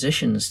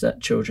dispositions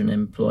that children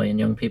employ and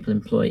young people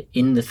employ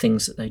in the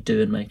things that they do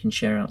and make and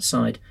share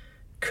outside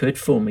could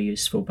form a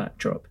useful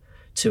backdrop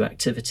to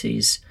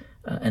activities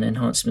and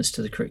enhancements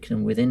to the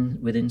curriculum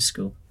within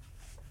school.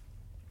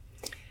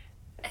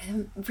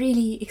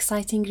 Really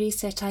exciting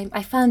research.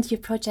 I found your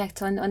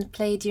project on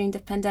play during the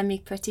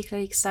pandemic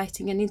particularly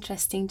exciting and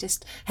interesting.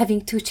 Just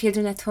having 2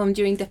 children at home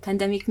during the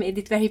pandemic made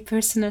it very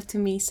personal to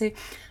me. So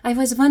I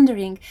was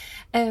wondering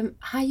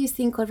how you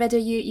think, or whether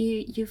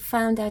you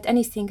found out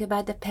anything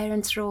about the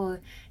parents' role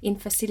in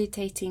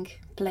facilitating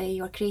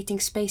play or creating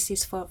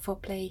spaces for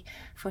play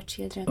for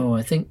children. Oh,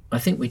 I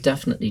think we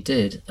definitely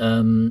did.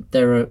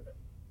 There are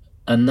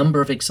a number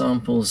of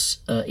examples,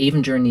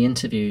 even during the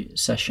interview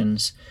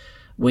sessions.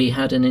 We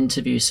had an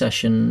interview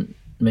session,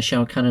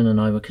 Michelle Cannon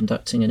and I were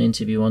conducting an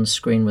interview on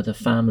screen with a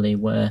family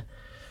where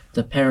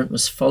the parent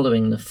was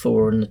following the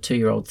 4 and the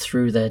 2-year-old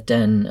through their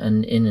den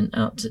and in and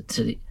out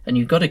and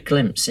you got a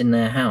glimpse in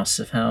their house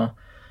of how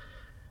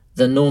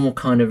the normal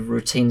kind of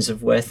routines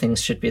of where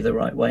things should be the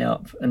right way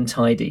up and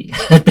tidy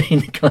had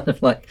been kind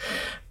of like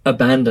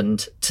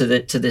abandoned to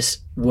this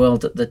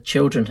world that the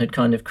children had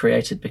kind of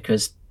created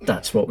because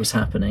that's what was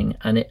happening,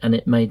 and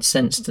it made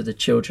sense to the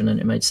children and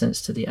it made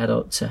sense to the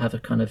adult to have a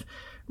kind of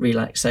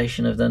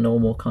relaxation of their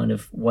normal kind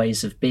of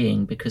ways of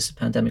being, because the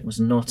pandemic was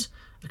not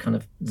a kind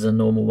of the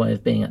normal way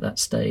of being at that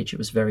stage. It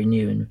was very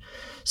new. And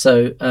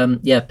so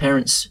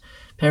parents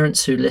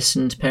who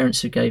listened,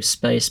 parents who gave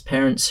space,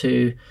 parents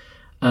who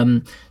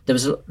we've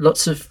got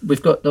lots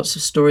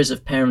of stories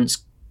of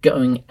parents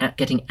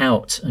getting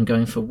out and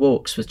going for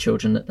walks with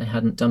children that they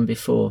hadn't done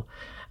before.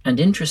 And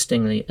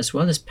interestingly, as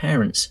well as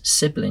parents,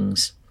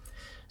 siblings.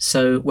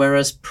 So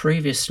whereas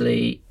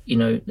previously,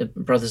 the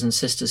brothers and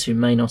sisters who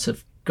may not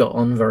have got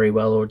on very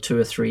well, or 2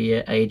 or 3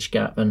 year age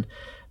gap, and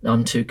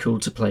I'm too cool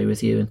to play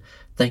with you, and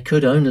they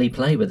could only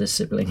play with a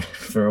sibling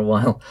for a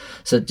while.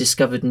 So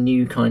discovered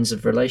new kinds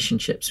of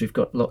relationships. We've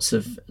got lots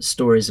of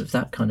stories of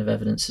that kind of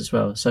evidence as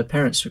well. So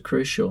parents were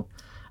crucial.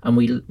 And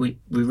we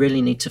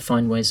really need to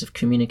find ways of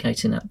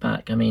communicating that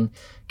back. I mean,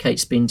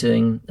 Kate's been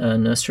doing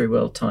Nursery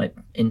World type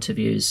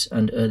interviews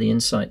and early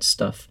insight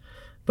stuff,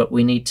 but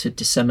we need to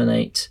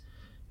disseminate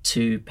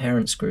to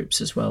parents groups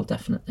as well,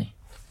 definitely.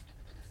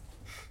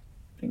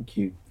 Thank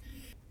you.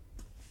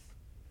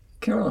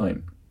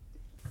 Caroline,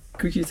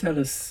 could you tell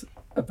us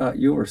about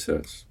your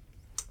research?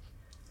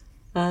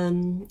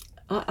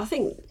 I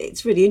think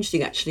it's really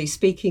interesting, actually,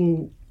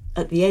 speaking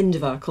at the end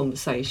of our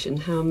conversation,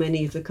 how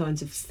many of the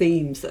kinds of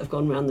themes that have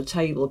gone around the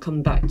table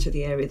come back to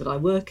the area that I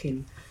work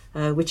in,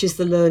 which is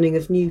the learning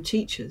of new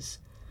teachers,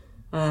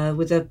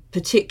 with a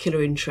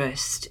particular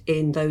interest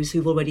in those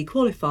who've already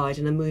qualified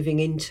and are moving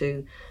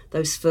into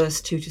those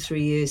first 2 to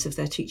 3 years of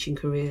their teaching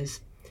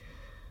careers,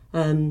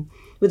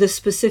 with a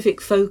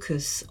specific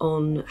focus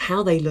on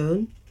how they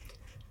learn,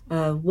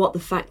 what the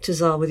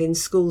factors are within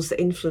schools that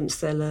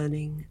influence their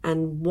learning,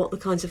 and what the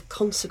kinds of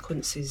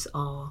consequences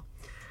are.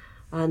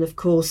 And of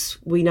course,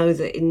 we know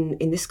that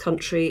in this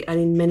country and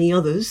in many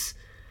others,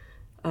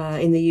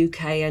 in the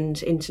UK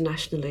and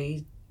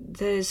internationally,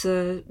 there's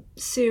a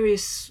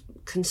serious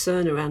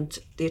concern around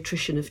the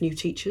attrition of new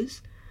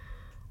teachers.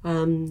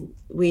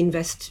 We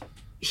invest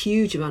a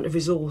huge amount of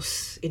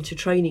resource into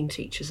training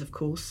teachers, of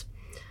course,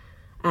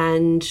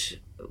 and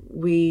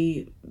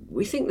we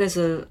we think there's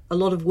a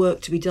lot of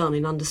work to be done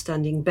in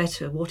understanding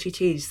better what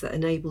it is that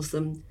enables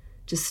them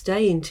to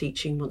stay in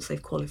teaching once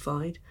they've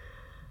qualified,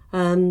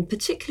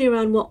 particularly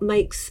around what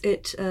makes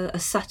it a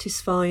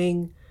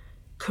satisfying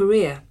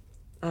career.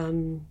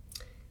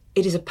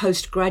 It is a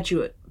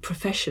postgraduate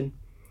profession,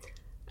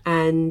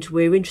 and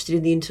we're interested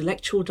in the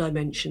intellectual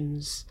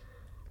dimensions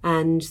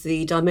and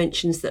the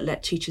dimensions that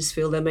let teachers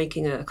feel they're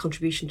making a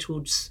contribution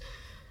towards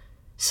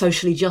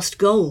socially just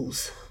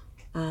goals,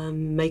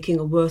 making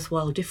a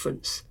worthwhile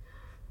difference.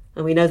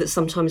 And we know that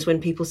sometimes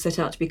when people set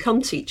out to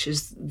become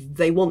teachers,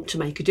 they want to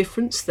make a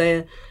difference.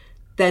 They're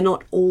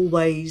not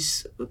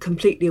always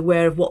completely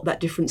aware of what that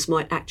difference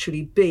might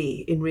actually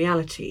be in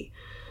reality.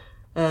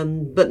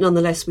 But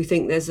nonetheless, we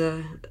think there's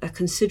a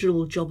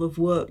considerable job of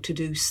work to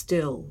do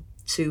still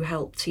to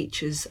help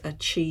teachers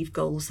achieve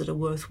goals that are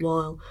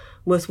worthwhile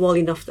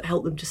enough that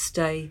help them to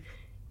stay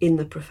in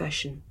the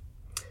profession.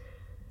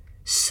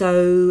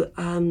 So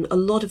a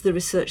lot of the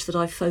research that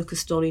I've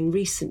focused on in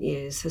recent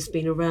years has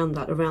been around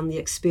the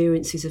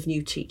experiences of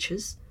new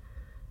teachers,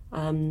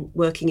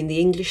 working in the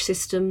English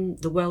system,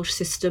 the Welsh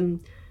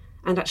system,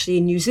 and actually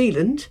in New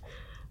Zealand,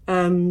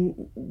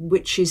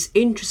 which is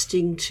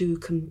interesting to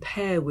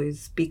compare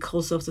with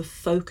because of the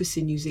focus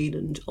in New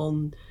Zealand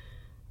on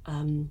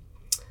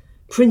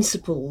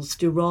principles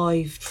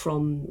derived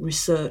from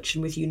research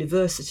and with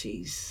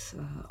universities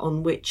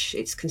on which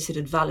it's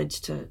considered valid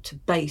to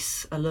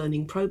base a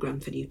learning programme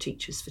for new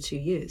teachers for 2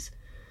 years.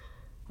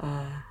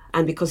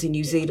 And because in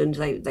New Zealand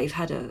they've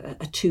had a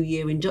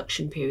 2-year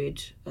induction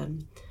period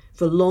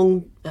for a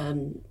long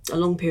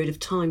period of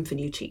time for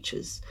new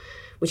teachers,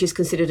 which is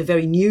considered a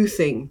very new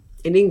thing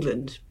in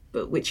England,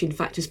 but which in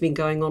fact has been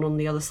going on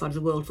the other side of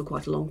the world for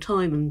quite a long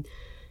time, and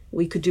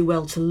we could do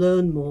well to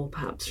learn more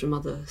perhaps from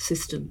other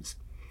systems.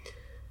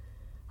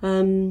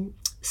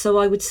 So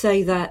I would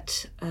say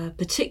that a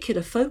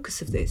particular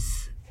focus of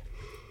this,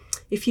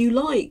 if you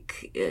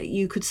like,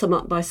 you could sum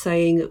up by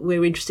saying that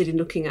we're interested in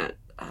looking at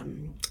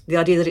the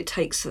idea that it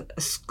takes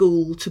a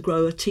school to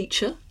grow a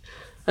teacher,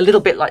 a little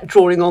bit like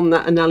drawing on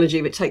that analogy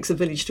of it takes a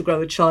village to grow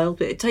a child,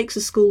 but it takes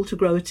a school to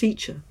grow a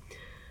teacher.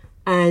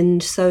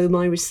 And so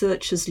my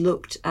research has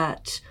looked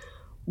at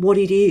what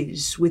it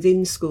is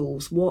within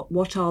schools,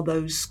 what are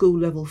those school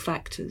level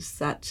factors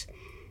that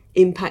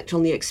impact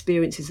on the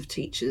experiences of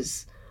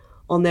teachers,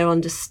 on their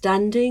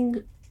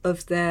understanding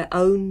of their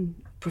own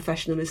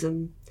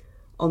professionalism,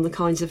 on the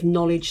kinds of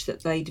knowledge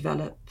that they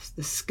develop,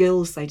 the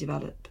skills they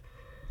develop,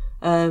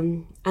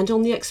 and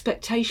on the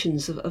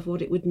expectations of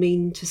what it would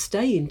mean to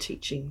stay in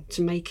teaching,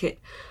 to make it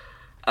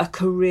a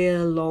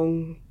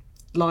career-long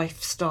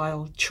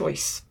lifestyle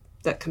choice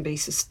that can be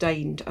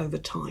sustained over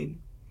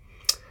time.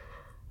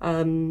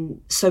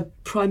 So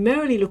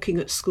primarily looking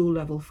at school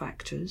level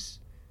factors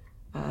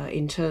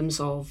in terms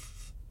of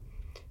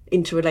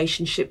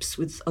interrelationships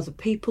with other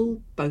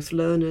people, both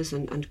learners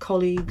and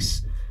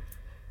colleagues,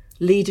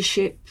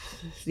 leadership,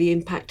 the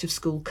impact of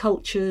school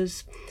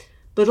cultures,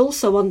 but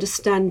also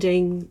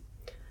understanding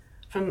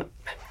from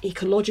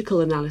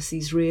ecological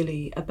analyses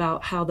really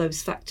about how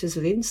those factors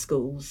within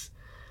schools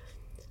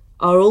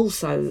are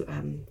also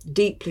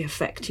deeply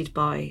affected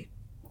by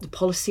the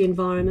policy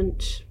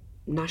environment,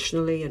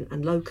 nationally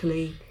and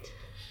locally,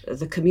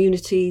 the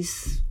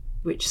communities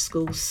which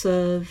schools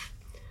serve,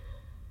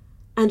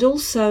 and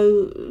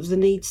also the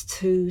need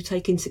to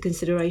take into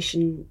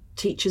consideration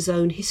teachers'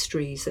 own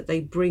histories that they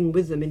bring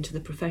with them into the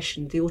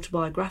profession, the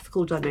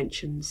autobiographical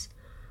dimensions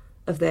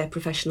of their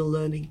professional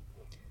learning,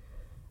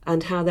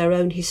 and how their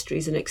own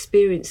histories and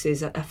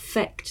experiences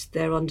affect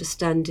their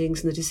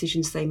understandings and the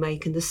decisions they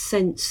make and the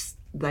sense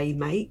they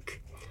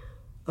make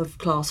of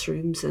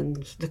classrooms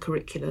and the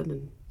curriculum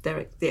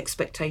and the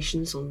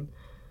expectations on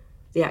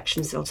the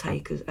actions they'll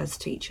take as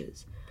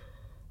teachers.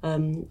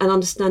 And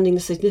understanding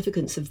the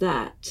significance of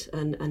that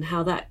and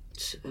how that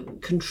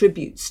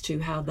contributes to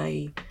how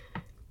they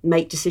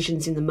make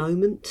decisions in the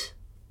moment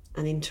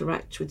and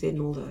interact within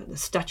all the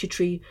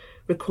statutory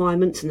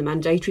requirements and the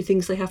mandatory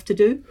things they have to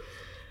do,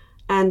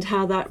 and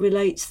how that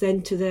relates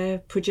then to their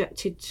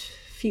projected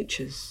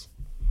futures.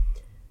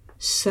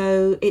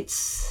 So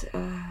it's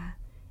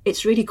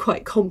really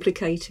quite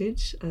complicated.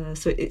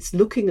 So it's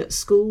looking at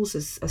schools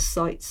as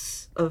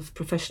sites of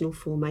professional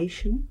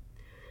formation,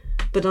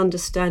 but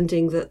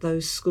understanding that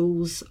those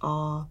schools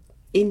are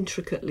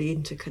intricately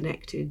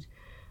interconnected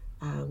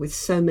with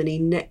so many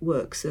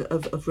networks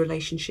of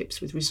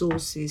relationships with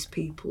resources,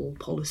 people,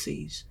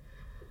 policies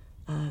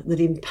that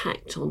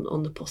impact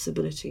on the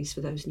possibilities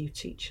for those new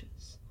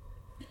teachers.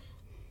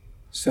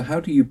 So how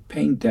do you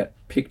paint that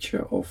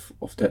picture of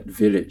that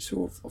village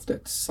or of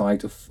that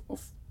site of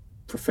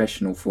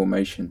professional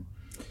formation?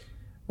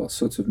 What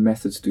sorts of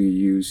methods do you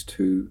use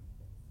to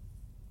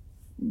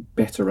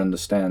better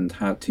understand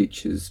how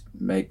teachers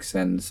make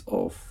sense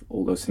of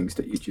all those things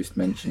that you just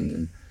mentioned?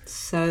 And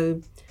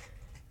so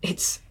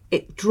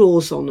it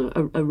draws on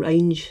a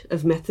range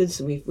of methods,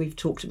 and we've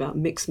talked about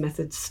mixed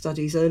methods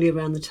studies earlier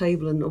around the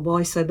table, and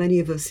why so many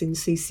of us in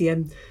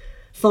CCM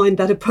find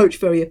that approach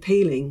very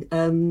appealing.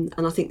 And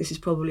I think this is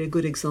probably a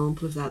good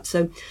example of that.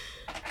 So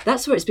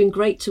that's where it's been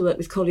great to work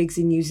with colleagues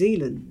in New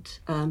Zealand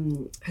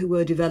who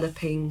were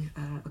developing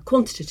a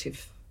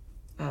quantitative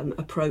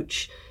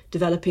approach,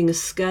 developing a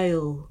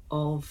scale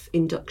of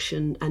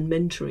induction and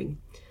mentoring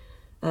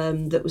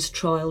that was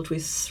trialled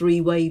with 3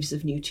 waves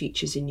of new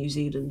teachers in New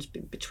Zealand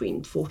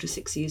between 4 to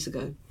 6 years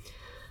ago.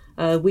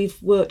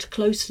 We've worked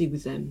closely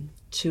with them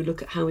to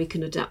look at how we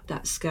can adapt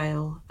that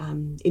scale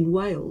in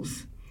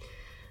Wales,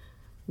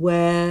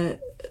 where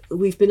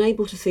we've been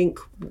able to think,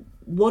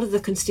 what are the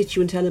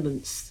constituent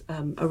elements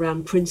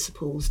around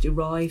principles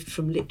derived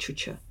from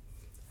literature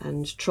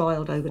and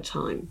trialled over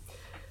time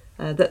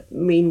that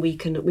mean we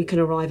can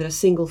arrive at a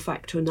single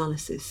factor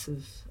analysis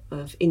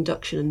of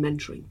induction and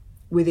mentoring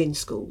within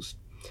schools,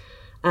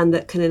 and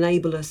that can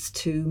enable us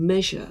to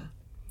measure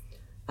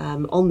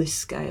on this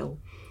scale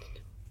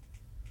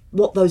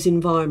what those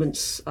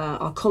environments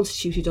are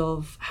constituted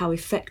of, how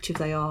effective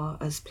they are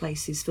as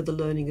places for the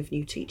learning of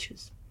new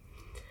teachers.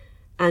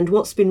 And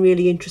what's been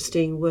really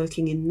interesting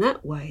working in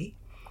that way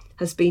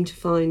has been to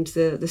find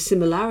the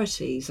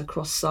similarities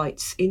across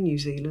sites in New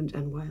Zealand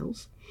and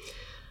Wales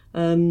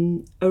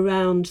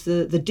around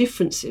the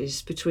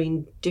differences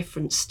between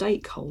different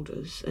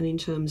stakeholders and in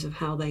terms of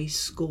how they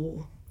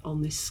score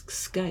on this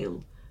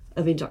scale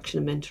of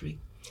induction and mentoring.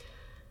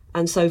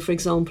 And so, for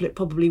example, it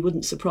probably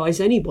wouldn't surprise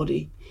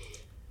anybody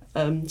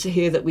to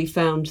hear that we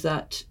found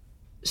that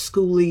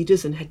school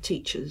leaders and head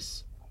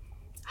teachers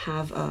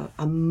have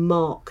a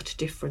marked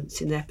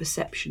difference in their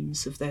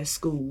perceptions of their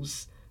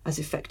schools as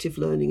effective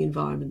learning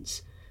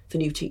environments for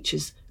new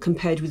teachers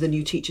compared with the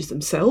new teachers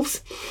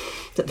themselves,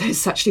 that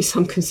there's actually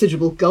some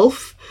considerable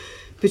gulf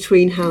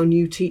between how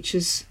new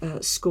teachers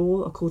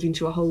score according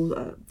to a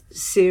whole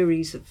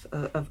series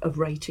of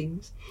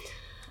ratings.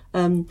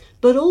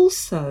 But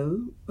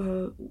also,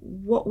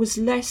 what was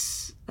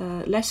less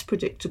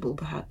predictable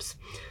perhaps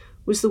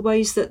was the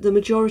ways that the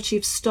majority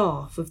of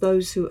staff, of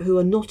those who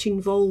are not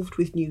involved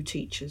with new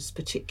teachers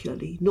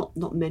particularly,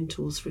 not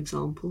mentors, for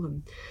example,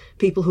 and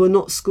people who are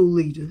not school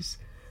leaders,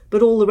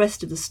 but all the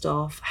rest of the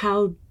staff,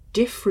 how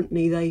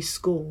differently they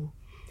score,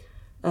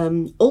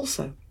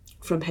 also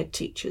from head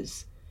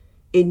teachers,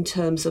 in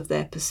terms of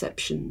their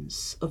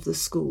perceptions of the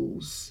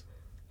schools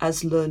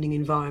as learning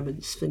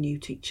environments for new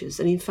teachers.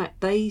 And in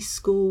fact, they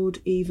scored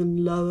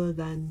even lower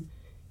than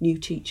new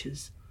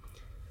teachers.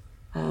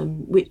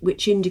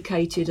 Which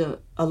indicated,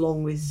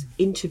 along with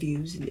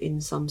interviews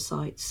in some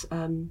sites,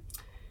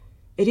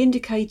 it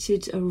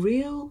indicated a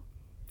real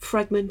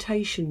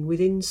fragmentation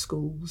within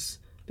schools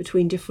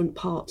between different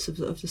parts of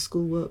the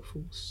school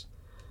workforce.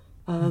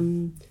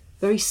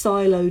 Very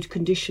siloed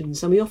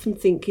conditions. And we often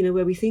think,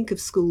 where we think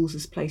of schools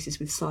as places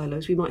with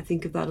silos, we might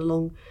think of that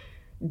along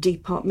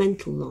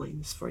departmental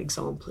lines, for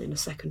example, in a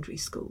secondary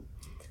school.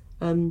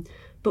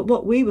 But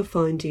what we were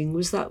finding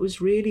was that was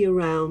really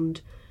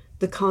around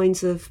the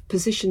kinds of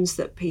positions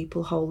that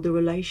people hold, the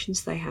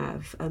relations they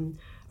have,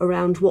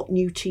 around what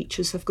new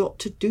teachers have got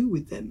to do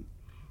with them,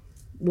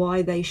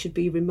 why they should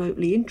be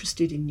remotely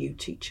interested in new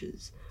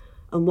teachers,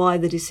 and why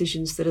the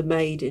decisions that are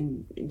made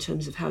in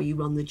terms of how you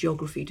run the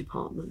geography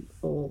department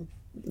or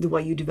the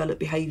way you develop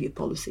behaviour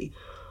policy,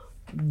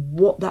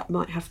 what that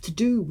might have to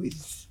do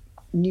with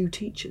new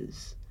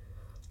teachers.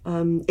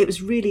 It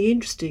was really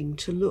interesting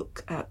to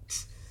look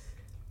at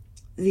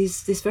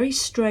this very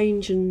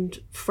strange and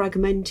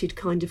fragmented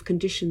kind of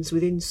conditions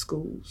within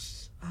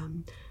schools,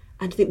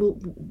 and think, well,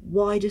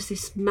 why does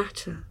this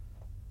matter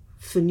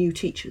for new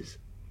teachers?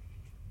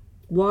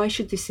 Why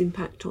should this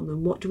impact on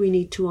them? What do we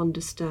need to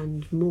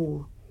understand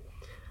more?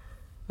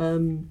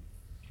 And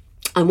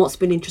what's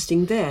been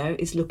interesting there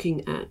is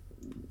looking at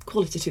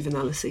qualitative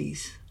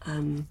analyses,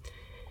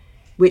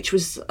 which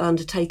was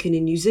undertaken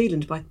in New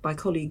Zealand by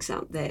colleagues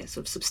out there,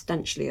 sort of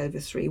substantially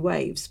over 3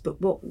 waves. But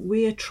what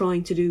we're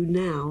trying to do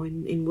now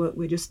in work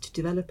we're just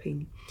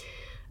developing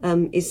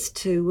is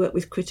to work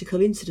with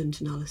critical incident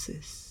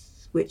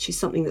analysis, which is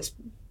something that's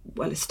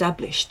well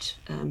established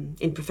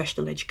in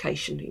professional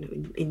education,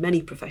 in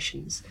many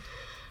professions.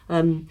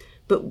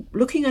 But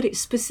looking at it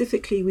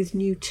specifically with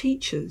new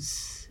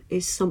teachers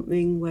is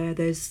something where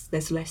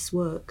there's less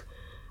work.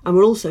 And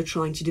we're also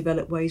trying to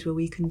develop ways where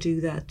we can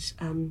do that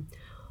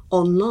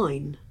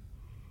online,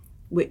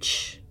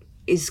 which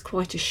is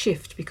quite a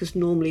shift, because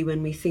normally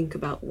when we think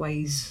about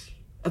ways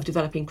of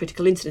developing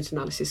critical incident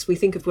analysis, we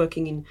think of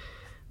working in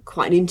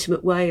quite an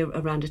intimate way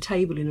around a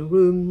table in a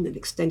room, an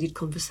extended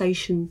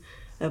conversation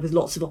with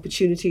lots of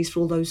opportunities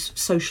for all those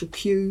social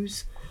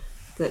cues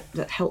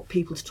that help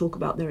people to talk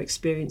about their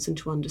experience and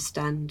to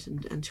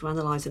understand and to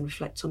analyse and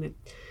reflect on it.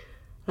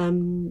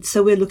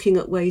 So we're looking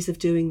at ways of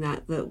doing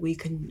that we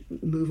can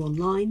move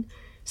online,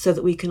 so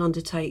that we can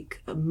undertake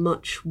a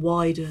much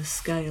wider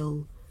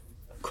scale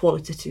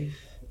qualitative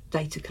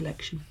data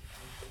collection,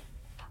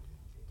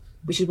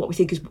 which is what we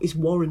think is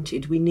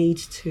warranted. We need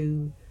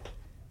to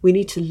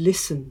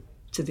listen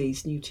to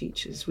these new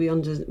teachers. We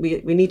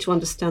need to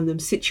understand them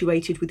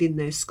situated within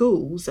their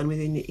schools and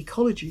within the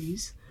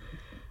ecologies,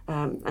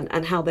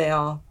 and how they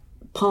are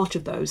part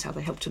of those, how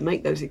they help to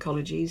make those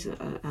ecologies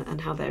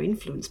and how they're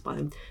influenced by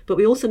them. But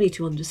we also need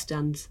to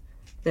understand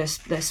their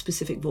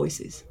specific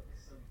voices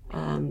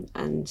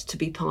and to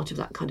be part of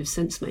that kind of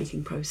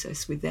sense-making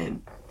process with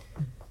them.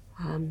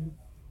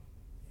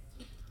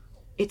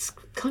 It's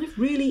kind of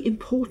really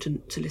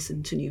important to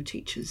listen to new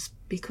teachers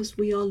because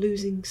we are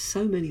losing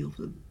so many of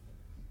them.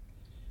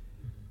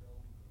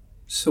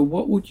 So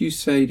what would you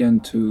say then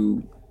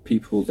to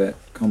people that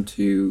come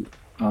to you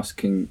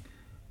asking,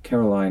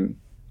 Caroline,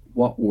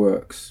 what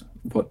works?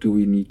 What do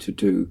we need to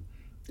do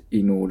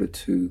in order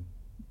to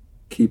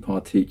keep our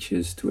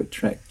teachers, to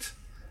attract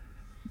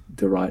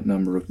the right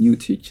number of new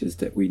teachers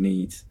that we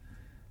need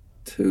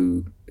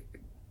to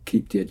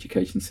keep the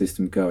education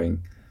system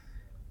going?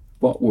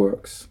 What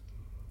works?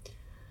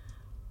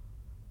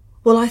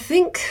 Well, I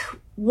think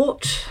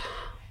what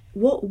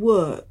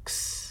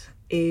works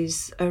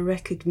is a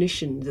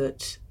recognition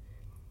that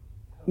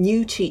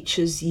new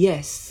teachers,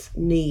 yes,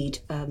 need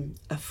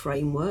a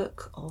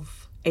framework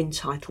of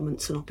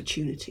entitlements and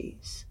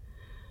opportunities,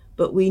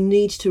 but we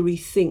need to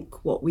rethink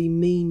what we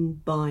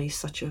mean by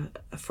such a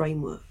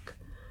framework.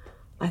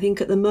 I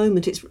think at the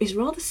moment it's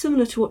rather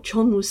similar to what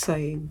John was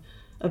saying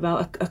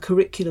about a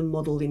curriculum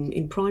model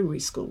in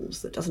primary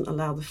schools that doesn't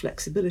allow the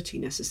flexibility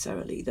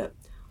necessarily, that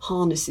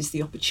harnesses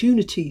the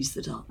opportunities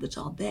that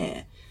are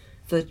there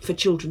for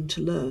children to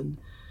learn.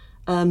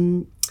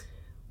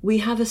 We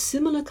have a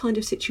similar kind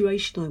of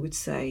situation, I would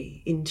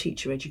say, in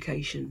teacher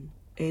education,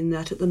 in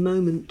that at the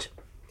moment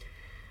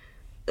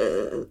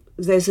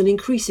there's an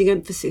increasing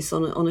emphasis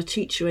on a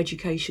teacher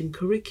education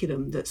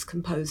curriculum that's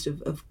composed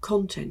of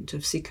content,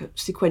 of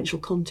sequential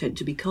content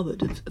to be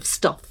covered, of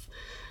stuff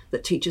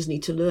that teachers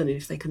need to learn. And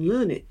if they can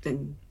learn it,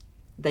 then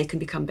they can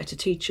become better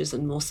teachers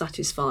and more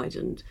satisfied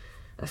and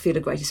feel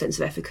a greater sense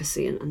of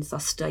efficacy and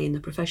thus stay in the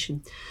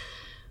profession.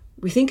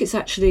 We think it's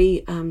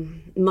actually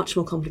much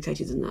more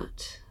complicated than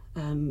that.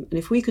 And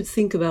if we could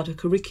think about a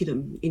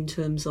curriculum in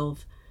terms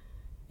of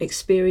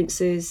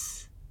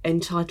experiences,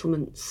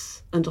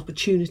 entitlements and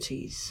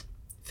opportunities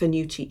for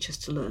new teachers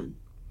to learn,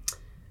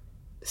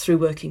 through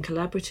working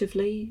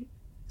collaboratively,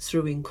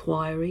 through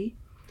inquiry,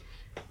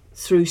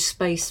 through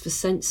space for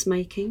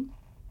sense-making,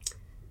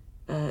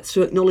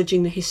 through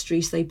acknowledging the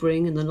histories they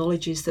bring and the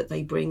knowledges that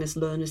they bring as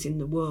learners in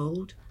the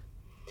world,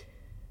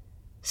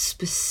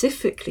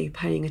 specifically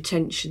paying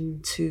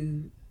attention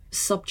to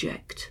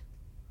subject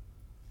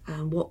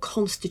and what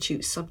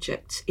constitutes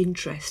subject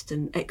interest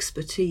and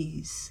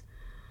expertise,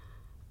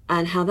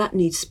 and how that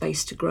needs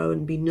space to grow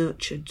and be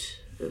nurtured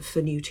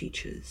for new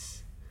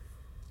teachers.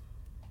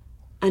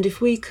 And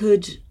if we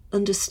could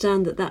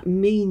understand that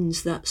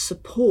means that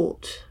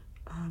support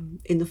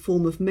in the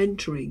form of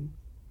mentoring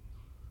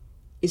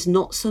is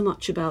not so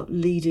much about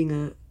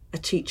leading a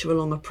teacher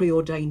along a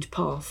preordained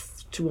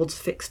path towards a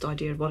fixed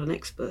idea of what an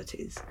expert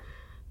is,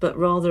 but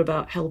rather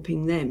about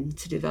helping them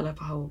to develop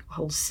a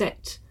whole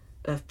set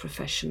of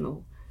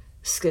professional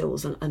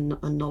skills and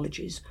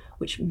knowledges,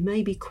 which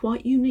may be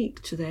quite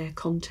unique to their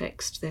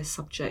context, their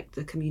subject,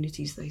 the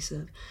communities they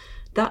serve.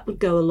 That would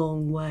go a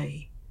long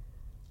way.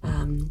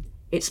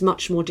 It's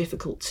much more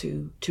difficult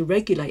to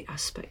regulate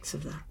aspects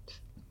of that.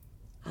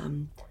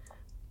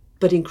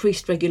 But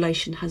increased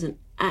regulation hasn't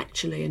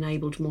actually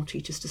enabled more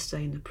teachers to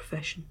stay in the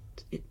profession.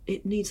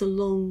 It needs a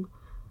long,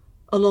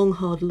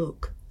 hard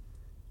look.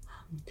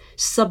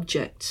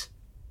 Subject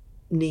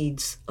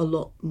needs a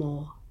lot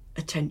more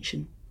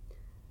attention.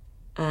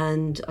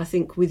 And I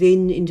think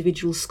within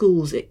individual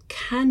schools, it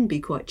can be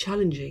quite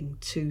challenging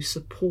to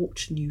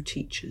support new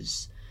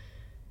teachers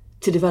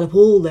to develop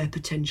all their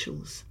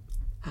potentials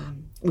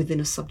within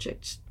a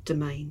subject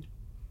domain.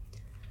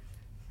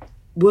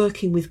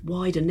 Working with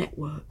wider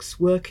networks,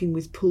 working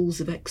with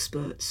pools of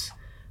experts,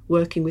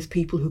 working with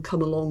people who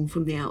come along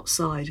from the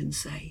outside and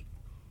say,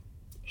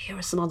 here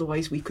are some other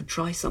ways we could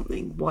try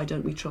something. Why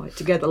don't we try it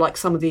together? Like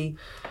some of the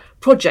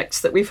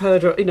projects that we've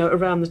heard,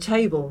 around the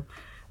table.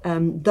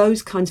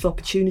 Those kinds of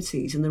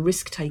opportunities and the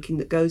risk-taking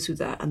that goes with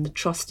that, and the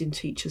trust in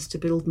teachers to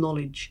build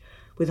knowledge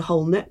with a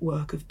whole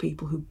network of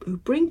people who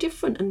bring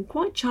different and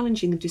quite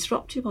challenging and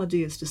disruptive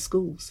ideas to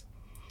schools.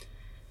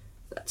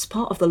 That's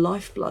part of the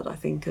lifeblood, I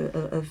think,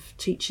 of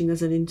teaching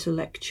as an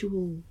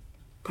intellectual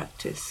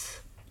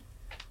practice,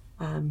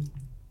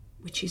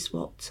 which is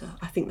what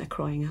I think they're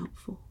crying out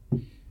for.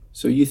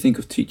 So you think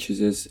of teachers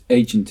as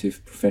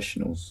agentive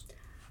professionals?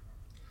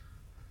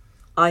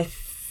 I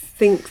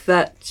think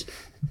that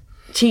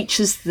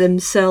teachers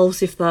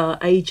themselves, if they're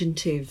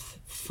agentive,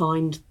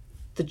 find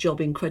the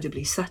job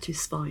incredibly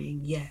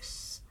satisfying,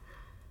 yes.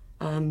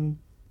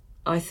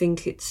 I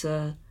think it's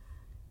an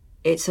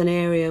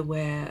area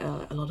where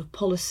a lot of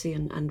policy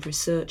and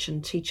research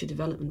and teacher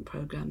development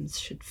programs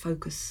should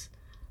focus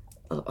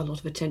a lot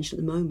of attention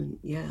at the moment.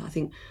 Yeah, I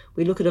think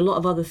we look at a lot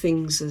of other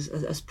things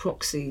as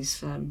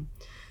proxies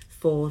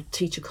for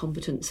teacher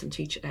competence and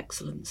teacher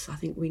excellence. I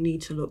think we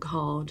need to look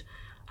hard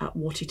at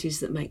what it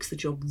is that makes the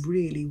job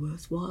really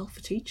worthwhile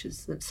for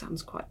teachers. That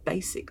sounds quite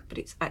basic, but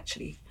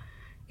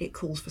it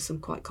calls for some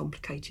quite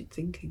complicated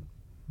thinking.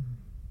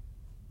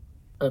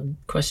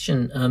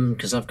 Question,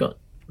 because I've got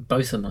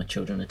both of my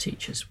children are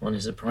teachers. One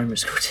is a primary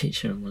school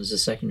teacher and one is a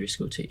secondary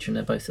school teacher, and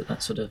they're both at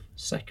that sort of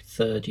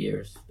third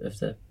year of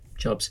their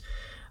jobs.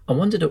 I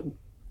wondered a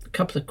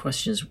couple of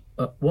questions.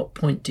 At what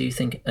point do you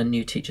think a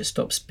new teacher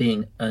stops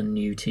being a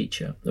new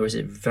teacher? Or is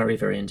it very,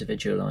 very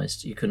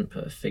individualised? You couldn't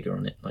put a figure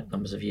on it, like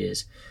numbers of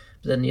years.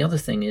 But then the other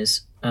thing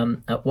is,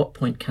 at what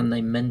point can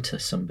they mentor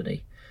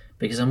somebody?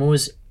 Because I'm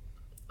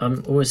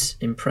always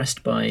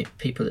impressed by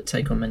people that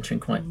take on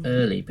mentoring quite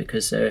early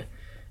because their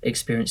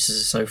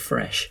experiences are so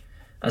fresh,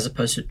 as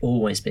opposed to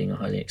always being a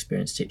highly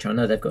experienced teacher. I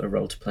know they've got a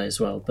role to play as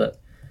well, but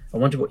I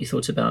wonder what you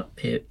thought about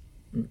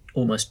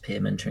almost peer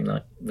mentoring,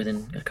 like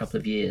within a couple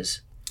of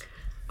years.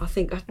 I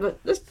think,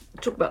 let's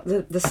talk about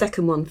the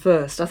second one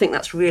first. I think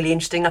that's really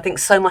interesting. I think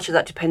so much of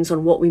that depends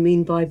on what we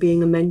mean by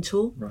being a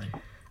mentor. Right.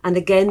 And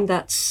again,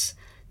 that's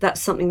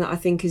something that I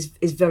think is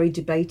very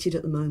debated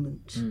at the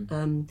moment.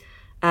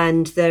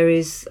 And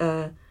there's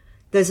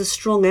a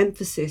strong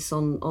emphasis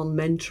on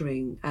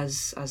mentoring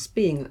as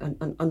being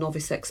a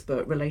novice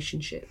expert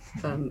relationship,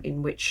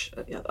 in which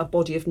a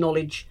body of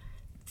knowledge,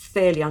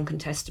 fairly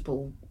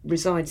uncontestable,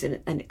 resides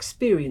in an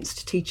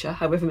experienced teacher,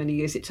 however many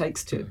years it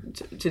takes to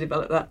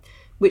develop that,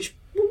 which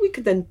we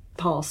could then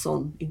pass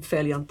on in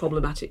fairly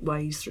unproblematic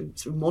ways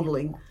through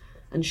modelling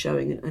and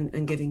showing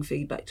and giving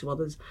feedback to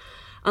others.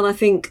 And I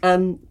think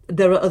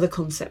there are other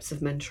concepts of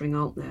mentoring,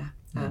 aren't there,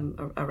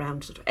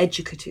 around sort of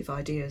educative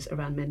ideas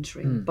around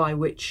mentoring, by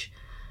which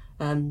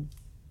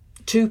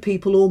two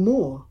people or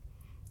more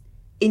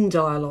in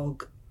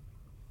dialogue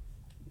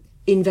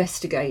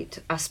investigate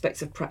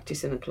aspects of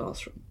practice in a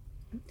classroom,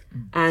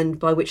 and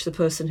by which the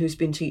person who's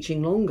been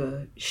teaching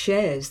longer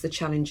shares the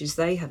challenges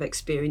they have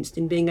experienced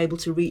in being able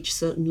to reach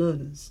certain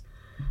learners,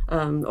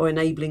 or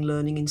enabling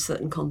learning in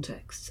certain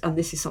contexts. And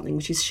this is something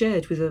which is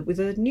shared with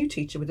a new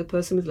teacher, with a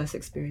person with less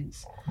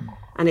experience,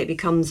 and it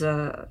becomes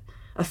a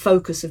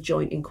focus of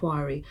joint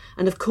inquiry.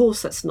 And of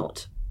course that's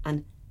not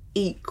an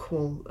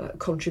equal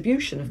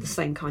contribution of the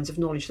same kinds of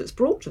knowledge that's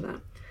brought to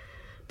that,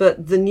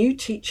 but the new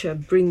teacher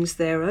brings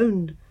their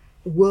own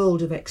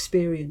world of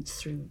experience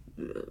through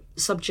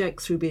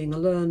subject, through being a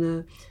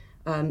learner,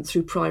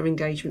 through prior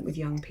engagement with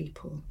young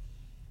people.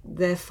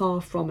 They're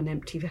far from an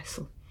empty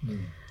vessel.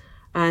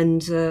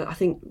 And I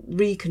think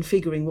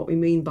reconfiguring what we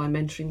mean by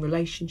mentoring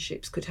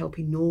relationships could help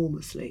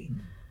enormously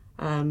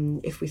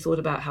if we thought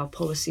about how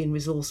policy and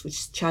resource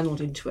was channeled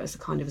into it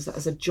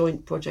as a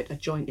joint project, a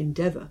joint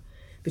endeavour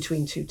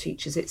between two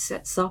teachers. It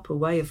sets up a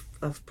way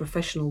of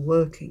professional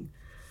working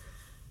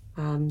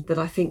that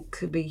I think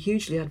could be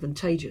hugely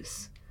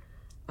advantageous.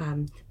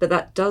 But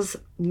that does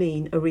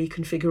mean a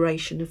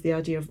reconfiguration of the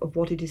idea of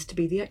what it is to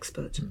be the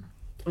expert,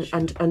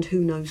 and who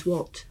knows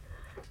what.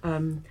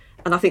 And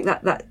I think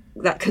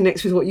that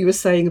connects with what you were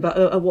saying about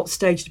at what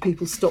stage do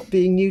people stop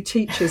being new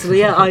teachers. Well,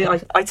 yeah,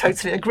 I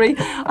totally agree.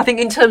 I think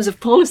in terms of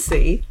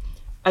policy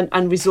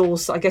and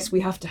resource, I guess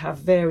we have to have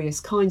various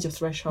kinds of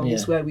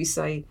thresholds where we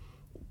say,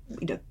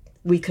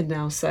 we can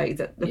now say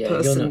that the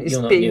person is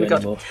being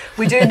regarded.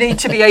 We do need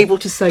to be able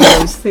to say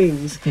those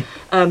things.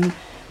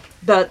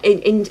 But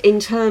in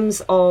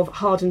terms of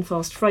hard and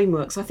fast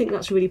frameworks, I think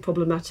that's really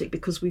problematic,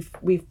 because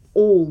we've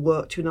all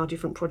worked in our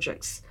different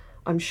projects,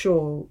 I'm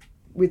sure,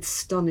 with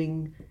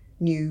stunning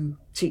new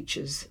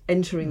teachers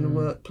entering the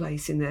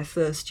workplace in their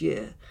first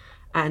year,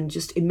 and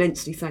just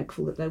immensely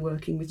thankful that they're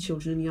working with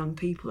children and young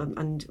people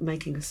and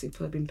making a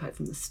superb impact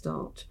from the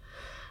start.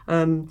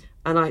 And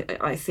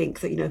I think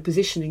that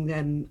positioning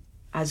them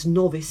as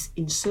novice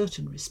in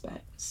certain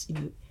respects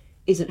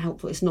isn't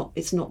helpful. It's not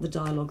the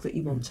dialogue that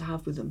you want to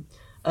have with them.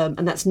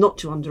 And that's not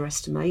to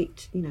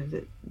underestimate,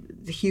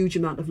 the huge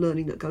amount of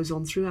learning that goes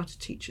on throughout a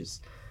teacher's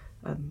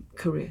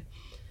career.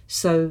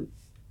 So,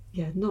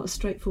 not a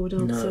straightforward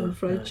answer, I'm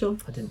afraid,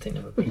 John. I didn't think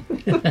there would be.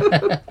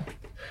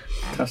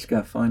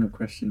 Kasia, final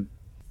question.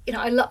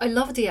 I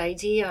love the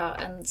idea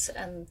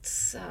and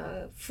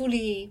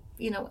fully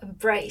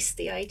embrace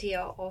the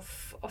idea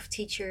of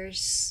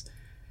teachers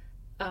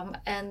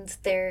and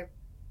their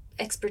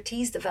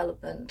expertise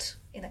development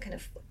in a kind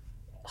of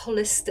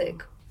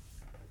holistic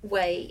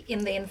way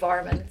in the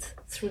environment,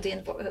 through the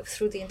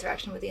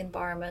interaction with the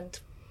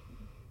environment,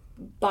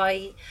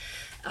 by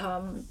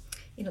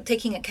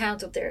taking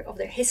account of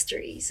their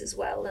histories as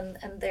well,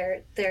 and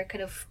their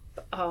kind of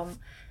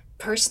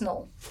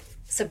personal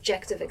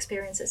subjective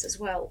experiences as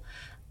well.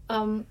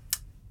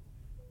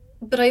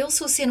 But I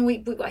also see,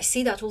 and I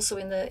see that also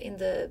in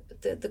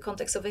the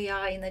context of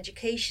AI in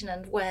education,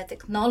 and where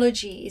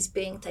technology is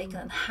being taken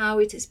and how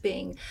it is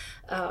being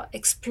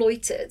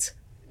exploited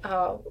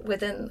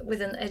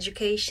within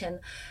education.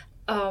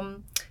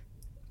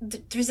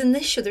 There's an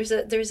issue.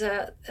 There's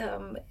a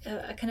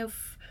kind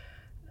of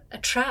a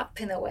trap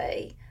in a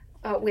way.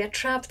 We are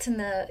trapped in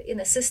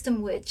a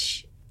system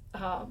which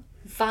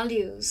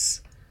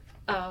values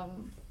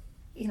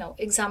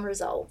exam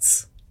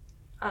results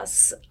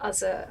as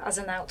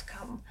an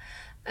outcome,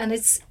 and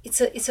it's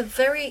a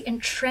very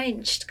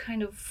entrenched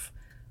kind of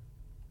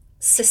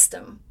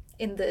system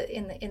in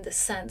the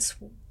sense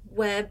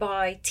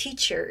whereby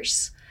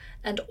teachers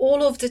and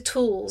all of the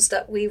tools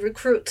that we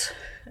recruit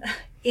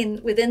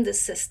within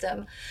this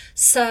system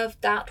serve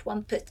that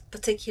one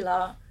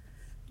particular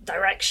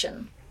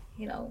direction,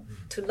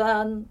 to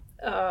learn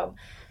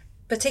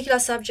particular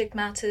subject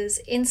matters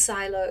in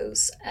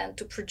silos and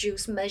to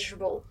produce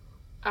measurable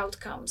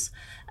outcomes.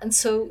 And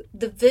so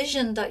the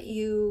vision that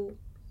you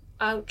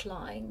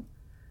outline,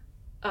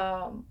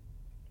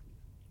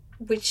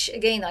 which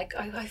again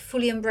I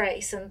fully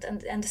embrace,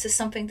 and this is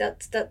something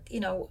that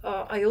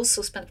I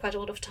also spent quite a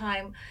lot of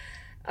time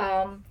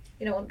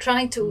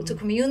trying to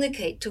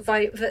communicate to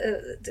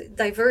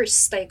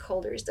diverse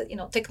stakeholders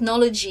that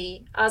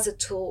technology as a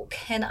tool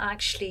can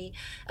actually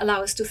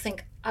allow us to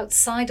think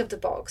outside of the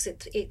box.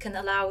 It can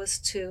allow us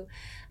to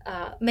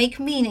make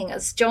meaning,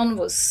 as John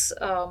was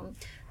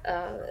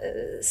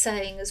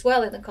saying as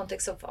well, in the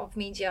context of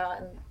media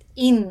and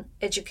in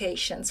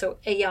education. So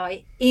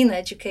AI in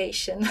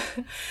education.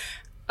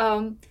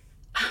 How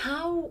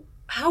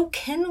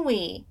can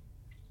we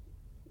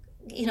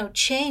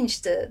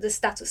change the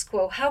status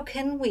quo? How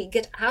can we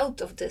get out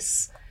of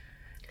this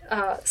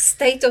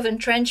state of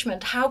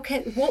entrenchment?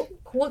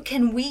 What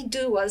can we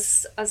do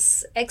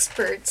as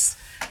experts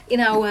in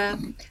our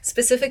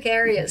specific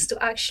areas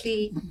to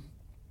actually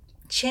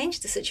change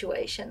the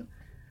situation?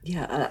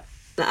 Yeah,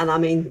 and I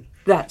mean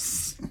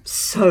that's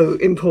so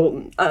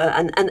important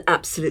and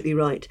absolutely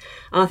right.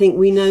 And I think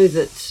we know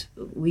that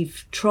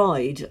we've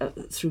tried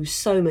through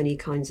so many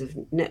kinds of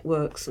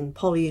networks and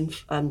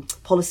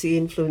policy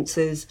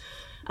influences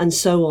and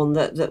so on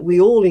that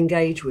we all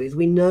engage with.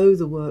 We know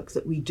the work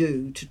that we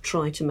do to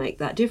try to make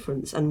that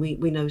difference, and we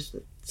know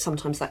that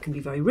sometimes that can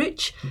be very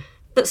rich,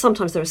 but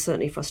sometimes there are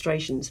certainly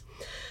frustrations.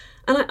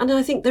 And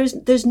I think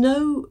there's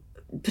no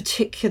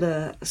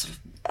particular sort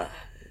of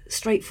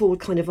straightforward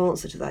kind of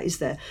answer to that, is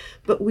there?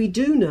 But we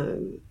do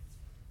know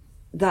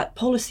that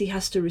policy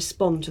has to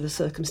respond to the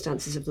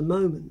circumstances of the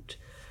moment,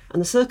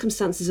 and the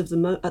circumstances at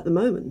the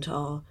moment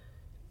are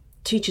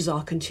teachers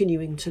are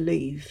continuing to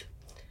leave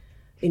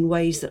in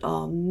ways that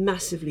are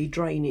massively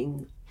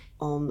draining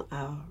on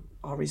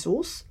our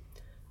resource,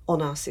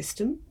 on our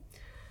system,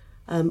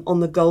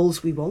 on the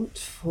goals we want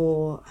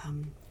for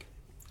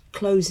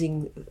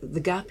closing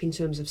the gap in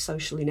terms of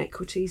social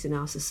inequities in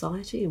our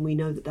society, and we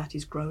know that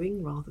is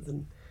growing rather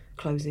than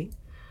closing.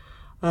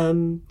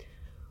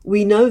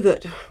 We know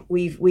that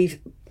we've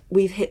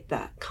hit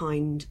that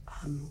kind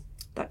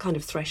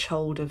of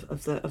threshold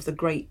of the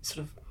great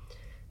sort of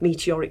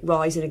meteoric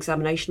rise in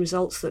examination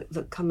results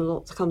that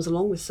comes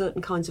along with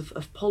certain kinds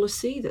of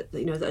policy that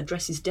that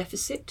addresses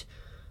deficit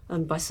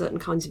by certain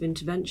kinds of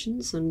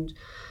interventions, and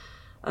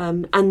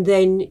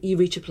then you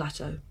reach a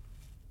plateau,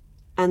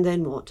 and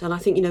then what? And I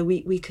think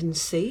we can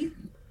see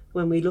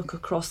when we look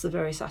across the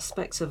various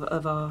aspects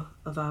of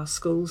our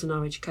schools and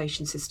our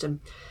education system,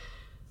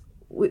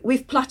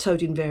 we've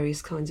plateaued in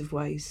various kinds of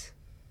ways.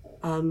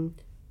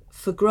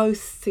 For growth,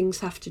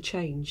 things have to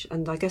change,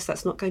 and I guess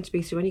that's not going to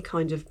be through any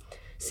kind of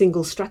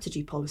single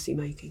strategy policy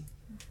making.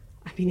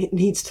 I mean, it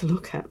needs to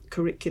look at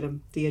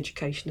curriculum, the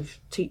education of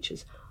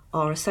teachers,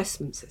 our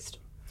assessment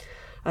system,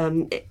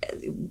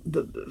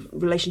 the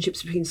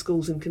relationships between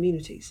schools and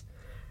communities.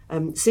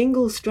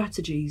 Single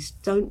strategies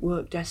don't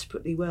work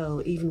desperately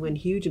well, even when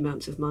huge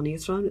amounts of money are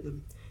thrown at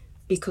them,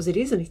 because it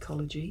is an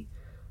ecology.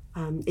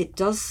 It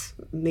does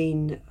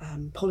mean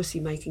policy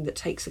making that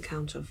takes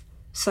account of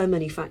so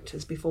many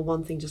factors before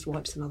one thing just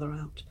wipes another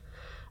out.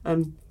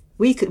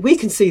 We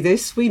can see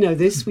this, we know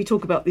this, we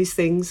talk about these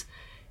things.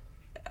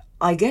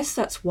 I guess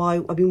that's why,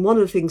 one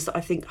of the things that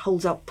I think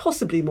holds out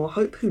possibly more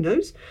hope, who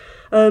knows,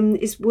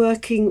 is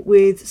working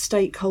with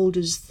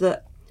stakeholders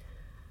that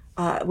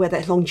where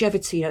their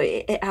longevity,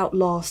 it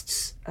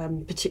outlasts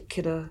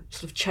particular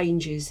sort of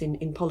changes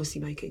in policy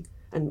making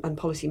and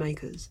policy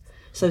makers.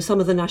 So some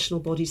of the national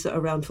bodies that are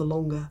around for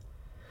longer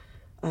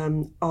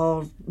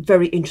are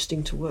very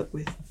interesting to work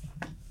with.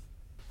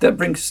 That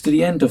brings us to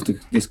the end of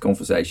this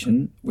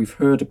conversation. We've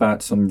heard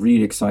about some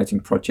really exciting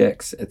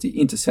projects at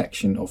the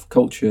intersection of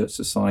culture,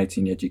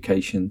 society and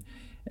education,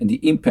 and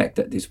the impact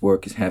that this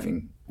work is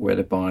having,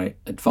 whether by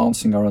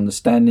advancing our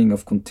understanding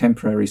of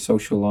contemporary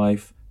social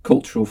life,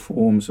 cultural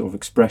forms of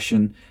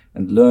expression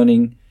and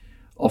learning,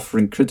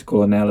 offering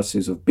critical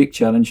analysis of big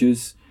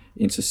challenges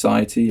in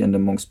society and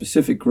among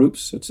specific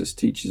groups such as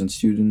teachers and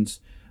students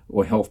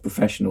or health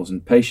professionals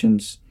and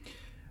patients,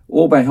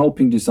 or by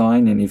helping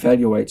design and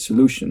evaluate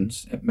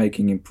solutions and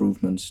making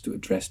improvements to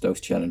address those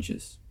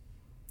challenges.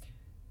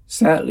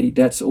 Sadly,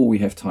 that's all we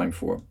have time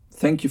for.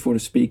 Thank you for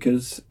the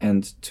speakers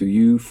and to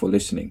you for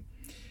listening.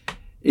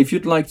 If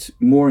you'd like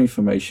more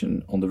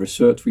information on the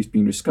research we've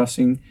been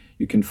discussing,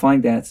 you can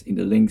find that in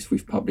the links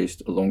we've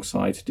published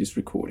alongside this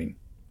recording.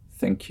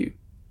 Thank you.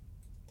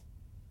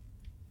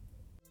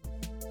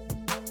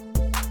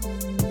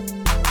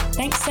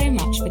 Thanks so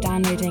much for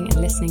downloading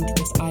and listening to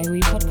this IOE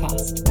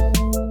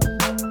podcast.